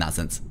lucky in that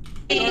sense.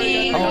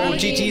 Oh,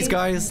 GG's,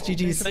 guys.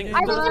 GG's. Are we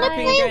gonna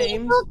play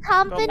Lethal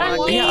Company?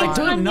 Yeah, I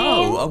don't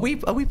know. Are we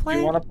Do playing?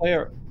 you want to play?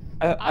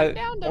 I'm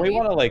down to we leave.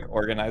 want to like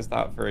organize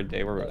that for a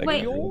day where we're like.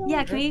 Wait,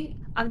 yeah, can we?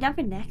 I'm down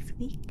for next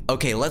week.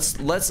 Okay,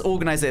 let's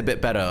organize it a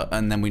bit better,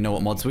 and then we know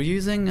what mods we're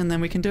using, and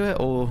then we can do it,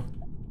 or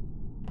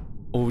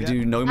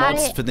do no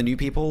mods for the new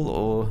people,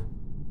 or.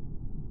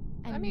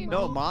 I mean,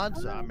 No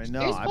mods. I mean,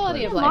 no. There's I quality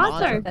played of it. life Mods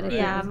stuff are that it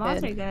yeah, is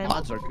mods good. are good.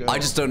 Mods are good. I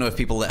just don't know if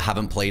people that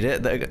haven't played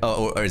it,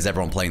 or is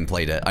everyone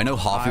played it? I know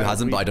half who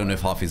hasn't, but I don't know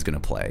if half who's gonna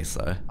play.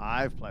 So.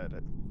 I've played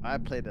it. I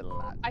played it a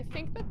lot. I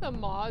think that the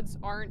mods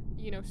aren't,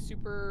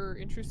 super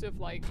intrusive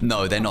like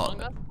No, they're not.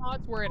 Among Us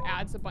mods where it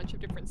adds a bunch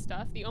of different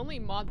stuff. The only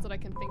mods that I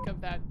can think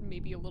of that may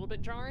be a little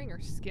bit jarring are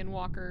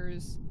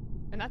skinwalkers,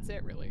 and that's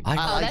it really. I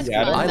that's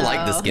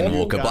like the fun,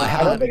 Skinwalker, but I I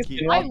haven't. don't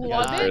think I Skinwalker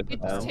love is it.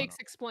 It just though. takes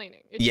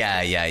explaining. It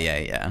Yeah, just-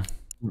 yeah.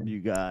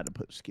 You gotta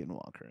put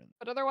Skinwalker in.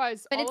 But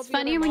otherwise, But all it's of the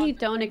other funnier when you mods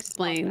are don't pretty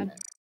explain. authentic.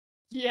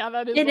 Yeah,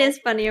 that is. It is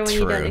funnier when you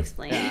don't True.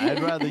 explain. Yeah,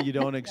 I'd rather you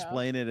don't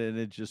explain it and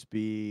it just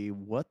be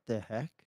what the heck.